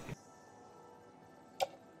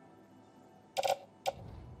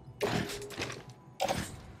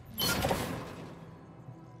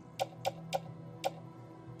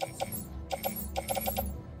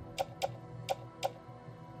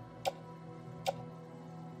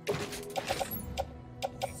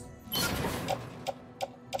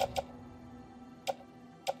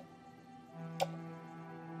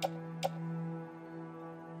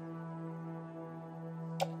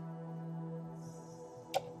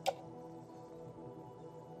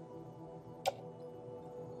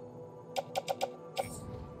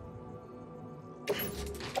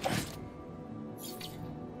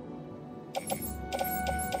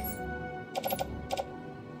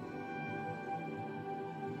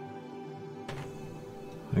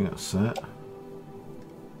 I think that's it.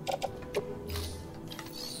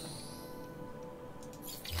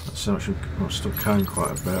 That's how much I'm still carrying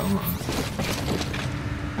quite a bit, aren't I?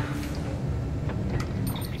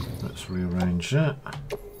 Let's rearrange it.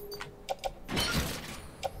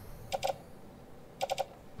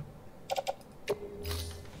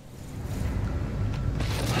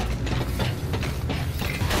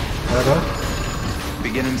 Better.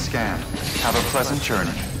 Beginning scan. Have a pleasant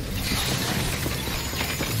journey.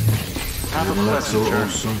 Have a Well, that's pleasant so journey.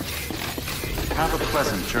 awesome. Have a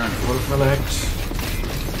pleasant journey. What of my legs?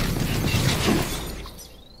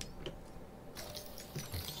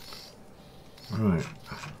 Right.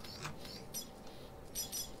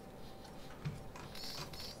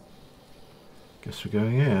 Guess we're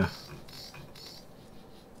going here.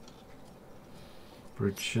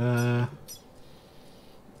 Bridge there.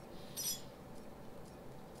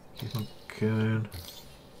 Keep on going.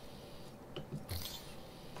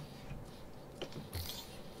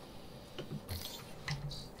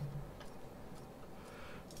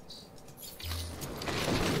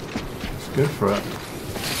 It's good for it.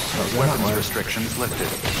 Weapons restrictions lifted.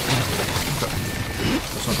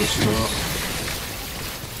 That's not a good start.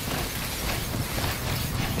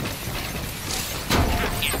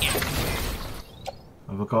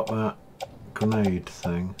 Have I got that grenade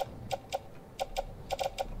thing?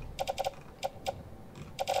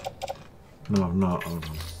 No, I've not. Hold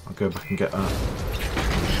on. I'll go back and get that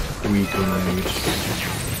wee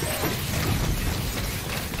grenade.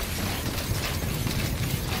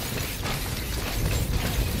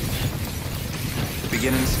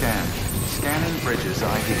 Beginning scan. Scanning bridges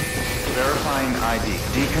ID. Verifying ID.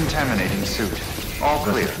 Decontaminating suit. All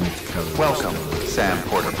clear. Welcome, Sam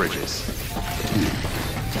Porter Bridges.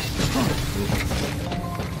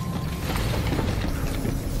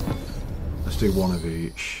 Let's do one of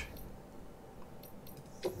each.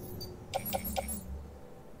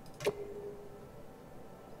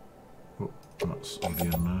 Oh, that's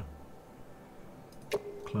already in there.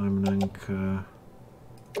 Climb an anchor.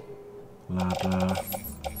 Ladder.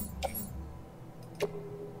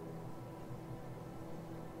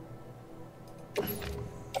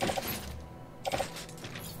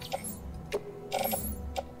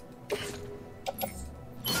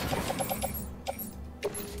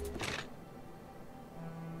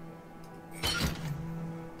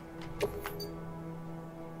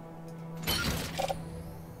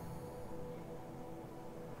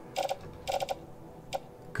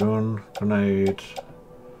 gun, grenade,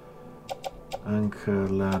 anchor,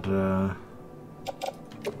 ladder.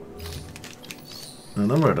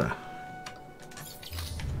 And I'm ready.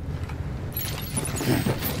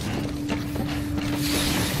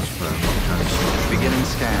 Beginning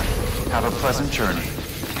scan. Have a pleasant journey.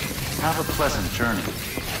 Have a pleasant journey.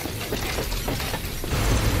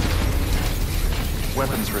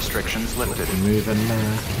 Weapons restrictions lifted. Move in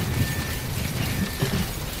there.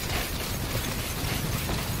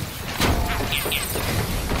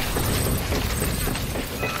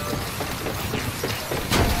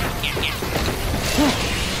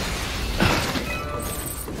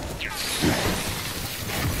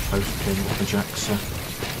 Post-pin for Jackson.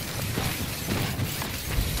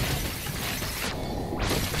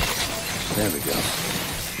 There we go.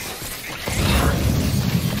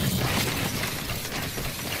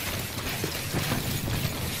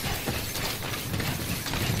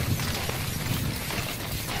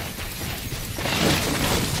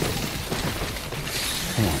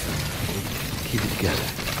 Come on, keep it together.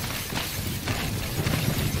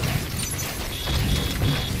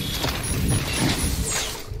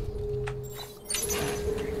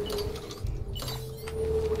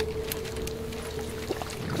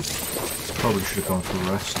 Probably should have gone for the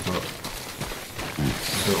rest, but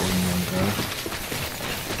do it all in one go.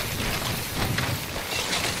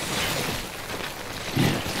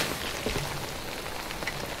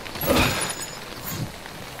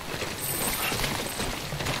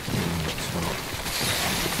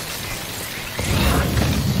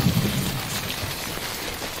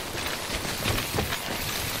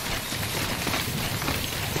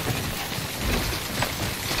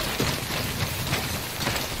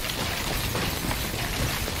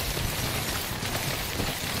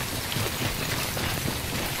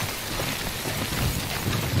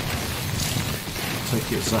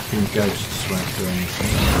 Take it zapping ghosts won't do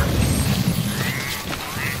anything.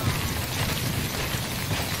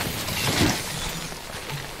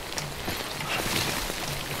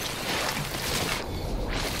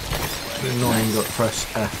 It's annoying that press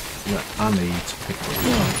F that Annie to pick up.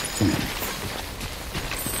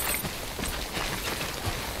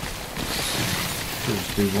 Just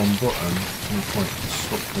do one button, no point in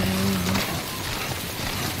stop going around.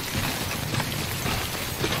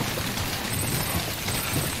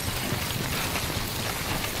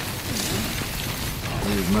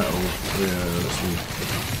 Metal, yeah, let's see.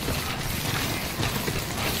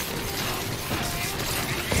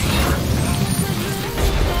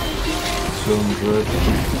 Good.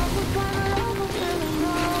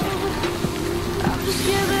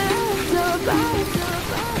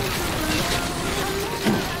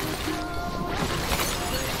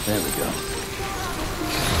 There we go.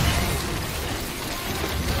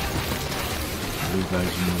 Leave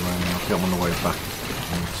those in the rain. I'll get them on the way back.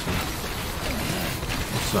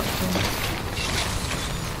 What's that for?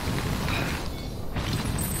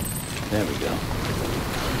 There we go.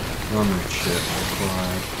 Running shit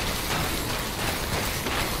required.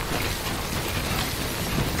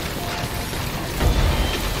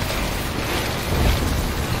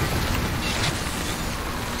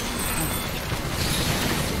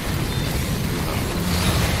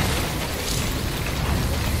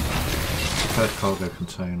 Third cargo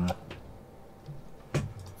container.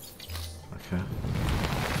 Okay.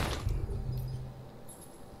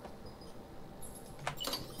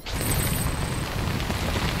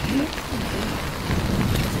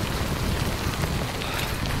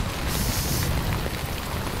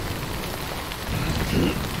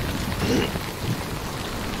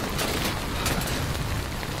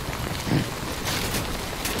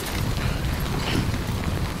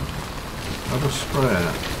 How do I spray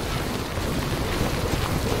it?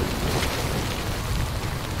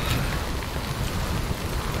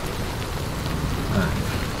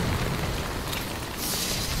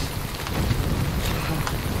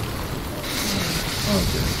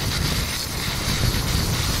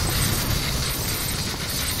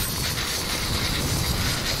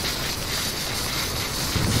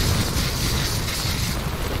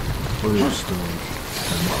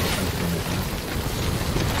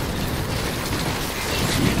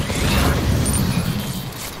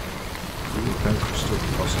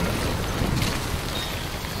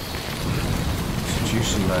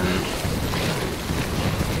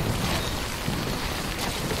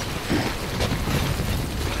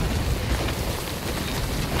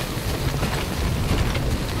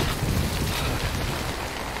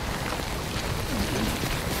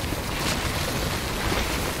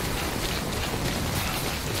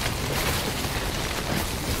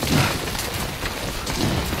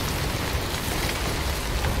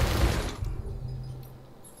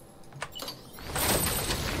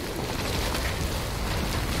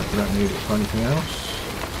 Don't need it for anything else.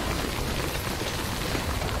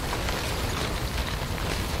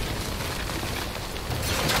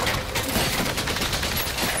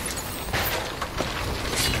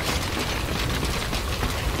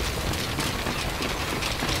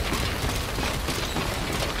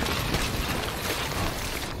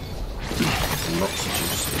 Lots of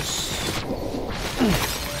juices.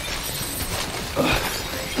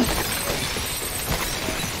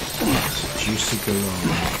 Juicy galore.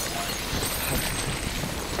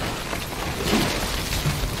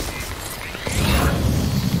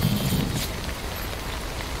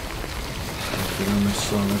 Get on this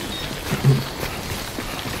solid.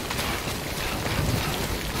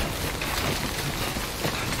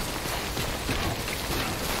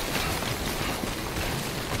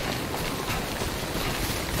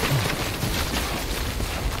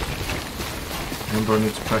 Remember, I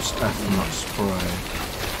need to press F and not spray.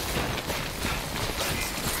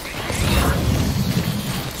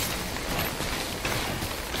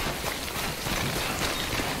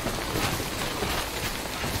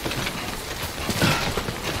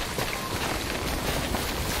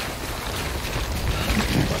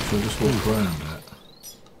 Actually, just walk around it.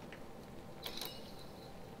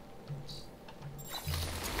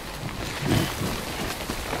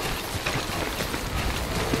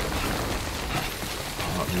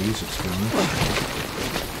 Use it to be honest.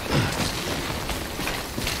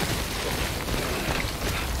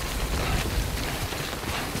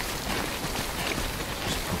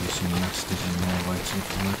 There's probably some masters in there waiting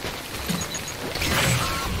for me.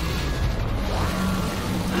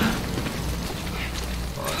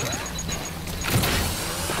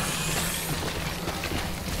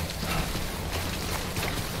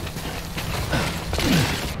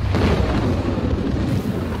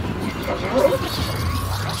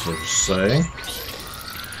 Saying.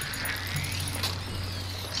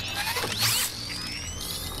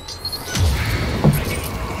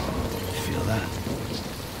 Feel that?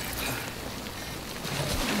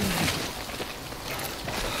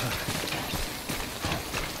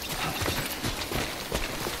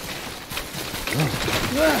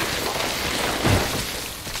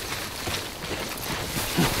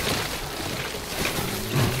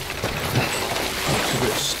 It's a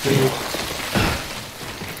bit steep.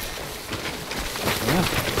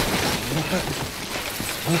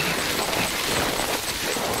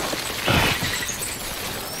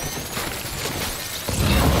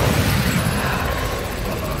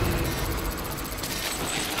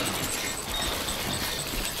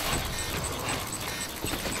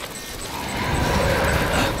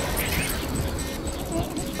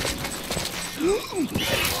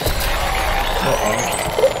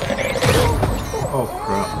 Oh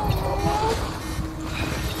crap.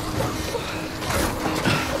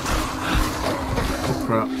 Oh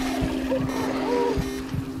crap.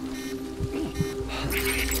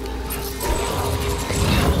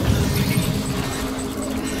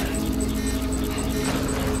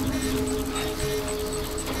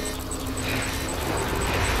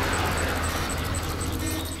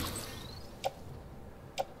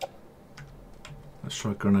 Let's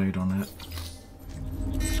try a grenade on it.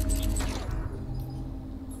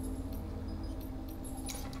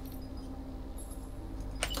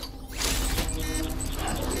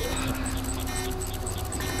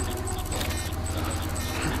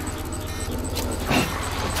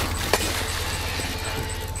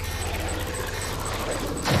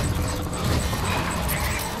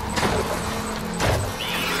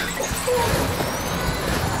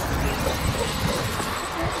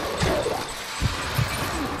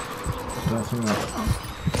 I think that's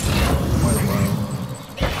quite well.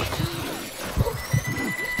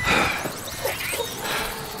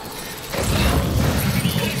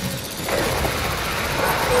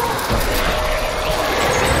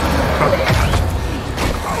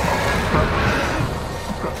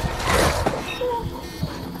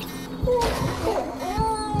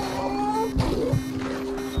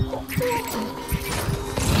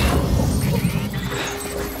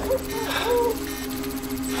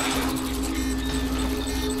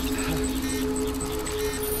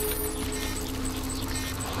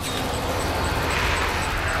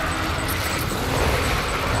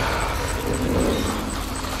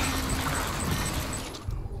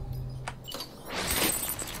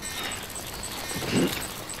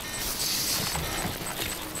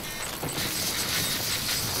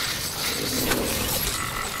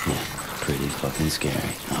 Pretty fucking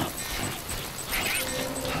scary, huh?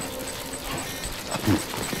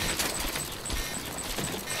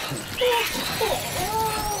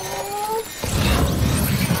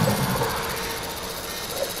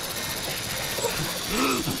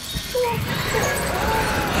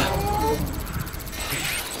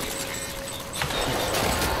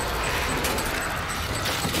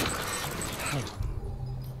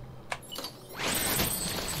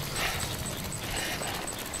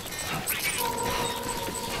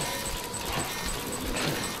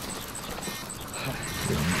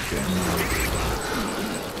 getting there.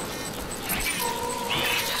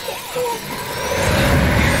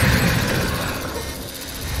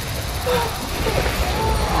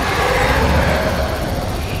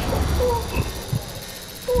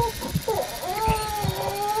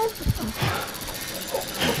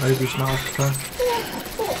 Maybe it's not after.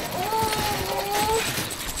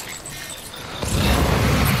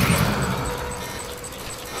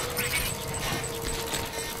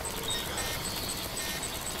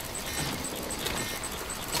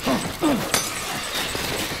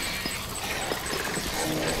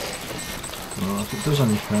 Well, if it does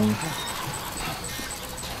anything.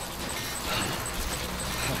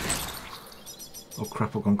 Oh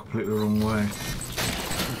crap, I've gone completely the wrong way.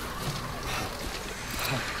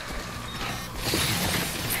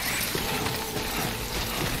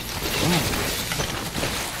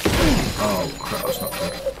 Oh crap, that's not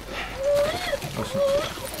good. That's not good.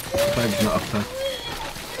 Babe's not up there.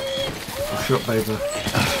 Oh, shut baby.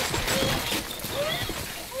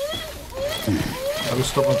 I will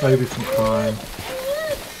stop my baby from crying.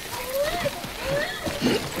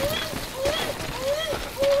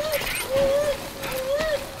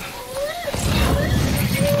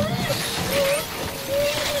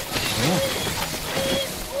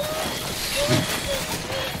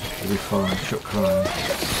 It'll be fine, shut crying.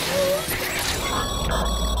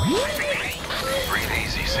 Breathe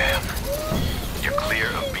easy, Sam. You're clear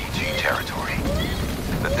of BG territory.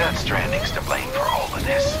 The Death Stranding's to blame for all of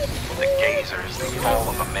this. The gazers, the fall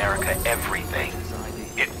of America, everything.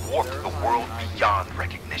 It warped the world beyond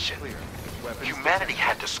recognition. Humanity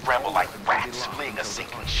had to scramble like rats fleeing a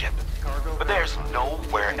sinking ship. But there's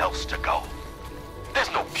nowhere else to go.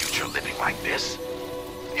 There's no future living like this.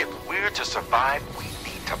 If we're to survive, we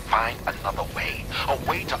need to find another way. A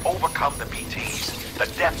way to overcome the BTs, the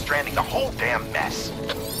Death Stranding, the whole damn mess.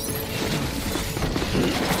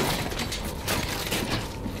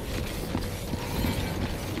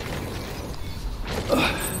 I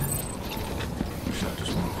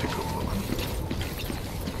just want to pick up one.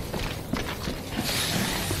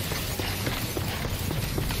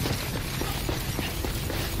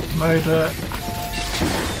 Made it.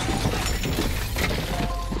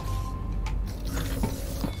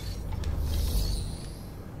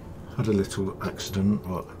 Had a little accident,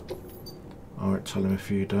 but I won't tell him if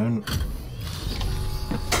you don't.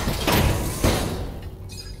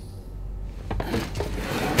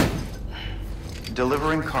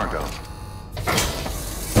 Delivering cargo.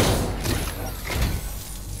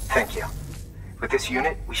 Thank you. With this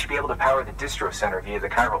unit, we should be able to power the distro center via the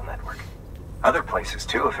chiral network. Other places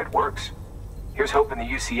too, if it works. Here's hoping the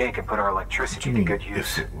UCA can put our electricity to good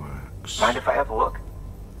use. If it works. Mind if I have a look?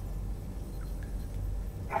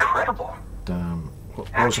 Incredible. Damn. What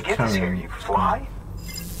How'd was you it get this here? carrying? You fly?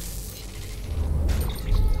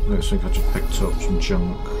 Looks like I just picked up some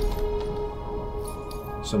junk.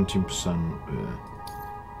 17%. Yeah.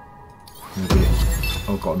 Maybe.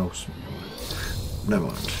 Oh, got an awesome. Never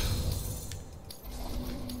mind.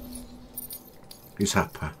 He's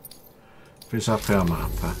happy. If he's happy, I'm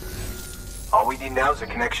happy. All we need now is a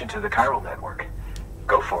connection to the chiral network.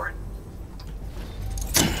 Go for it.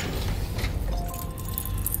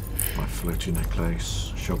 My floaty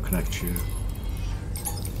necklace shall connect you.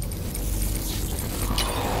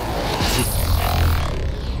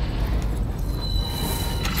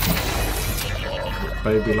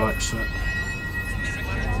 Baby likes it.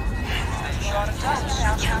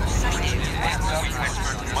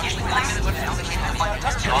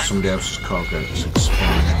 Somebody else's cargo is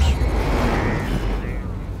expired.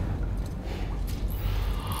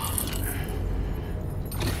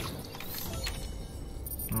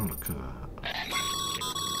 Oh, look at that.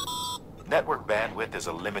 Network bandwidth is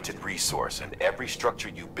a limited resource, and every structure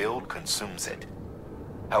you build consumes it.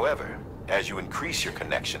 However, as you increase your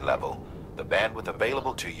connection level, the bandwidth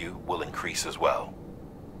available to you will increase as well.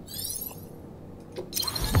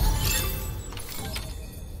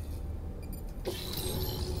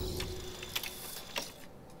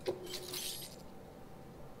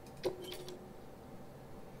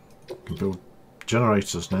 Can build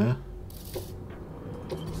generators now.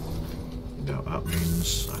 You know what that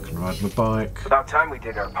means? I can ride my bike. About time we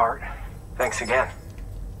did our part. Thanks again.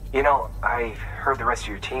 You know, I heard the rest of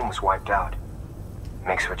your team was wiped out.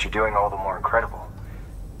 Makes what you're doing all the more incredible.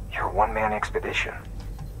 You're a one-man expedition.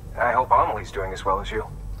 I hope Amelie's doing as well as you.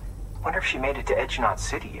 Wonder if she made it to Edgenot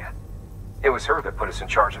City yet. It was her that put us in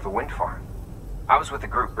charge of the wind farm. I was with the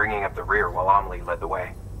group bringing up the rear while Amelie led the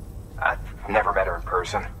way. I've never met her in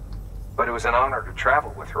person, but it was an honor to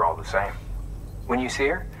travel with her all the same. When you see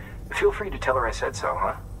her, feel free to tell her I said so,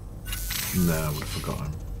 huh? No, I would have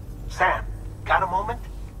forgotten. Sam, got a moment?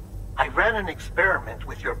 ran an experiment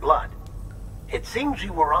with your blood. It seems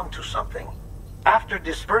you were onto something. After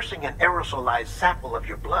dispersing an aerosolized sample of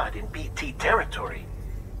your blood in BT territory,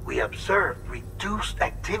 we observed reduced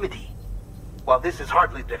activity. While this is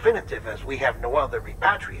hardly definitive, as we have no other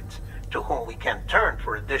repatriates to whom we can turn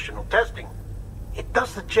for additional testing, it does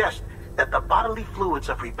suggest that the bodily fluids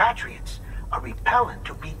of repatriates are repellent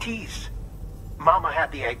to BTs. Mama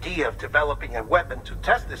had the idea of developing a weapon to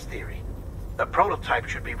test this theory. The prototype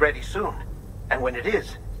should be ready soon, and when it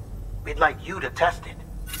is, we'd like you to test it.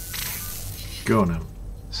 Go on now.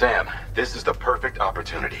 Sam, this is the perfect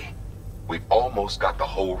opportunity. We've almost got the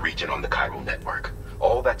whole region on the chiral network.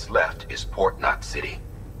 All that's left is Port Knot City.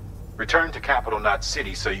 Return to Capital Knot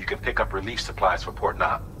City so you can pick up relief supplies for Port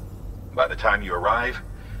Knot. By the time you arrive,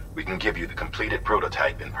 we can give you the completed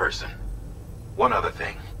prototype in person. One other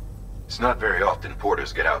thing. It's not very often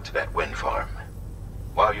porters get out to that wind farm.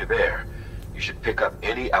 While you're there, you should pick up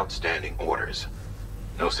any outstanding orders.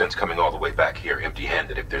 No sense coming all the way back here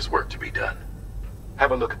empty-handed if there's work to be done.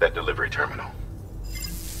 Have a look at that delivery terminal.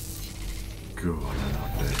 Go on and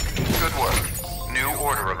update. Good work. New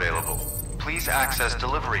order available. Please access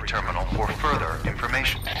delivery terminal for further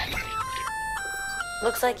information.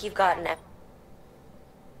 Looks like you've gotten it.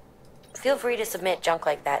 Feel free to submit junk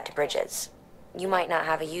like that to Bridges. You might not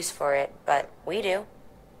have a use for it, but we do.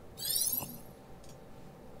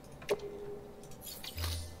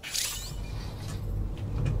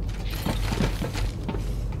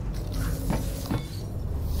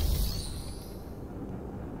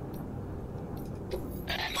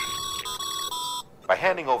 By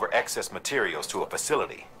handing over excess materials to a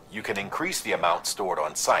facility, you can increase the amount stored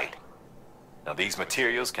on site. Now, these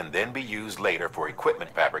materials can then be used later for equipment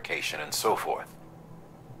fabrication and so forth.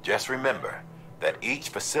 Just remember that each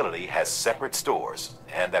facility has separate stores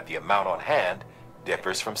and that the amount on hand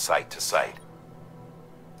differs from site to site.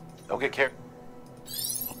 Don't get carried.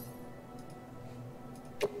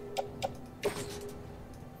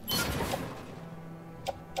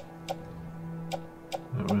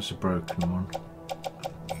 That was a broken one.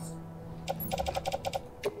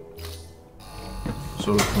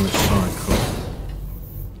 So look on this cycle.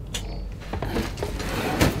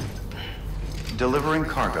 Delivering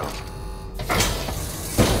cargo.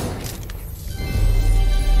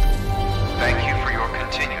 Thank you for your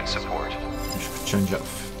continued support. I should change that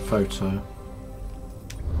photo.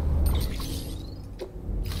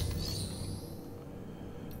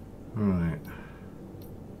 Right.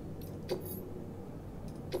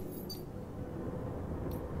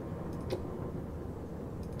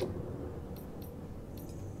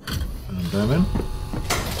 And them in.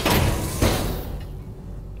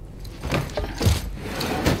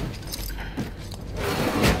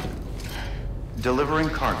 Delivering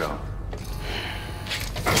cargo.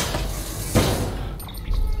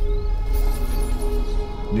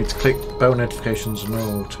 Need to click bell notifications and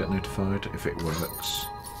all to get notified if it works.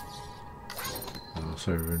 Oh,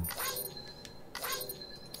 so rude.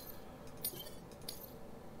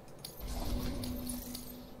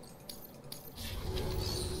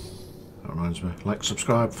 That reminds me. Like,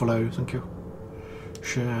 subscribe, follow, thank you.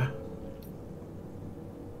 Share.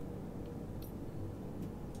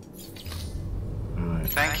 Right.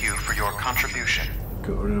 Thank you for your contribution.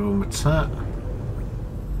 Got rid of all my tat.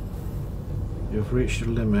 You've reached the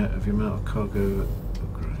limit of the amount of cargo. Oh,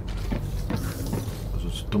 great. I'll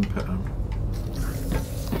just dump it on.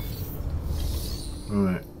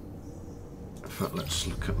 Right. In fact, let's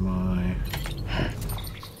look at my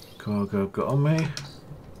cargo I've got on me.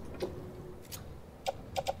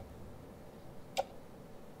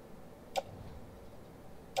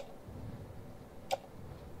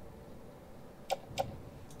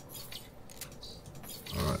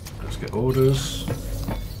 Alright, let's get orders.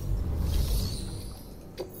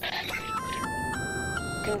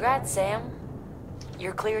 Congrats, Sam.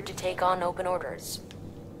 You're cleared to take on open orders.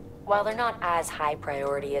 While they're not as high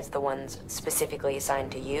priority as the ones specifically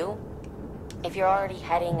assigned to you, if you're already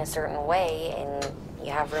heading a certain way and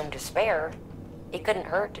you have room to spare, it couldn't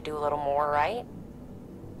hurt to do a little more, right?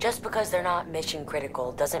 Just because they're not mission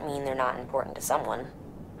critical doesn't mean they're not important to someone.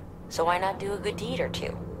 So why not do a good deed or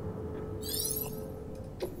two?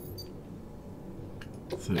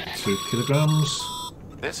 32 kilograms.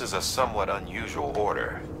 This is a somewhat unusual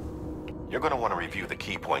order. You're going to want to review the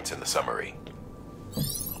key points in the summary.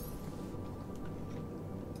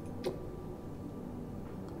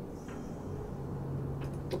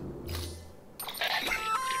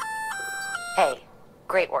 Hey,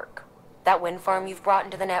 great work. That wind farm you've brought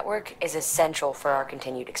into the network is essential for our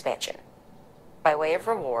continued expansion. By way of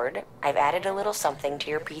reward, I've added a little something to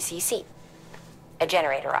your PCC. A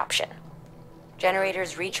generator option.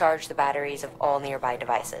 Generators recharge the batteries of all nearby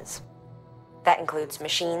devices. That includes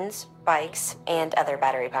machines, bikes, and other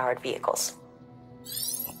battery-powered vehicles.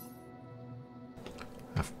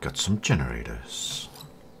 I've got some generators.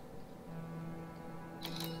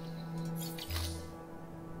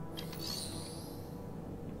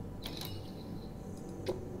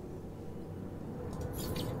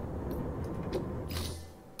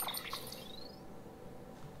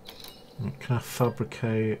 Can I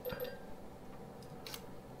fabricate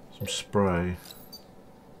some spray?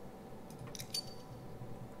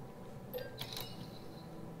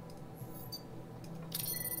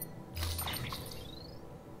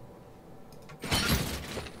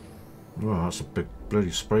 Oh, that's a big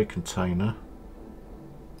bloody spray container.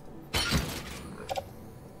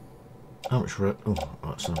 How much oh,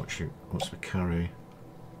 that's how much it wants to carry.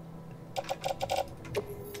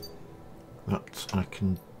 That I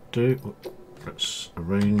can do. Let's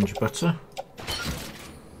arrange better.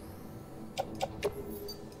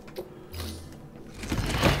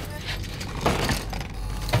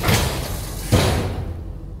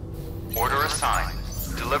 Order assigned.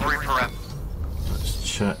 Delivery parameter. Let's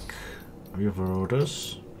check the other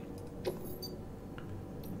orders.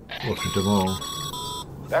 Look at them all.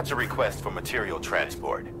 That's a request for material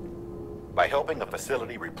transport. By helping the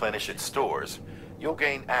facility replenish its stores, you'll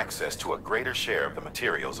gain access to a greater share of the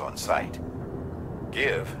materials on site.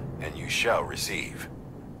 Give, and you shall receive.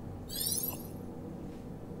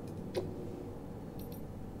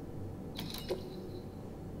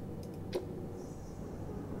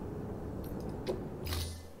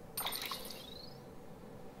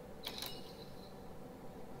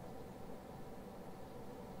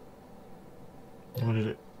 Why did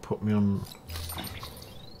it put me on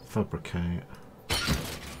fabricate?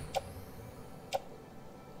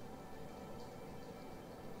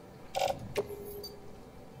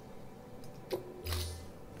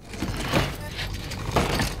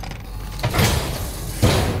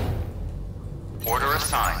 Order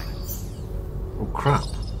assigned. Oh crap.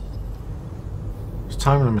 It's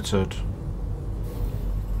time limited.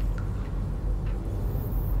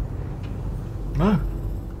 No.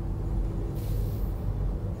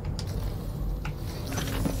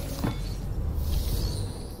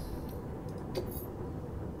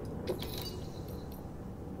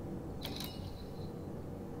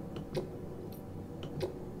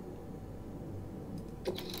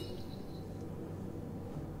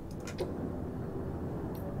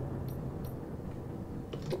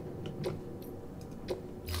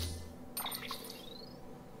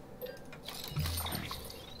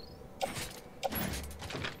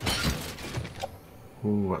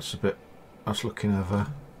 Ooh, that's a bit. That's looking over.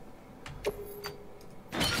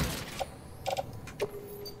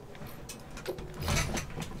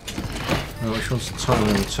 Oh, which one's the time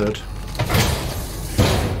limited?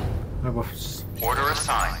 Oh, what's... Order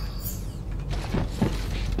assigned.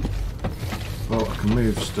 Well, I can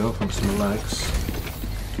move still thanks to my legs.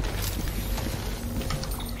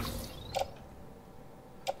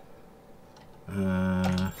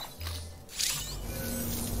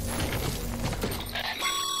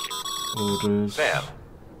 Orders. Sam,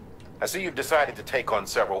 I see you've decided to take on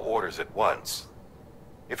several orders at once.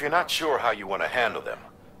 If you're not sure how you want to handle them,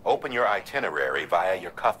 open your itinerary via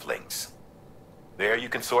your cufflinks. There you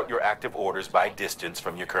can sort your active orders by distance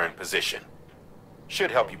from your current position.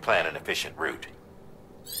 Should help you plan an efficient route.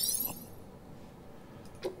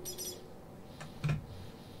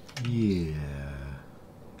 Yeah.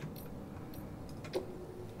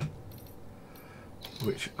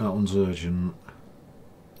 Which, that one's urgent.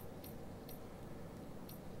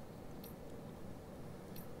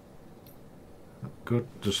 Good,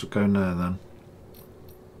 just go in there then.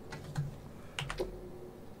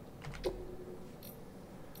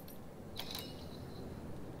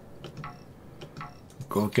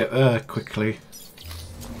 Gotta get there quickly.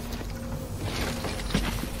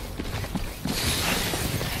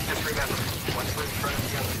 Just remember, once we're in front of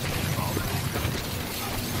the others,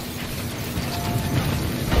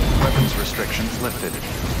 Weapons restrictions lifted.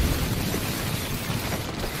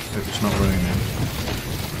 Hope it's not raining.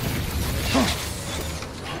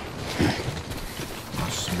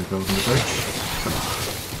 That's somebody building the bridge.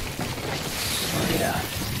 Oh yeah.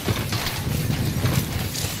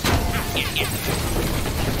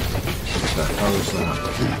 What the hell is that?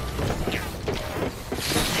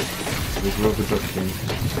 Big rubber ducky.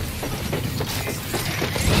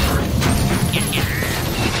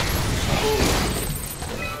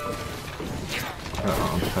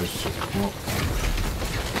 I'm supposed to come up.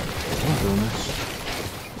 I'm doing this.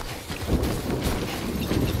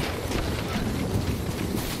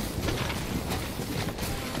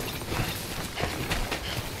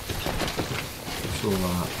 What's all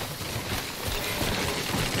that?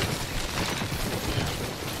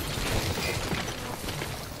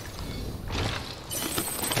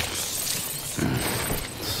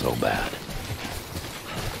 So bad.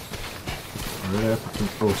 I really hope I can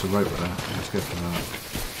force a rope there. Let's go for that.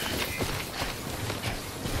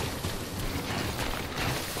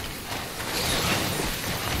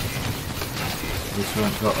 At least we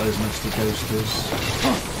haven't got those nasty ghosters.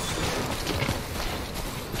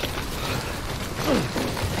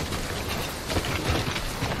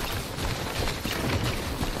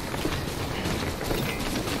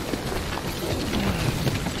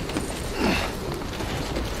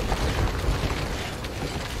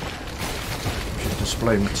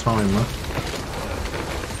 Display my timer.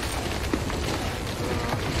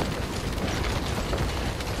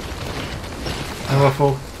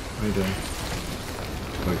 Powerful. How you doing?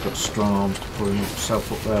 Oh, he's got strong arms to pull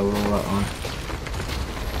himself up there with all that on.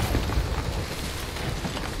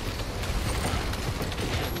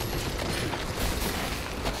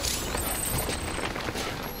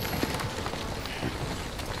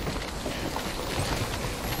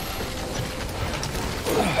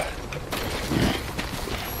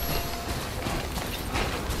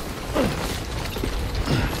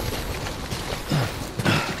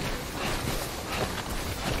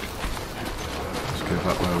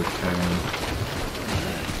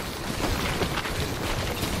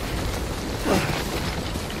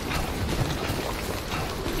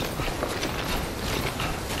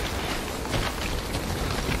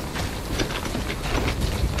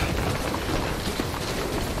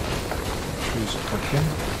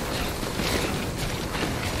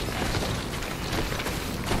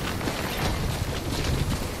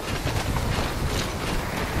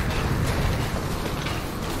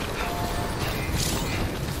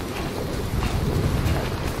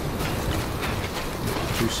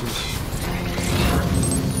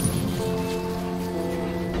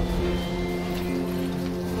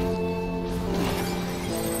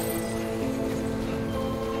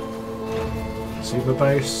 See the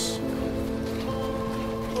base.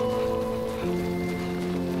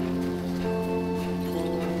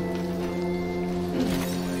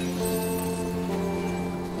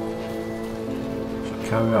 Should I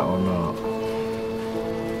carry that or not?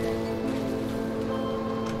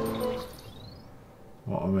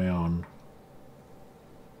 What am I on?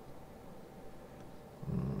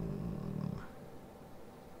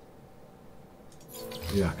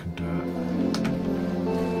 Yeah, I can do it.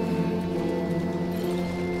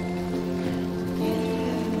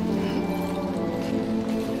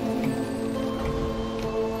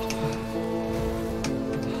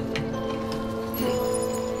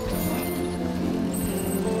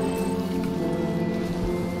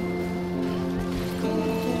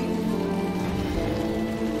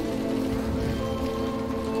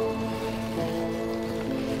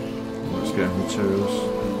 Materials.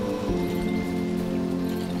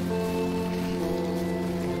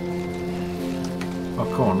 Oh,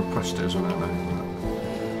 come on, I pressed it, isn't it? I'm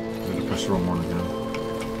going to press the wrong one again.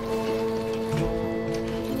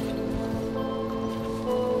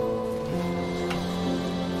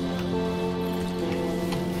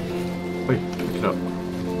 Wait, pick it up.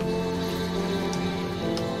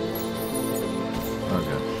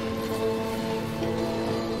 Okay.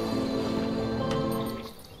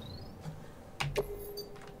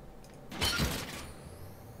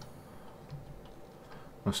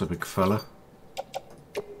 That's a big fella.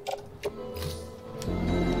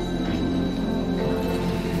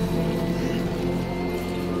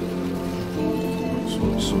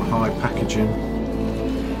 So some high packaging.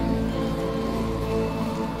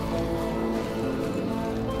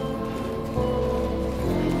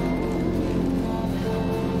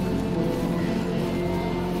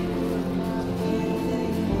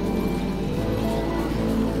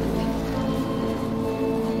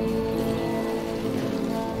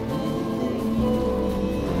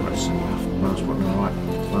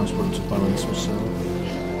 Mouse button to balance myself.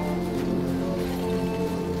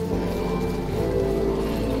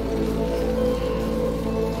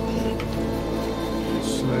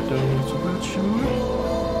 Slow down a little bit, shall we?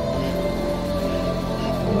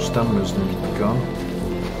 My stamina's nearly gone.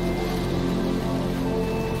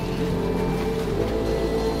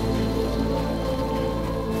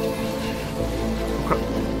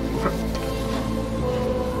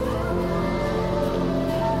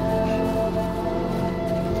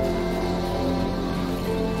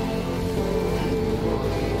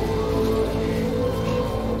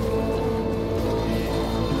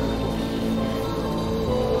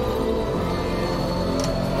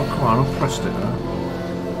 I've pressed it now.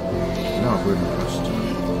 No, I've really pressed it.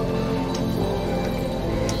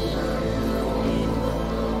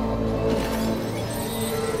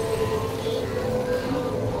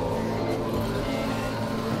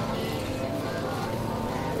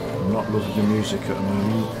 Loving the music at the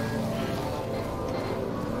moment.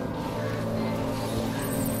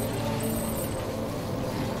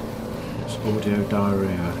 It's audio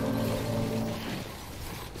diarrhea.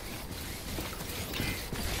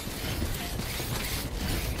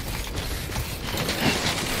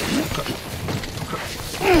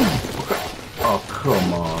 Oh,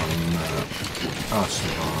 come on. I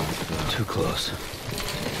survived that. Too close.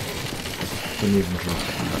 Didn't even drop it.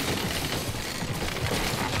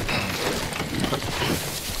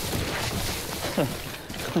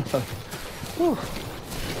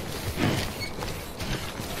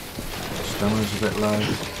 Stamina's a bit low.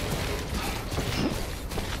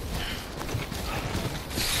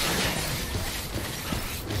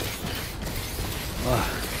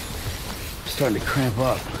 I'm starting to cramp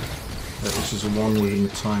up. Yeah, this is the one within the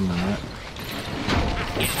time limit.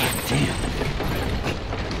 Damn.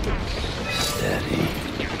 Steady.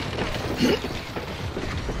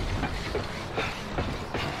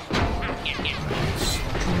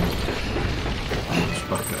 It's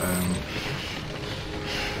back at home.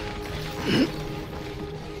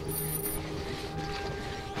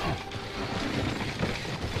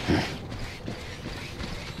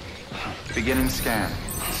 Beginning scan.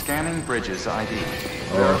 Scanning Bridges ID.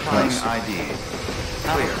 Oh, Verifying ID.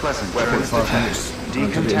 Have a pleasant journey to test.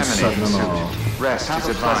 Decontaminating suit. Rest is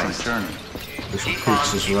advised. Journey. This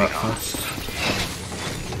pizzas are that fast.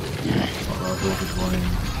 I've ordered one in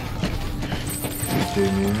 2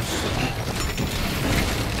 years.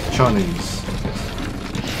 Chinese.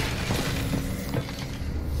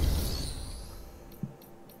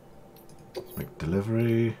 Make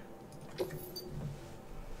delivery.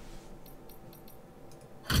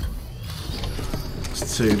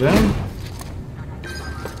 It's 2 down.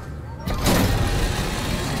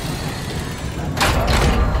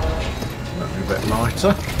 A bit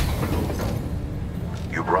lighter.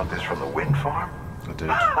 You brought this from the wind farm? I did.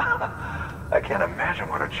 I can't imagine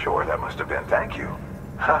what a chore that must have been. Thank you.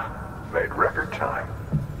 Huh. Made record time.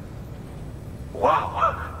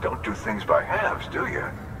 Wow. Don't do things by halves, do you?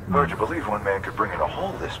 Hard to believe one man could bring in a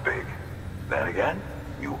hole this big. Then again,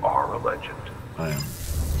 you are a legend. I am.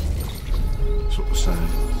 That's what we're saying.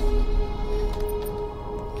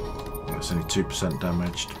 That's only 2%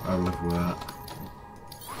 damaged. I'll live with that.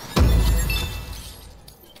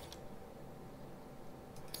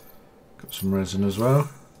 Some resin as well.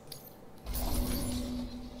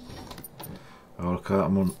 Oh, look at that,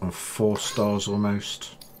 I'm on 4 stars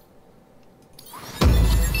almost.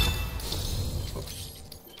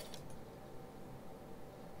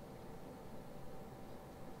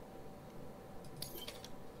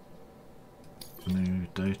 New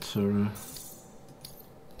data.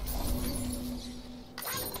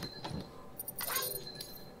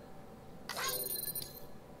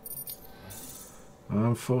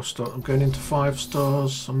 I'm 4 stars. I'm going into 5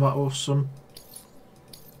 stars. I'm that awesome.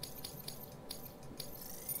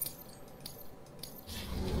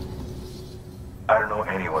 I don't know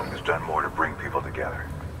anyone who's done more to bring people together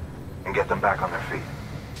and get them back on their feet.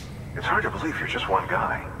 It's hard to believe you're just one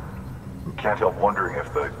guy. Can't help wondering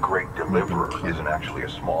if the Great Deliverer isn't actually a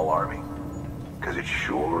small army. Because it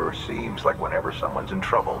sure seems like whenever someone's in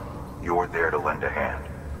trouble, you're there to lend a hand.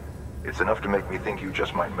 It's enough to make me think you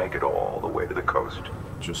just might make it all the way to the coast.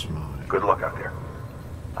 Just might. Good luck out there.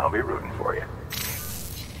 I'll be rooting for you.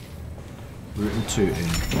 Rooting tooting.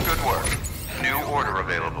 Good work. New order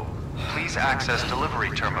available. Please access delivery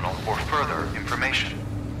terminal for further information.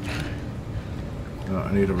 No,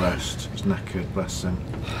 I need a rest. He's knackered, bless him.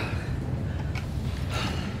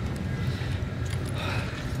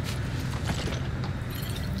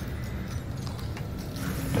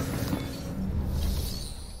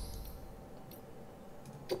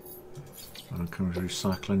 Can we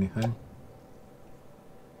recycle anything?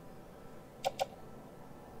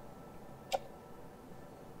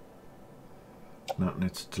 No,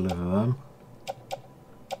 need to deliver them.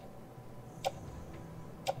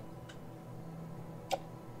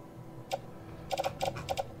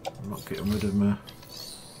 I'm not getting rid of my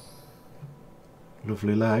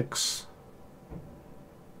lovely legs.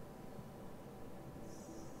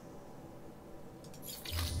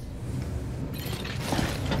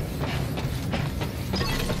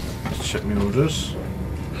 Check my orders.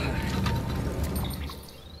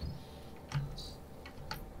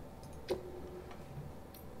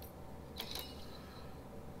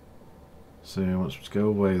 So he wants me to go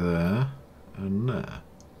away there and there.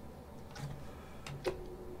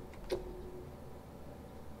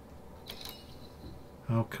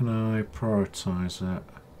 How can I prioritise it?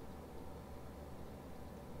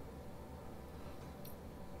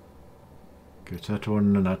 Go to that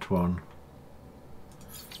one and that one.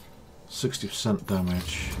 60%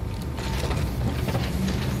 damage.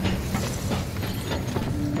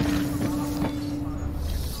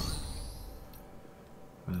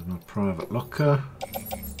 There's my private locker.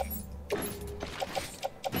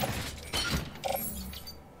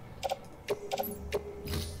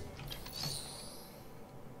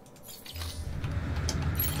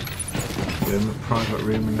 In the private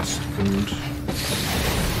room in a second.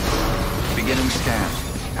 Beginning scan.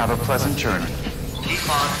 Have a pleasant journey. Keep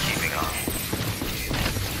on keeping on.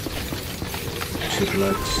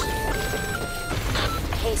 Legs.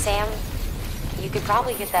 Hey, Sam. You could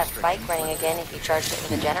probably get that bike running again if you charged it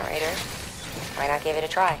with a generator. Why not give it a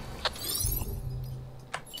try?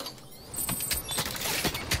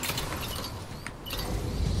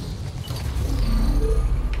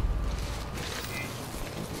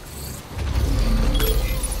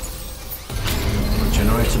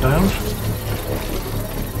 Generator down.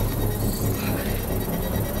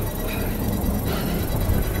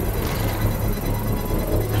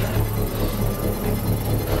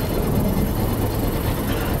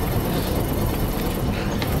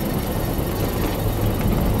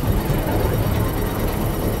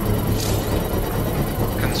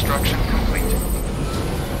 Construction complete.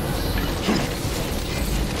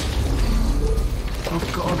 I've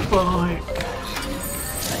got a bike.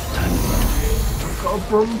 I've got a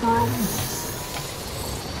brum brum.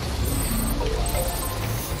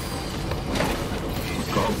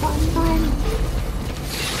 I've got a brum brum.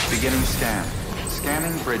 Beginning scan.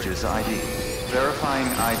 Scanning bridges ID. Verifying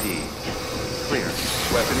ID. Clear.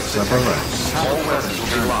 Weapons detected. All weapons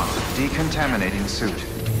will be locked. Decontaminating suit.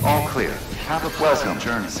 All clear. Have a pleasant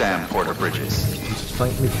journey, Sam Porter Bridges.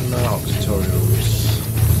 Thank me for now, tutorials.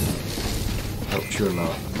 Helped you a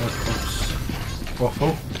lot. No props.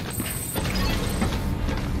 Waffle.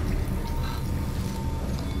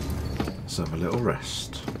 Let's have a little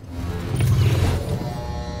rest.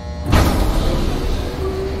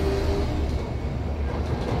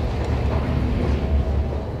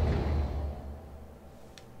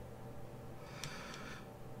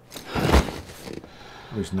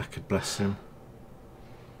 Oh, he's knackered, bless him.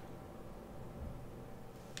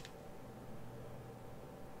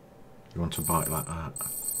 You want a bike like that?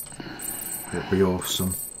 It'd be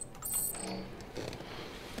awesome.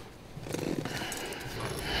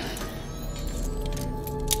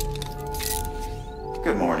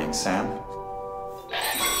 Good morning, Sam.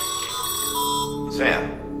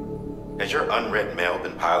 Sam, has your unread mail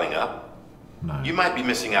been piling up? No. You might be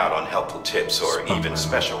missing out on helpful tips or Spam even mail.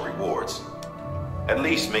 special rewards. At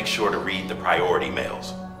least make sure to read the priority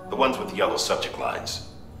mails, the ones with yellow subject lines.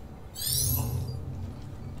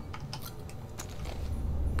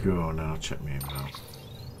 Go on now, check me email.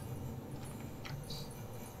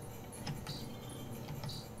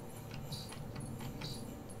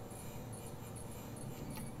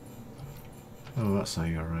 Oh, that's how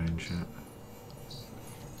you arrange it.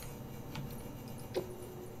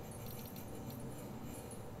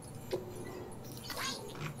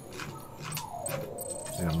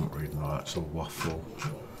 Yeah, I'm not reading all that, it's all waffle.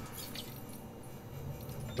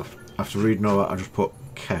 After reading all that, I just put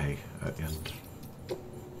K at the end.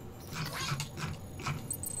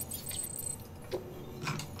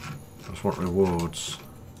 I just want rewards.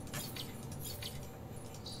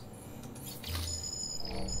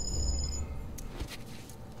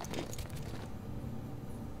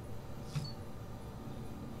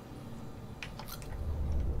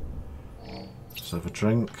 Let's have a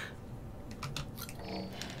drink.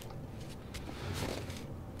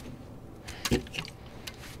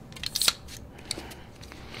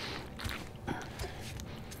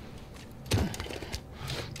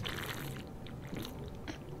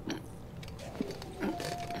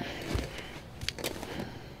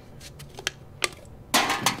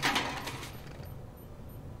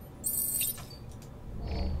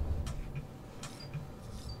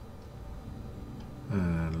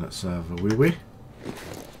 And let's have a wee wee.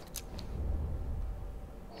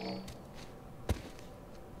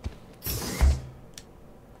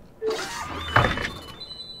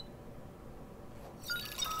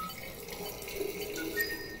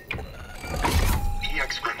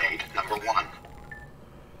 EX grenade number 1.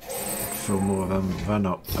 Fill more of them van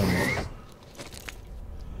up. Got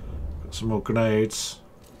some more grenades.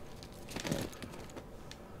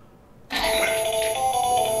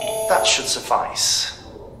 That should suffice.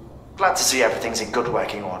 Glad to see everything's in good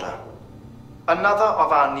working order. Another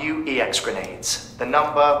of our new EX grenades, the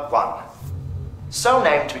number 1. So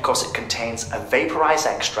named because it contains a vaporized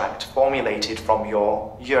extract formulated from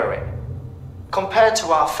your urine. Compared to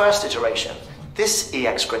our first iteration, this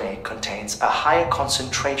EX grenade contains a higher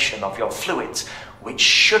concentration of your fluids, which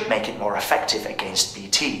should make it more effective against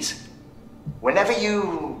BTs. Whenever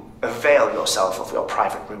you avail yourself of your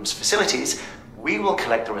private room's facilities, we will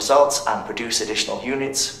collect the results and produce additional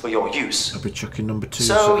units for your use. I'll be chucking number 2.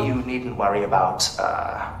 So you needn't worry about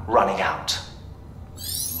running out.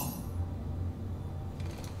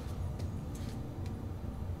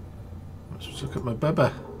 Let's look at my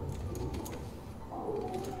bubba.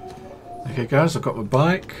 Okay guys, I've got my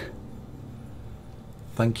bike.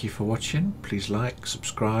 Thank you for watching. Please like,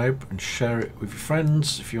 subscribe and share it with your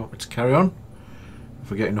friends if you want me to carry on.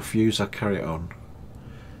 If we get enough views, I'll carry it on.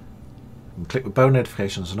 And click the bell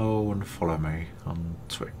notifications and all, and follow me on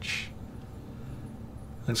Twitch.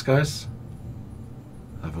 Thanks guys.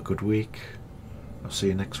 Have a good week. I'll see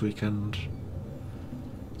you next weekend.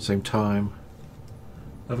 Same time.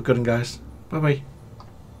 Have a good one guys. Bye bye.